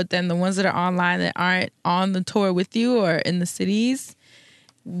time, but then the ones that are online that aren't on the tour with you or in the cities,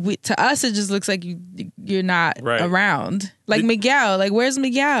 to us, it just looks like you're not around. Like Miguel, like where's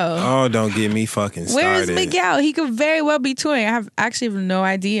Miguel? Oh, don't get me fucking started. Where's Miguel? He could very well be touring. I actually have no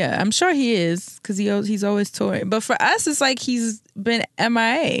idea. I'm sure he is because he's always touring. But for us, it's like he's been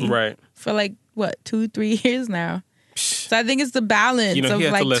MIA for like, 2-3 years now. So I think it's the balance of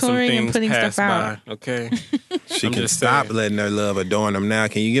like touring and putting stuff out. Okay. She can stop letting her love adorn him now.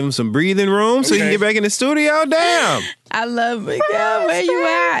 Can you give him some breathing room so he can get back in the studio? Damn. I love Miguel. Where you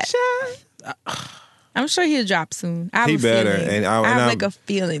at? I'm sure he'll drop soon. I have a feeling. And I have like a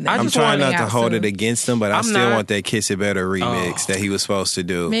feeling. I'm trying not to hold it against him, but I still want that Kiss It Better remix that he was supposed to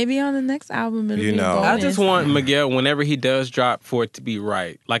do. Maybe on the next album it'll be a bonus. I just want Miguel, whenever he does drop, for it to be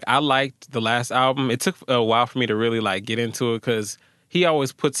right. Like, I liked the last album. It took a while for me to really like get into it because he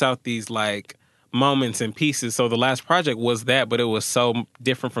always puts out these like moments and pieces. So the last project was that, but it was so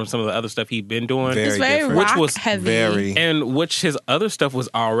different from some of the other stuff he'd been doing. It's very rock heavy. And which his other stuff was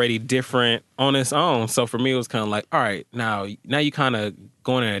already different on its own. So for me, it was kind of like, all right, now you kind of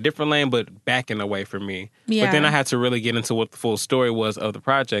going in a different lane, but backing away from me. Yeah. But then I had to really get into what the full story was of the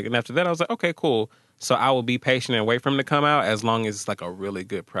project. And after that, I was like, okay, cool. So I will be patient and wait for him to come out as long as it's like a really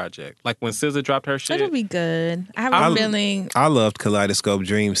good project. Like when SZA dropped her shit. It'll be good. I have a feeling. I loved Kaleidoscope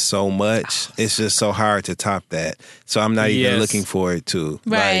Dreams so much. It's just so hard to top that. So I'm not even looking forward to.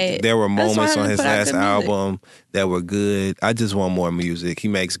 Right. Like, there were moments on his last album that were good. I just want more music. He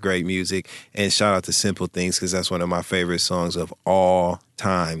makes great music. And shout out to Simple Things because that's one of my favorite songs of all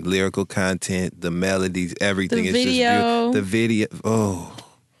time. Lyrical content, the melodies, everything. The video. The video. Oh.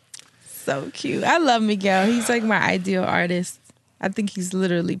 So cute. I love Miguel. He's like my ideal artist. I think he's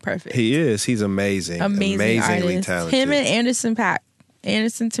literally perfect. He is. He's amazing. Amazingly artist. talented. Him and Anderson .Paak.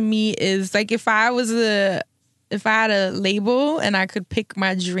 Anderson to me is like if I had a label and I could pick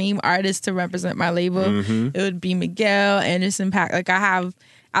my dream artist to represent my label, it would be Miguel, Anderson .Paak. Like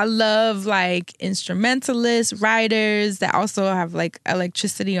I love like instrumentalists, writers that also have like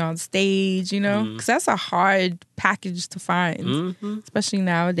electricity on stage, you know? Because that's a hard package to find, especially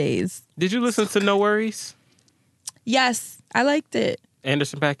nowadays. Did you listen to No Worries? Yes, I liked it.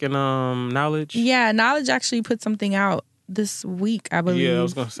 Anderson .Paak and Knowledge? Yeah, Knowledge actually put something out this week, I believe. Yeah, I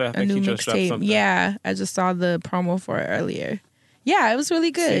was going to say, I think he just dropped something. Yeah, I just saw the promo for it earlier. Yeah, it was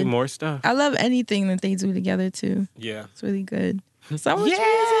really good. See more stuff. I love anything that they do together too. Yeah. It's really good. So much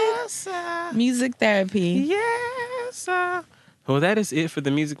music. Music therapy. Yes. Well, that is it for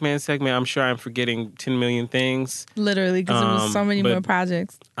the Music Man segment. I'm sure I'm forgetting 10 million things. Literally, because there was so many more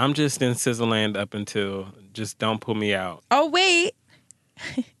projects. I'm just in Sizzleland up until just don't pull me out. Oh, wait.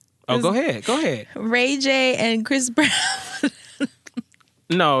 Oh, go ahead. Ray J and Chris Brown.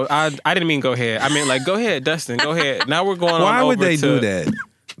 No, I didn't mean go ahead. I mean, like, go ahead, Dustin. Go ahead. Now we're going on over to... Why would they do that?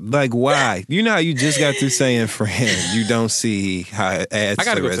 Like, why? You know how you just got through saying, Fran, you don't see how it adds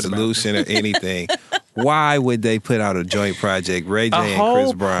to the resolution or anything. Why would they put out a joint project, Ray J and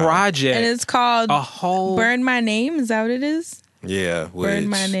Chris Brown? Project. And it's called Burn My Name. Is that what it is? Yeah. Burn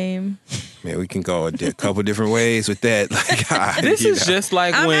My Name. Man, we can go a couple different ways with that. Like, this is just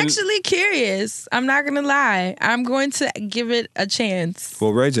like I'm actually curious. I'm not going to lie. I'm going to give it a chance.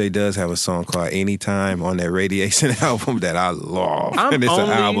 Well, Ray J does have a song called Anytime on that Radiation album that I love. And it's an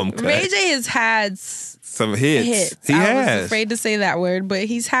album cut. Ray J has had some hits. He I has. was afraid to say that word, but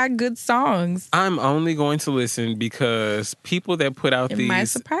he's had good songs. I'm only going to listen because people that put out It might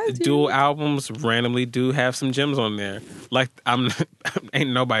these surprise you. dual albums randomly do have some gems on there. Like, ain't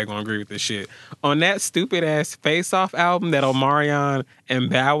nobody gonna agree with this shit. On that stupid ass Face Off album that Omarion and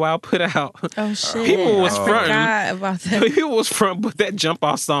Bow Wow put out, Oh shit! people was I fronting. forgot about that. People was front, but that jump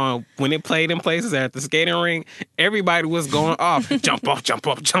off song when it played in places at the skating rink, everybody was going off, jump off, jump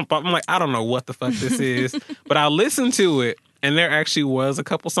off, jump off. I'm like, I don't know what the fuck this is, but I listened to it, and there actually was a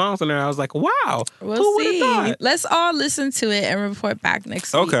couple songs in there. I was like, wow, We'll who would have see. thought? Let's all listen to it and report back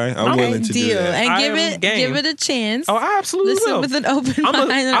next week. Okay, I'm willing to do Deal. that. And I give am it game. a chance. Oh, I absolutely Listen will. with an open mind and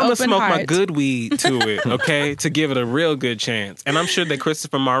I'm gonna open smoke heart. my good weed to it, okay, to give it a real good chance. And I'm sure that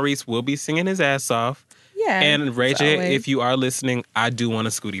Christopher Maurice will be singing his ass off. Yeah. And Ray as J, always. if you are listening, I do want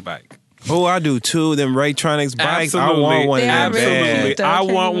a scooty bike. Oh, I do too. Them Raytronics bikes. I Absolutely. want one of They them are really bad. cute, though. I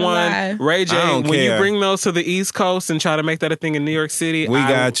Can't want even one. lie. Ray J, I don't when you care. bring those to the East Coast and try to make that a thing in New York City, We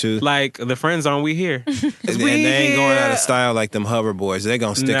got you. Like the friend zone, we here. And they ain't going out of style like them hoverboards. They're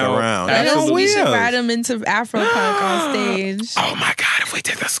going to stick No, around. I They know on we should wheels. ride them into Afro Punk on stage. Oh my God, if we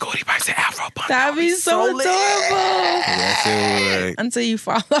did the scooty bikes at Afro Punk, That'd be so adorable. Yes, it would. Until you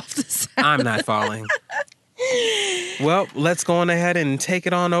fall off the side. I'm not falling. Well, let's go on ahead and take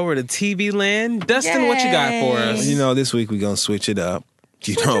it on over to TV land. Dustin, what you got for us? You know, this week we're going to switch it up.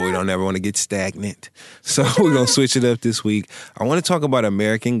 You know, we don't ever want to get stagnant. So we're going to switch it up this week. I want to talk about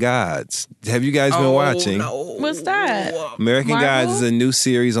American Gods. Have you guys been watching? No. What's that? American Marvel? Gods is a new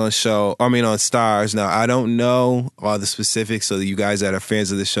series on Stars. Now, I don't know all the specifics, so you guys that are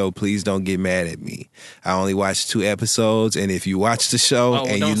fans of the show, please don't get mad at me. I only watched 2 episodes, and if you watch the show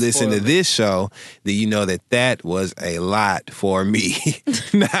and you don't listen to spoil it. this show, then you know that was a lot for me.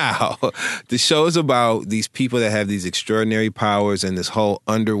 Now, the show is about these people that have these extraordinary powers and this whole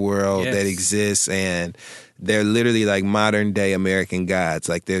underworld Yes. that exists, and they're literally like modern day American gods.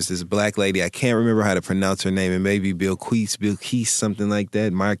 Like there's this black lady, I can't remember how to pronounce her name. It may be Bilquis, something like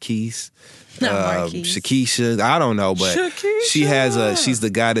that. Marquise. Not Marquise. Shakisha. I don't know, but Shakisha. she's the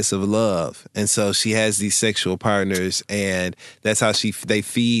goddess of love. And so she has these sexual partners, and that's how they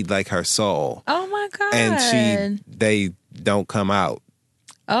feed like her soul. Oh my God. And they don't come out.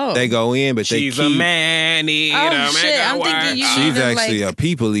 Oh. They go in, but She's they keep. a man eater. Oh, shit. make her I'm work. thinking you- She's them, actually like- a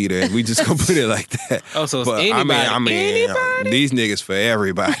people eater. We just gonna put it like that. Oh, so it's But anybody. I mean, these niggas for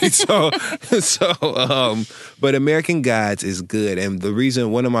everybody. But American Gods is good, and the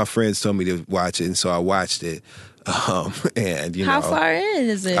reason one of my friends told me to watch it, and so I watched it. And you How know, far in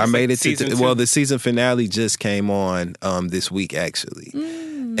is it? I made it Season to 2? the season finale just came on this week actually,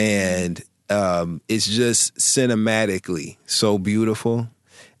 and it's just cinematically so beautiful.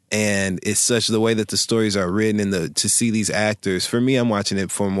 And it's such the way that the stories are written, and to see these actors. For me, I'm watching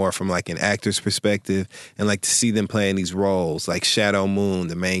it more from like an actor's perspective, and like to see them playing these roles, like Shadow Moon,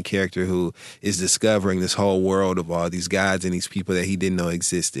 the main character who is discovering this whole world of all these gods and these people that he didn't know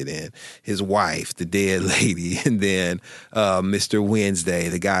existed, and his wife, the dead lady, and then Mr. Wednesday,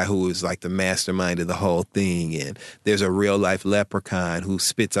 the guy who is like the mastermind of the whole thing. And there's a real life leprechaun who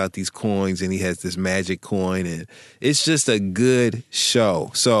spits out these coins, and he has this magic coin, and it's just a good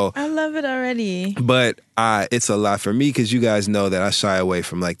show. So. I love it already. But it's a lot for me because you guys know that I shy away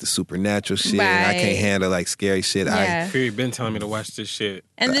from like the supernatural shit. And I can't Right. handle like scary shit. Yeah. You've been telling me to watch this shit.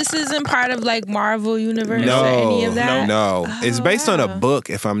 And this isn't part of like Marvel Universe No, or any of that? no. It's based on a wow.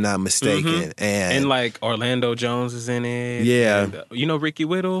 book, if I'm not mistaken. And like Orlando Jones is in it. Yeah. And, you know Ricky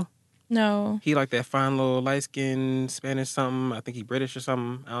Whittle? No. He like that fine little light skinned Spanish something. I think he British or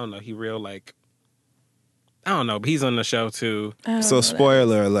something. I don't know. He real like, I don't know, but he's on the show too. So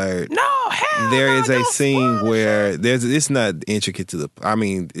spoiler alert. No, hell There no, is a don't scene spoil where it's not intricate to the. I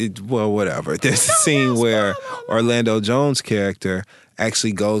mean, whatever. There's a scene where Orlando Jones' character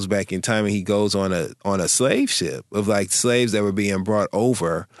actually goes back in time, and he goes on a slave ship of like slaves that were being brought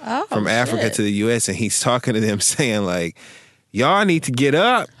over from Africa shit. to the U.S. And he's talking to them, saying like, y'all need to get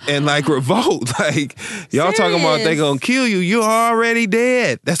up and like revolt. Like y'all talking about they gonna kill you. You're already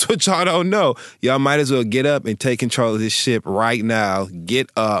dead. That's what y'all don't know. Y'all might as well get up and take control of this ship right now. Get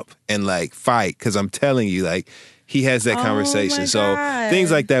up and like fight. Cause I'm telling you, like he has that conversation. my So God.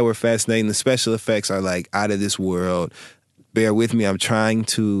 things like that were fascinating. The special effects are like out of this world. Bear with me. I'm trying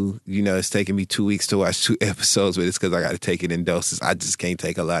to, it's taking me 2 weeks to watch 2 episodes, but it's because I got to take it in doses. I just can't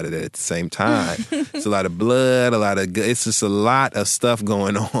take a lot of that at the same time. It's a lot of blood, it's just a lot of stuff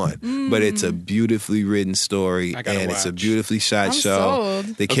going on. But it's a beautifully written story, I gotta and it's a watch. beautifully shot I'm show.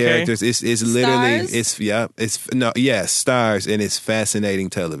 sold. The characters, it's literally, Stars? Stars, and it's fascinating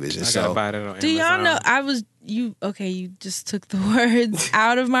television. I So gotta buy that on Do y'all Amazon. know? I was You just took the words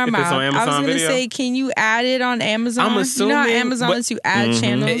out of my mouth. It's on Amazon I was going to Video? say, can you add it on Amazon? I'm assuming, you know how Amazon lets you add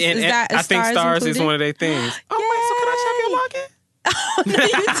channels? And Is that I think Stars included? is one of their things. Oh, wait, so can I check your login? Oh, no,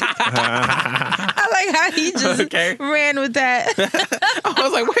 I like how he just ran with that. I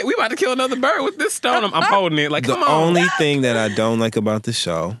was like, wait, we about to kill another bird with this stone. I'm holding it. Like, come on. The only thing that I don't like about the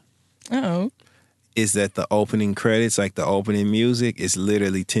show is that the opening credits, like the opening music, is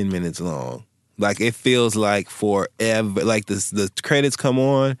literally 10 minutes long. Like, it feels like forever. Like, the credits come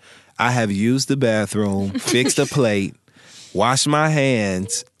on, I have used the bathroom, fixed a plate, washed my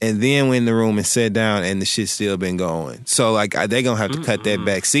hands, and then went in the room and sat down, and the shit's still been going. So, like, they gonna have to cut that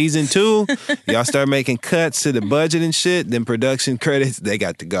back. Season 2, y'all start making cuts to the budget and shit, then production credits, they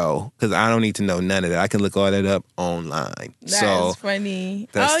got to go. Because I don't need to know none of that. I can look all that up online. That's funny.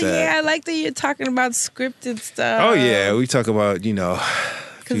 Yeah, I like that you're talking about scripted stuff. Oh, yeah, we talk about,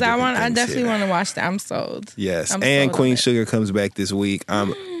 because I definitely want to watch that. I'm sold. Yes, I'm and sold Queen Sugar comes back this week.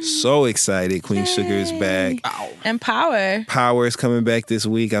 I'm so excited. Queen Sugar is back. And Power. Power is coming back this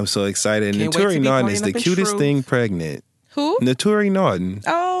week. I'm so excited. And Naturi Naughton is the cutest thing pregnant. Who? Naturi Naughton.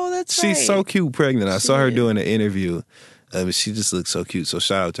 Oh, that's right. She's so cute pregnant. I saw her doing an interview. She just looks so cute. So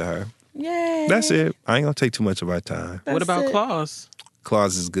shout out to her. Yay. That's it. I ain't going to take too much of our time. What about Claus?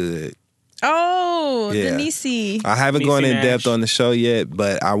 Claus is good. Oh, Yeah. the Niecy. I haven't gone in Nash. depth on the show yet,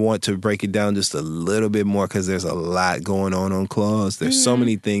 but I want to break it down just a little bit more because there's a lot going on Claus. There's so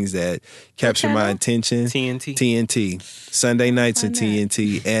many things that capture my attention. TNT. Sunday nights and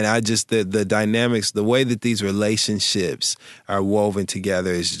TNT. And I just, the dynamics, the way that these relationships are woven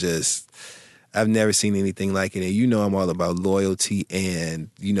together is just, I've never seen anything like it. And I'm all about loyalty and,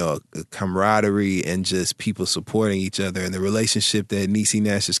 camaraderie and just people supporting each other. And the relationship that Niecy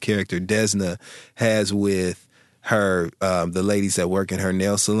Nash's character, Desna, has with her, the ladies that work in her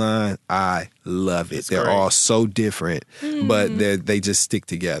nail salon, I love it. They're all so different, but they just stick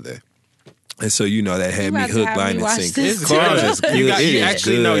together. And so, that had me hooked, line, and sinker. Claus is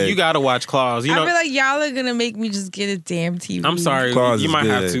good. You got to watch Claus. I feel like y'all are going to make me just get a damn TV. I'm sorry. Claus you might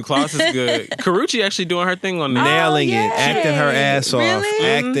good. have to. Claus is good. Karuchi actually doing her thing on there. Nailing it. Acting her ass off. Really?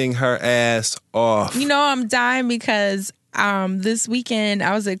 Acting her ass off. I'm dying because this weekend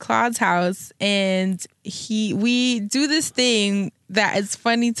I was at Claude's house and we do this thing that is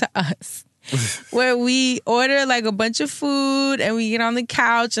funny to us. Where we order like a bunch of food and we get on the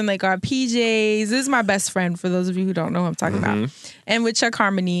couch and like our PJs. This is my best friend, for those of you who don't know who I'm talking about. And with Chuck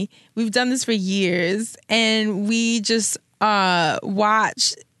Harmony, we've done this for years and we just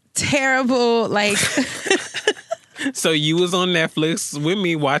watch terrible like. So you was on Netflix with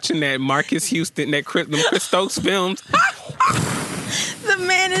me watching that Marcus Houston, them Chris Stokes films. The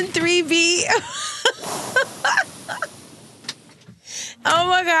Man in 3B. Oh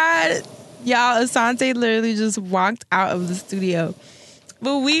my God. Y'all, Asante literally just walked out of the studio.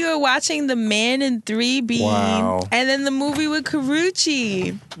 But we were watching The Man in 3B. Wow. And then the movie with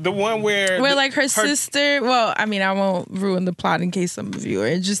Karuchi. The one where like her sister... Well, I mean, I won't ruin the plot in case some of you are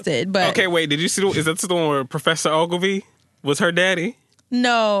interested, but... Okay, wait, did you see... Is that the one where Professor Ogilvy was her daddy?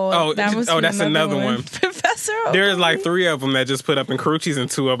 No. That's another one. Professor Ogilvy. There's like 3 of them that just put up, and Karuchi's in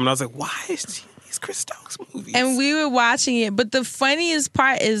 2 of them. And I was like, why is these Chris Stokes movies? And we were watching it, but the funniest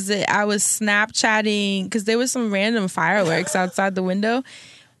part is that I was Snapchatting because there was some random fireworks outside the window.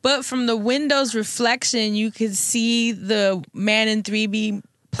 But from the window's reflection, you could see the Man in 3B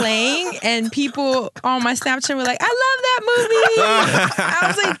playing, and people on my Snapchat were like, I love that movie. I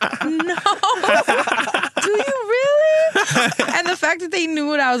was like, no, do you really? And the fact that they knew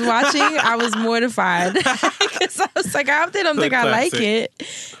what I was watching, I was mortified. Because I was like, I hope they don't think I like it.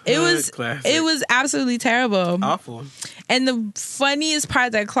 It was absolutely terrible. Awful. And the funniest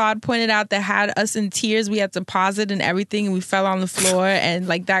part that Claude pointed out that had us in tears, we had to pause it and everything, and we fell on the floor, and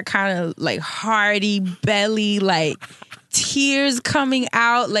like that kind of like hearty belly, like tears coming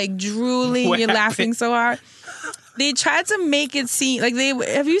out, like drooling. You're laughing so hard. They tried to make it seem like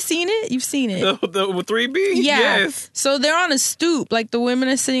have you seen it? You've seen it. The 3B? Yeah. Yes. So they're on a stoop, like the women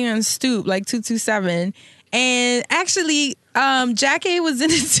are sitting on a stoop, like 227. And actually, Jack A was in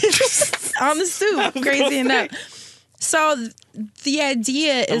it too, on the stoop, crazy enough. So the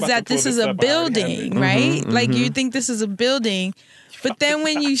idea is that this is a building, right? Like you think this is a building, but then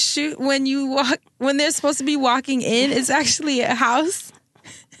when you walk, when they're supposed to be walking in, it's actually a house.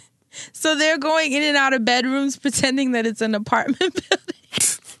 So they're going in and out of bedrooms pretending that it's an apartment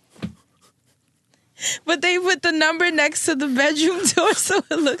building. But they put the number next to the bedroom door so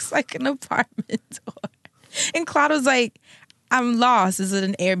it looks like an apartment door. And Claude was like, I'm lost. Is it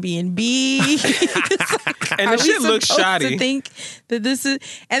an Airbnb? And the shit looks shoddy. To think that this is,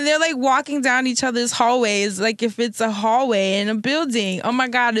 and they're like walking down each other's hallways, like if it's a hallway in a building. Oh my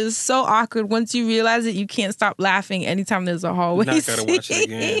God, it was so awkward. Once you realize it, you can't stop laughing anytime there's a hallway. Now I gotta watch it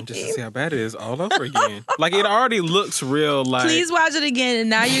again just to see how bad it is all over again. Like it already looks real. Like please watch it again, and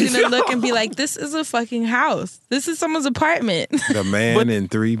now you're gonna look and be like, "This is a fucking house. This is someone's apartment." The Man in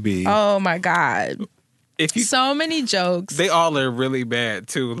 3B. Oh my God. So many jokes. They all are really bad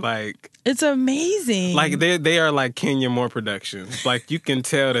too. Like it's amazing. Like they are like Kenya Moore Productions. Like you can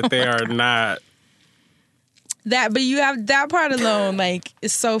tell that they are not that. But you have that part alone. Like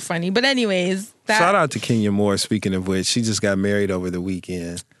it's so funny. But anyways, shout out to Kenya Moore. Speaking of which, she just got married over the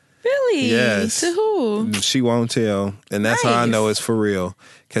weekend. Really? Yes. To who? She won't tell, and that's how I know it's for real.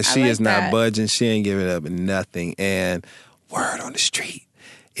 Because she is not budging. She ain't giving up nothing. And word on the street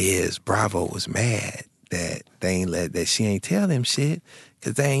is Bravo was mad that that she ain't tell them shit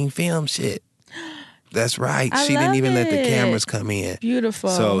because they ain't film shit. That's right. She didn't even let the cameras come in. Beautiful.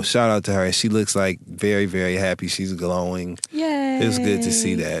 So shout out to her. She looks like very, very happy. She's glowing. Yay. It was good to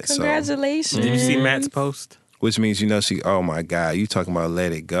see that. Congratulations. Did you see Matt's post? Which means, oh my God, you talking about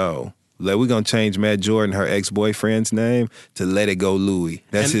Let It Go. We're going to change Matt Jordan, her ex-boyfriend's name, to Let It Go Louie.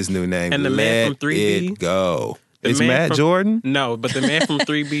 That's his new name. And the man from 3B? Let It Go. It's Matt Jordan? No, but the man from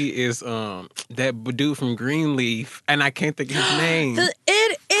 3B is that dude from Greenleaf, and I can't think of his name.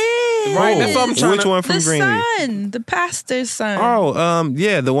 It is. Right, that's what I'm trying Which one from Greenleaf? The son, the pastor's son. Oh,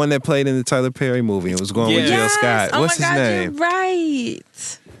 yeah, the one that played in the Tyler Perry movie and was going with Jill Scott. What's his name? You're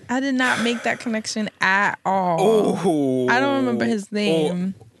right. I did not make that connection at all. Oh, I don't remember his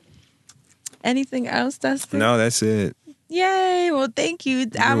name. Anything else, Dustin? No, that's it. Yay. Well, thank you.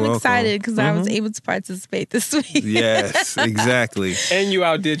 I'm excited because I was able to participate this week. Yes, exactly. And you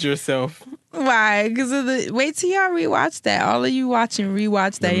outdid yourself. Why? Because of wait till y'all rewatch that. All of you watching,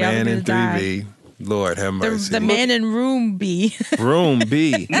 rewatch that. Y'all are going to die. The Man in 3B. Lord have mercy. The Man in Room B. Room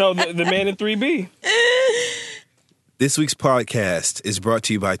B. No, the Man in 3B. This week's podcast is brought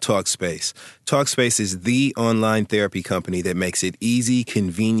to you by Talkspace. Talkspace is the online therapy company that makes it easy,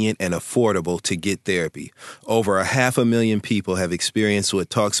 convenient, and affordable to get therapy. Over 500,000 people have experienced what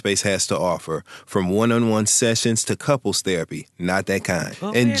Talkspace has to offer, from one-on-one sessions to couples therapy, not that kind.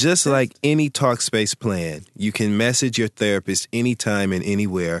 And just like any Talkspace plan, you can message your therapist anytime and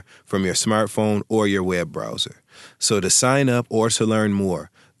anywhere from your smartphone or your web browser. So to sign up or to learn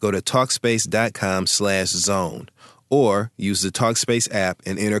more, go to Talkspace.com/zone. Or use the Talkspace app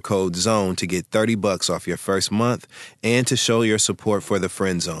and enter code ZONE to get $30 off your first month and to show your support for the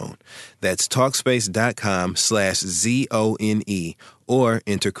Friend Zone. That's Talkspace.com/ZONE or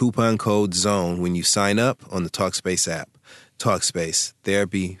enter coupon code ZONE when you sign up on the Talkspace app. Talkspace,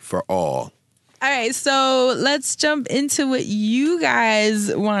 therapy for all. All right, so let's jump into what you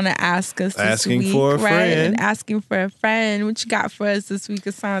guys want to ask us this week. Asking for a friend. Asking for a friend. What you got for us this week,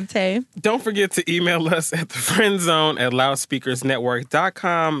 Asante? Don't forget to email us at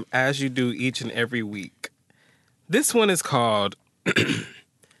thefriendzone@loudspeakersnetwork.com as you do each and every week. This one is called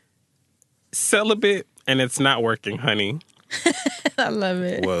Celibate and It's Not Working, Honey. I love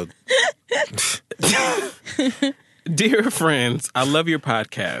it. Well, Dear friends, I love your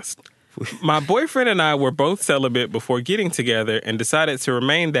podcast. My boyfriend and I were both celibate before getting together and decided to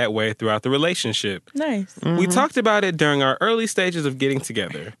remain that way throughout the relationship. Nice. Mm-hmm. We talked about it during our early stages of getting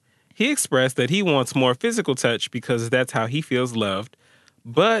together. He expressed that he wants more physical touch because that's how he feels loved.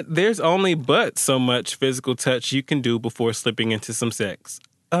 But there's only so much physical touch you can do before slipping into some sex.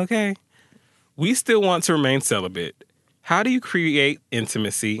 Okay. We still want to remain celibate. How do you create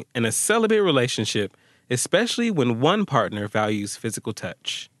intimacy in a celibate relationship, especially when one partner values physical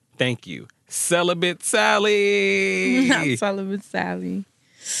touch? Thank you. Celibate Sally. Not Celibate Sally.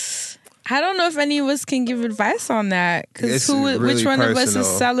 I don't know if any of us can give advice on that. Because which one of us is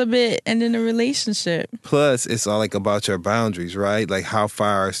celibate and in a relationship? Plus, it's all like about your boundaries, right? Like how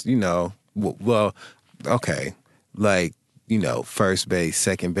far, well, okay. Like, first base,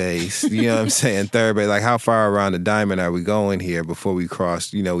 second base, you know what I'm saying? Third base, like how far around the diamond are we going here before we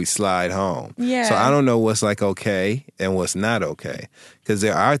cross, we slide home? Yeah. So I don't know what's like okay and what's not okay. Because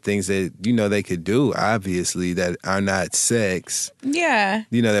there are things that, they could do, obviously, that are not sex. Yeah.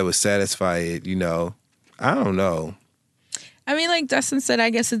 That would satisfy it, I don't know. I mean, like Dustin said,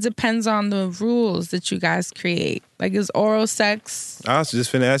 I guess it depends on the rules that you guys create. Like, is oral sex I was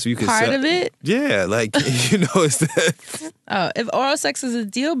just finna ask you could part of it? Yeah, like, it's that. Oh, if oral sex is a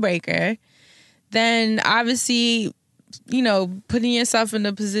deal breaker, then obviously, putting yourself in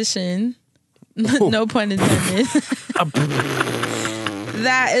a position, no pun intended,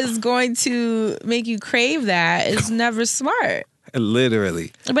 that is going to make you crave that is never smart.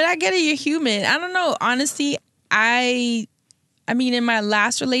 Literally. But I get it. You're human. I don't know. Honestly, I mean, in my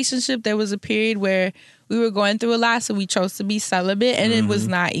last relationship, there was a period where we were going through a lot, so we chose to be celibate, and it was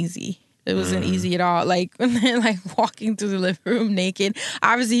not easy. It wasn't easy at all. Like walking through the living room naked.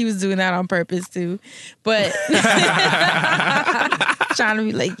 Obviously, he was doing that on purpose too, but trying to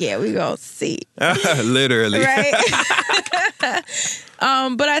be like, yeah, we gonna see. Literally, right?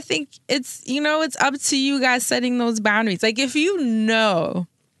 But I think it's up to you guys setting those boundaries. Like if you know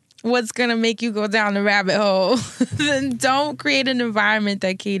what's gonna make you go down the rabbit hole, then don't create an environment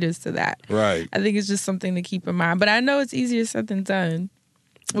that caters to that. Right. I think it's just something to keep in mind. But I know it's easier said than done.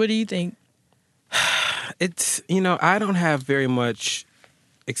 What do you think? It's, I don't have very much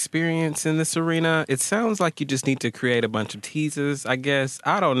experience in this arena. It sounds like you just need to create a bunch of teasers, I guess.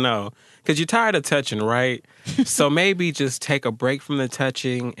 I don't know. Because you're tired of touching, right? So maybe just take a break from the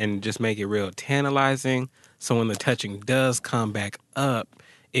touching and just make it real tantalizing. So when the touching does come back up,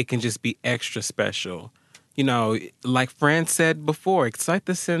 it can just be extra special. Like Fran said before, excite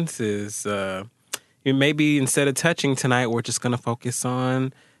the senses. Maybe instead of touching tonight, we're just going to focus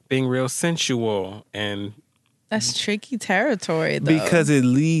on being real sensual. And that's tricky territory, though. Because it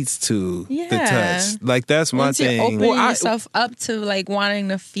leads to the touch. Like, that's my thing. You're opening yourself up to, like, wanting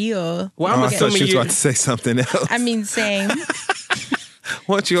to feel. Well, I thought you was about to say something else. I mean, same.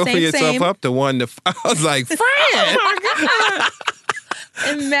 Once you open yourself up to one, I was like, Fran! Oh, my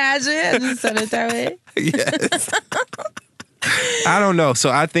God. Imagine. I just said it that way. Yes. I don't know.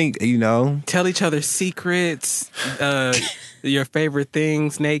 So I think, tell each other secrets, your favorite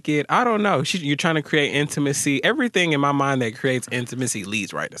things naked. I don't know. You're trying to create intimacy. Everything in my mind that creates intimacy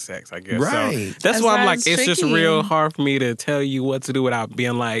leads right to sex, I guess. Right. So that's why I'm like, tricky. it's just real hard for me to tell you what to do without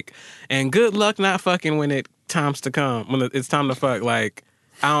being like, and good luck not fucking when it's time to fuck. Like,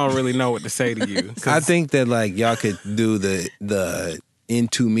 I don't really know what to say to you. I think that, like, y'all could do the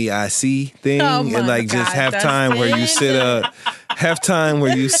into me I see thing, and like God, just have time where you sit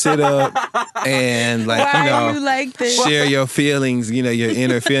up, and like, Why are you like this? share your feelings, your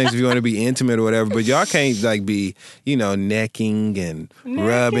inner feelings if you want to be intimate or whatever. But y'all can't like be, necking and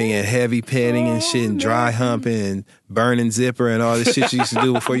rubbing and heavy petting and shit and dry humping and burning zipper and all this shit you used to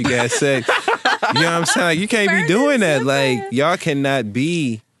do before you got sex. You know what I'm saying? Like, you can't be doing that. Like, y'all cannot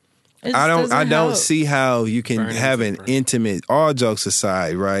be. I don't see how you can have an intimate, all jokes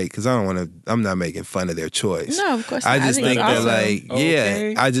aside, right? Because I'm not making fun of their choice. No, of course I not. just think that, awesome. like,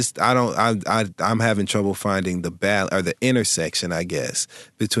 Okay. I'm having trouble finding the intersection, I guess,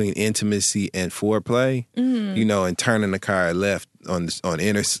 between intimacy and foreplay, and turning the car left on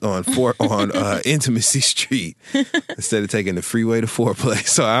Intimacy Street instead of taking the freeway to foreplay.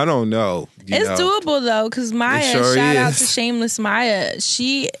 So I don't know. It's doable though, because Maya, sure shout out is. to Shameless Maya.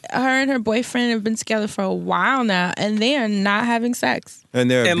 Her and her boyfriend have been together for a while now, and they are not having sex. And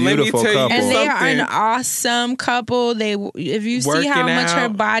they're a And let me beautiful tell you couple. And they are Something. an awesome couple. If you see Working how much her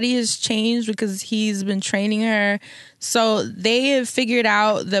out. body has changed because he's been training her. So they have figured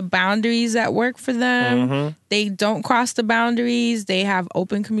out the boundaries that work for them. They don't cross the boundaries. They have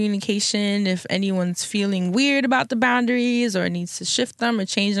open communication. If anyone's feeling weird about the boundaries or needs to shift them or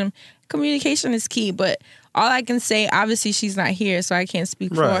change them, communication is key. But all I can say, obviously she's not here, so I can't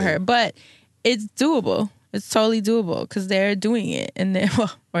speak for her. But it's doable. It's totally doable because they're doing it and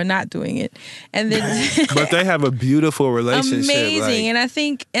or not doing it. And then But they have a beautiful relationship. amazing.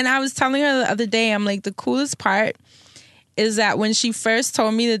 And I was telling her the other day, I'm like, the coolest part is that when she first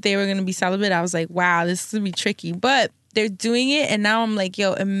told me that they were going to be celibate, I was like, wow, this is going to be tricky. But they're doing it, and now I'm like,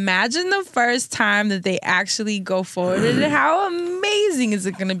 yo, imagine the first time that they actually go forward with it. How amazing is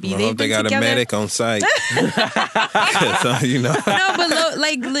it going to be? I hope they got together. a medic on site. So, No, but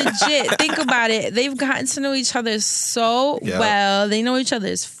like legit, think about it. They've gotten to know each other so well. They know each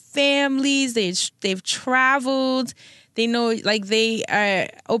other's families. They've traveled. They know, like, they are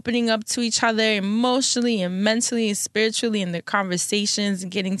opening up to each other emotionally and mentally and spiritually in their conversations and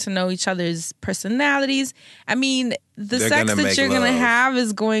getting to know each other's personalities. I mean, the sex that you're going to have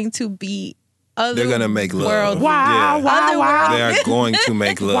is going to be They're going to make love. Wow. They are going to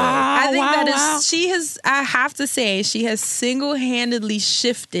make love. I think I have to say, she has single-handedly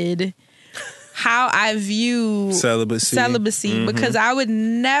shifted how I view celibacy because I would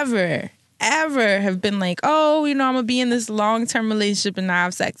never ever have been like, oh, I'm gonna be in this long-term relationship and not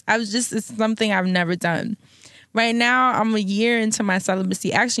have sex. It's something I've never done. Right now, I'm a year into my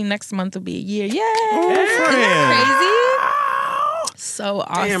celibacy. Actually, next month will be a year. Yay! Oh, Isn't that crazy? so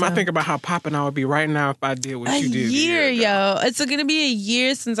awesome. Damn, I think about how popping I would be right now if I did what you did. A year, yo. It's gonna be a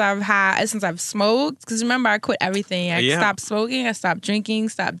year since I've smoked. Because remember, I quit everything. I stopped smoking. I stopped drinking.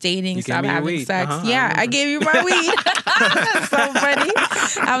 Stopped dating. Stopped having sex. I gave you my weed. That's so funny.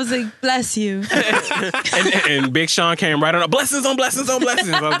 I was like, bless you. and Big Sean came right on. Blessings on blessings on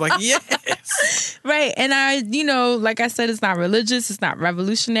blessings. I was like, yes. Right. And I, like I said, it's not religious. It's not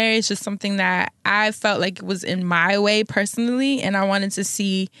revolutionary. It's just something that I felt like it was in my way personally. And I wanted to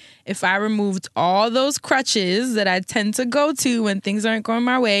see if I removed all those crutches that I tend to go to when things aren't going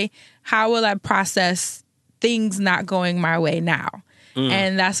my way, how will I process things not going my way now?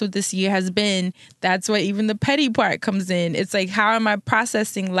 And that's what this year has been. That's where even the petty part comes in. It's like, how am I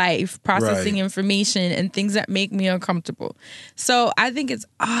processing life, processing information, and things that make me uncomfortable? So I think it's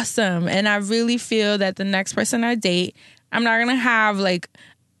awesome. And I really feel that the next person I date, I'm not going to have like,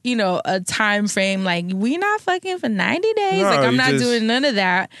 a time frame like we not fucking for 90 days. Like I'm not doing none of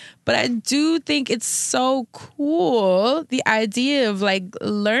that. But I do think it's so cool, the idea of like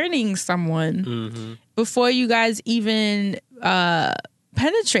learning someone before you guys even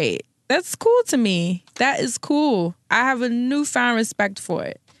penetrate. That's cool to me. That is cool. I have a newfound respect for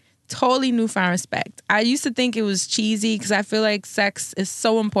it. Totally newfound respect. I used to think it was cheesy because I feel like sex is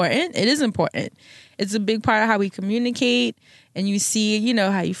so important. It is important. It's a big part of how we communicate, and you see,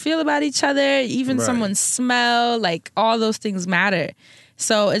 how you feel about each other, even someone's smell, like all those things matter.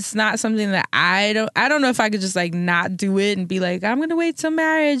 So it's not something that I don't know if I could just like not do it and be like, I'm going to wait till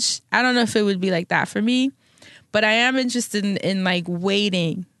marriage. I don't know if it would be like that for me, but I am interested in like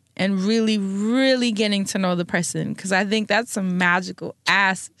waiting and really, really getting to know the person, because I think that's some magical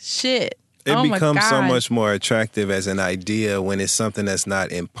ass shit. It becomes so much more attractive as an idea when it's something that's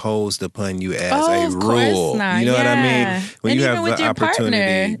not imposed upon you as a rule. Not. You know what I mean? When and you even have with the your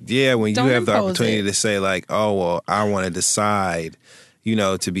opportunity, partner, when you have the opportunity to say like, oh well, I want to decide,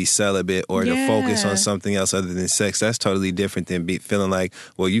 to be celibate or to focus on something else other than sex. That's totally different than feeling like,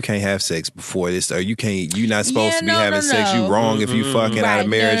 well, you can't have sex before this, or you're not supposed to be having sex. You wrong if you fucking out of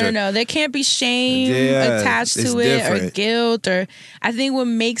marriage. No. There can't be shame attached to it different. Or guilt. Or I think what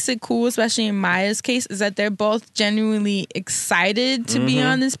makes it cool, especially in Maya's case, is that they're both genuinely excited to be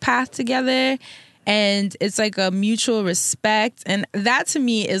on this path together. And it's like a mutual respect. And that to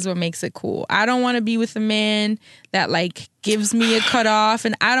me is what makes it cool. I don't want to be with a man that like gives me a cutoff.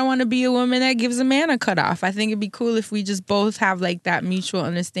 And I don't want to be a woman that gives a man a cutoff. I think it'd be cool if we just both have like that mutual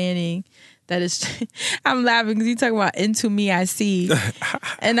understanding. That is, I'm laughing because you talking about into me, I see.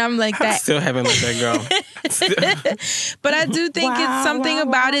 And I'm like that. I still haven't let that go. But I do think it's something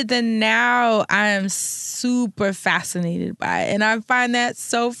about it that now I am super fascinated by it. And I find that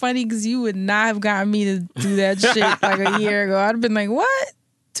so funny because you would not have gotten me to do that shit like a year ago. I'd have been like, what?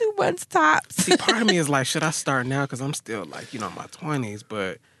 2 months tops. See, part of me is like, should I start now? Because I'm still like, in my 20s.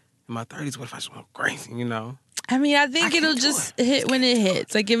 But in my 30s, what if I just went crazy, I mean, I think it'll just hit when it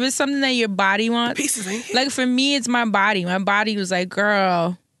hits. Like, if it's something that your body wants. The pieces ain't hit. Like, for me, it's my body. My body was like,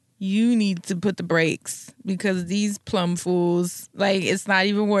 girl, you need to put the brakes because these plum fools, like, it's not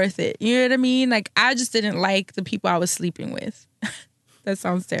even worth it. You know what I mean? Like, I just didn't like the people I was sleeping with. That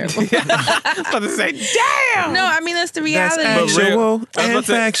sounds terrible. I was about to say, damn! No, I mean, that's the reality. That's actual and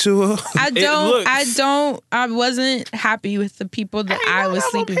factual. I wasn't happy with the people that I was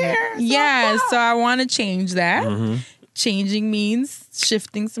sleeping with. Yeah, so I want to change that. Changing means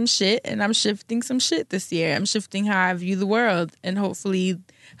shifting some shit, and I'm shifting some shit this year. I'm shifting how I view the world, and hopefully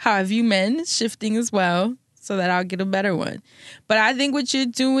how I view men, shifting as well, so that I'll get a better one. But I think what you're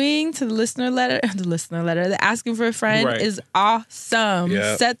doing to the listener letter, the asking for a friend is awesome.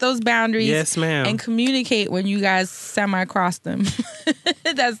 Yep. Set those boundaries. Yes, ma'am. And communicate when you guys semi-cross them.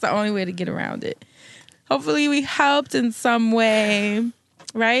 That's the only way to get around it. Hopefully we helped in some way,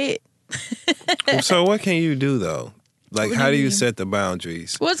 right? So what can you do though? Like, how do you set the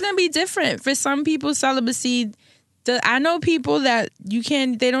boundaries? Well, it's going to be different. For some people, celibacy, I know people that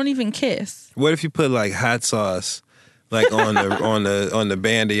they don't even kiss. What if you put like hot sauce like on the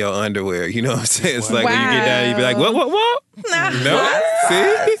band of your underwear? You know what I'm saying? It's like when you get down, you be like, what? No,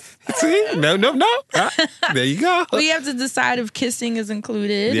 see? No. There you go. We have to decide if kissing is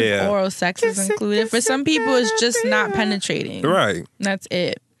included, if oral sex is included. For some people, it's just not penetrating. Right. That's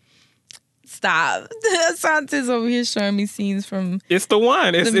it. Stop. Assante's over here showing me scenes from. It's the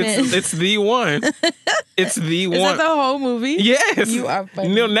one. It's the one. It's the one. Is that the whole movie? Yes. You are funny.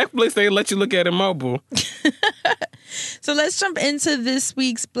 Netflix, they let you look at it mobile. So let's jump into this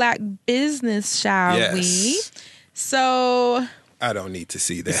week's Black Business, shall we? So. I don't need to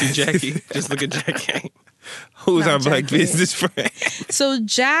see that. See Jackie. Just look at Jackie. Who's our black business friend? So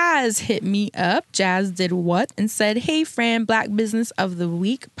Jazz hit me up. Jazz did what? And said, hey, Fran, Black Business of the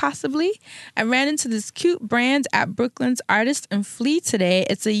Week, possibly. I ran into this cute brand at Brooklyn's Artist and Flea today.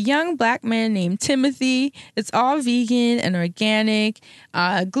 It's a young black man named Timothy. It's all vegan and organic,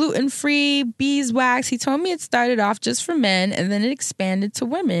 gluten-free, beeswax. He told me it started off just for men and then it expanded to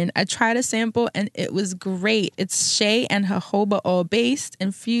women. I tried a sample and it was great. It's shea and jojoba oil based,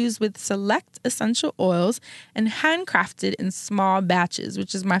 infused with select essential oils, and handcrafted in small batches,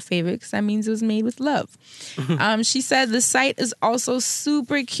 which is my favorite because that means it was made with love. She said the site is also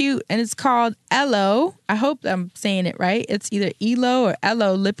super cute and it's called Elo. I hope I'm saying it right. It's either Elo or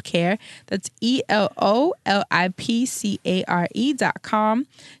Elo Lip Care. That's ELOLIPCARE.com.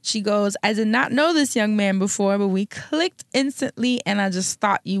 She goes, I did not know this young man before, but we clicked instantly and I just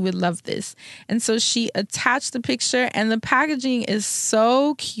thought you would love this. And so she attached the picture and the packaging is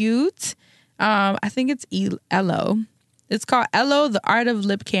so cute. I think it's Elo. It's called Elo, The Art of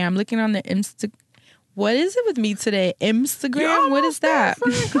Lip Care. I'm looking on their Instagram. What is it with me today? Instagram? What is that?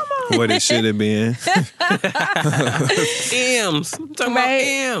 Come on. What it should have been. M's. I'm talking about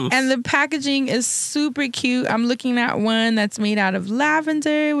M's. And the packaging is super cute. I'm looking at one that's made out of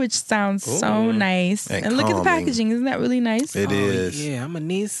lavender, which sounds so nice. And look at the packaging. Isn't that really nice? It is. Yeah, I'm going to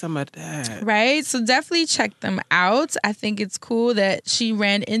need some of that. Right? So definitely check them out. I think it's cool that she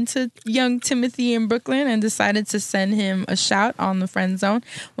ran into young Timothy in Brooklyn and decided to send him a shout on the Friend Zone.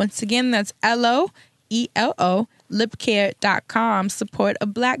 Once again, that's Elo, ELO, lipcare.com. Support a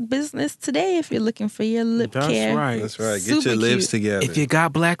black business today if you're looking for your lip care. That's right. Get Super your lips cute. together. If you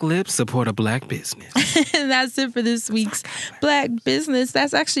got black lips, support a black business. And that's it for this week's Black Business.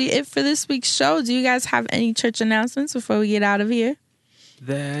 That's actually it for this week's show. Do you guys have any church announcements before we get out of here?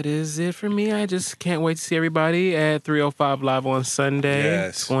 That is it for me. I just can't wait to see everybody at 305 Live on Sunday. Yes.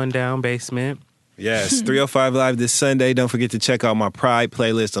 It's going down basement. Yes, 305 Live this Sunday. Don't forget to check out my Pride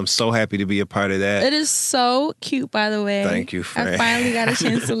playlist. I'm so happy to be a part of that. It is so cute, by the way. Thank you, Fran. I finally got a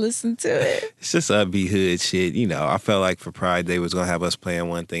chance to listen to it. It's just upbeat hood shit. You know, I felt like for Pride, they was going to have us playing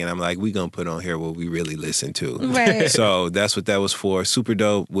one thing. And I'm like, we going to put on here what we really listen to. Right. So that's what that was for. Super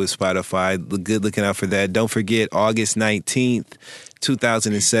dope with Spotify. Good looking out for that. Don't forget, August 19th.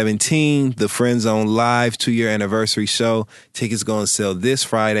 2017, the Friend Zone Live 2-year anniversary show. Tickets going to sell this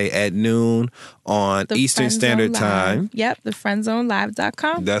Friday at noon on Eastern Standard Time. Yep,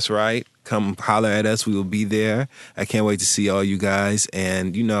 thefriendzonelive.com. That's right. Come holler at us. We will be there. I can't wait to see all you guys.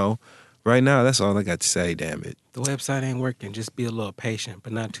 And, you know, right now, that's all I got to say, damn it. The website ain't working. Just be a little patient,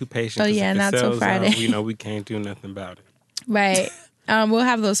 but not too patient. Oh, yeah, not till Friday. We know we can't do nothing about it. Right. We'll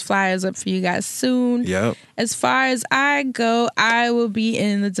have those flyers up for you guys soon. Yep. As far as I go, I will be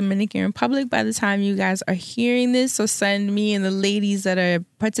in the Dominican Republic by the time you guys are hearing this. So send me and the ladies that are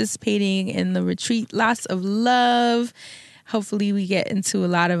participating in the retreat lots of love. Hopefully we get into a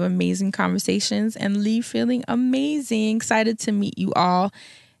lot of amazing conversations and leave feeling amazing. Excited to meet you all.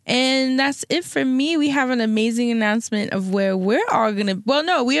 And that's it for me. We have an amazing announcement of where we're all going to... Well,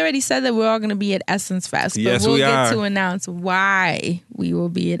 no, we already said that we're all going to be at Essence Fest. But yes, we'll we get are. to announce why we will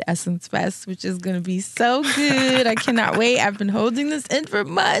be at Essence Fest, which is going to be so good. I cannot wait. I've been holding this in for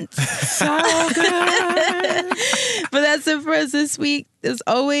months. So good. But that's it for us this week. As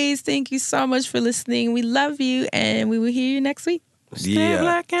always, thank you so much for listening. We love you, and we will hear you next week. Stay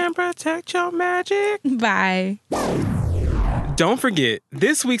black and protect your magic. Bye. Don't forget,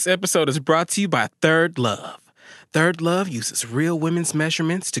 this week's episode is brought to you by Third Love. Third Love uses real women's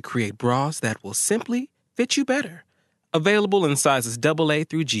measurements to create bras that will simply fit you better. Available in sizes AA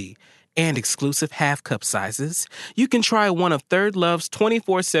through G and exclusive half-cup sizes, you can try one of Third Love's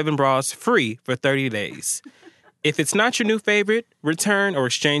 24/7 bras free for 30 days. If it's not your new favorite, return or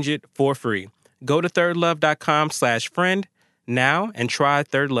exchange it for free. Go to thirdlove.com/friend now and try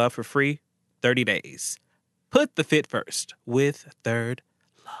Third Love for free 30 days. Put the fit first with Third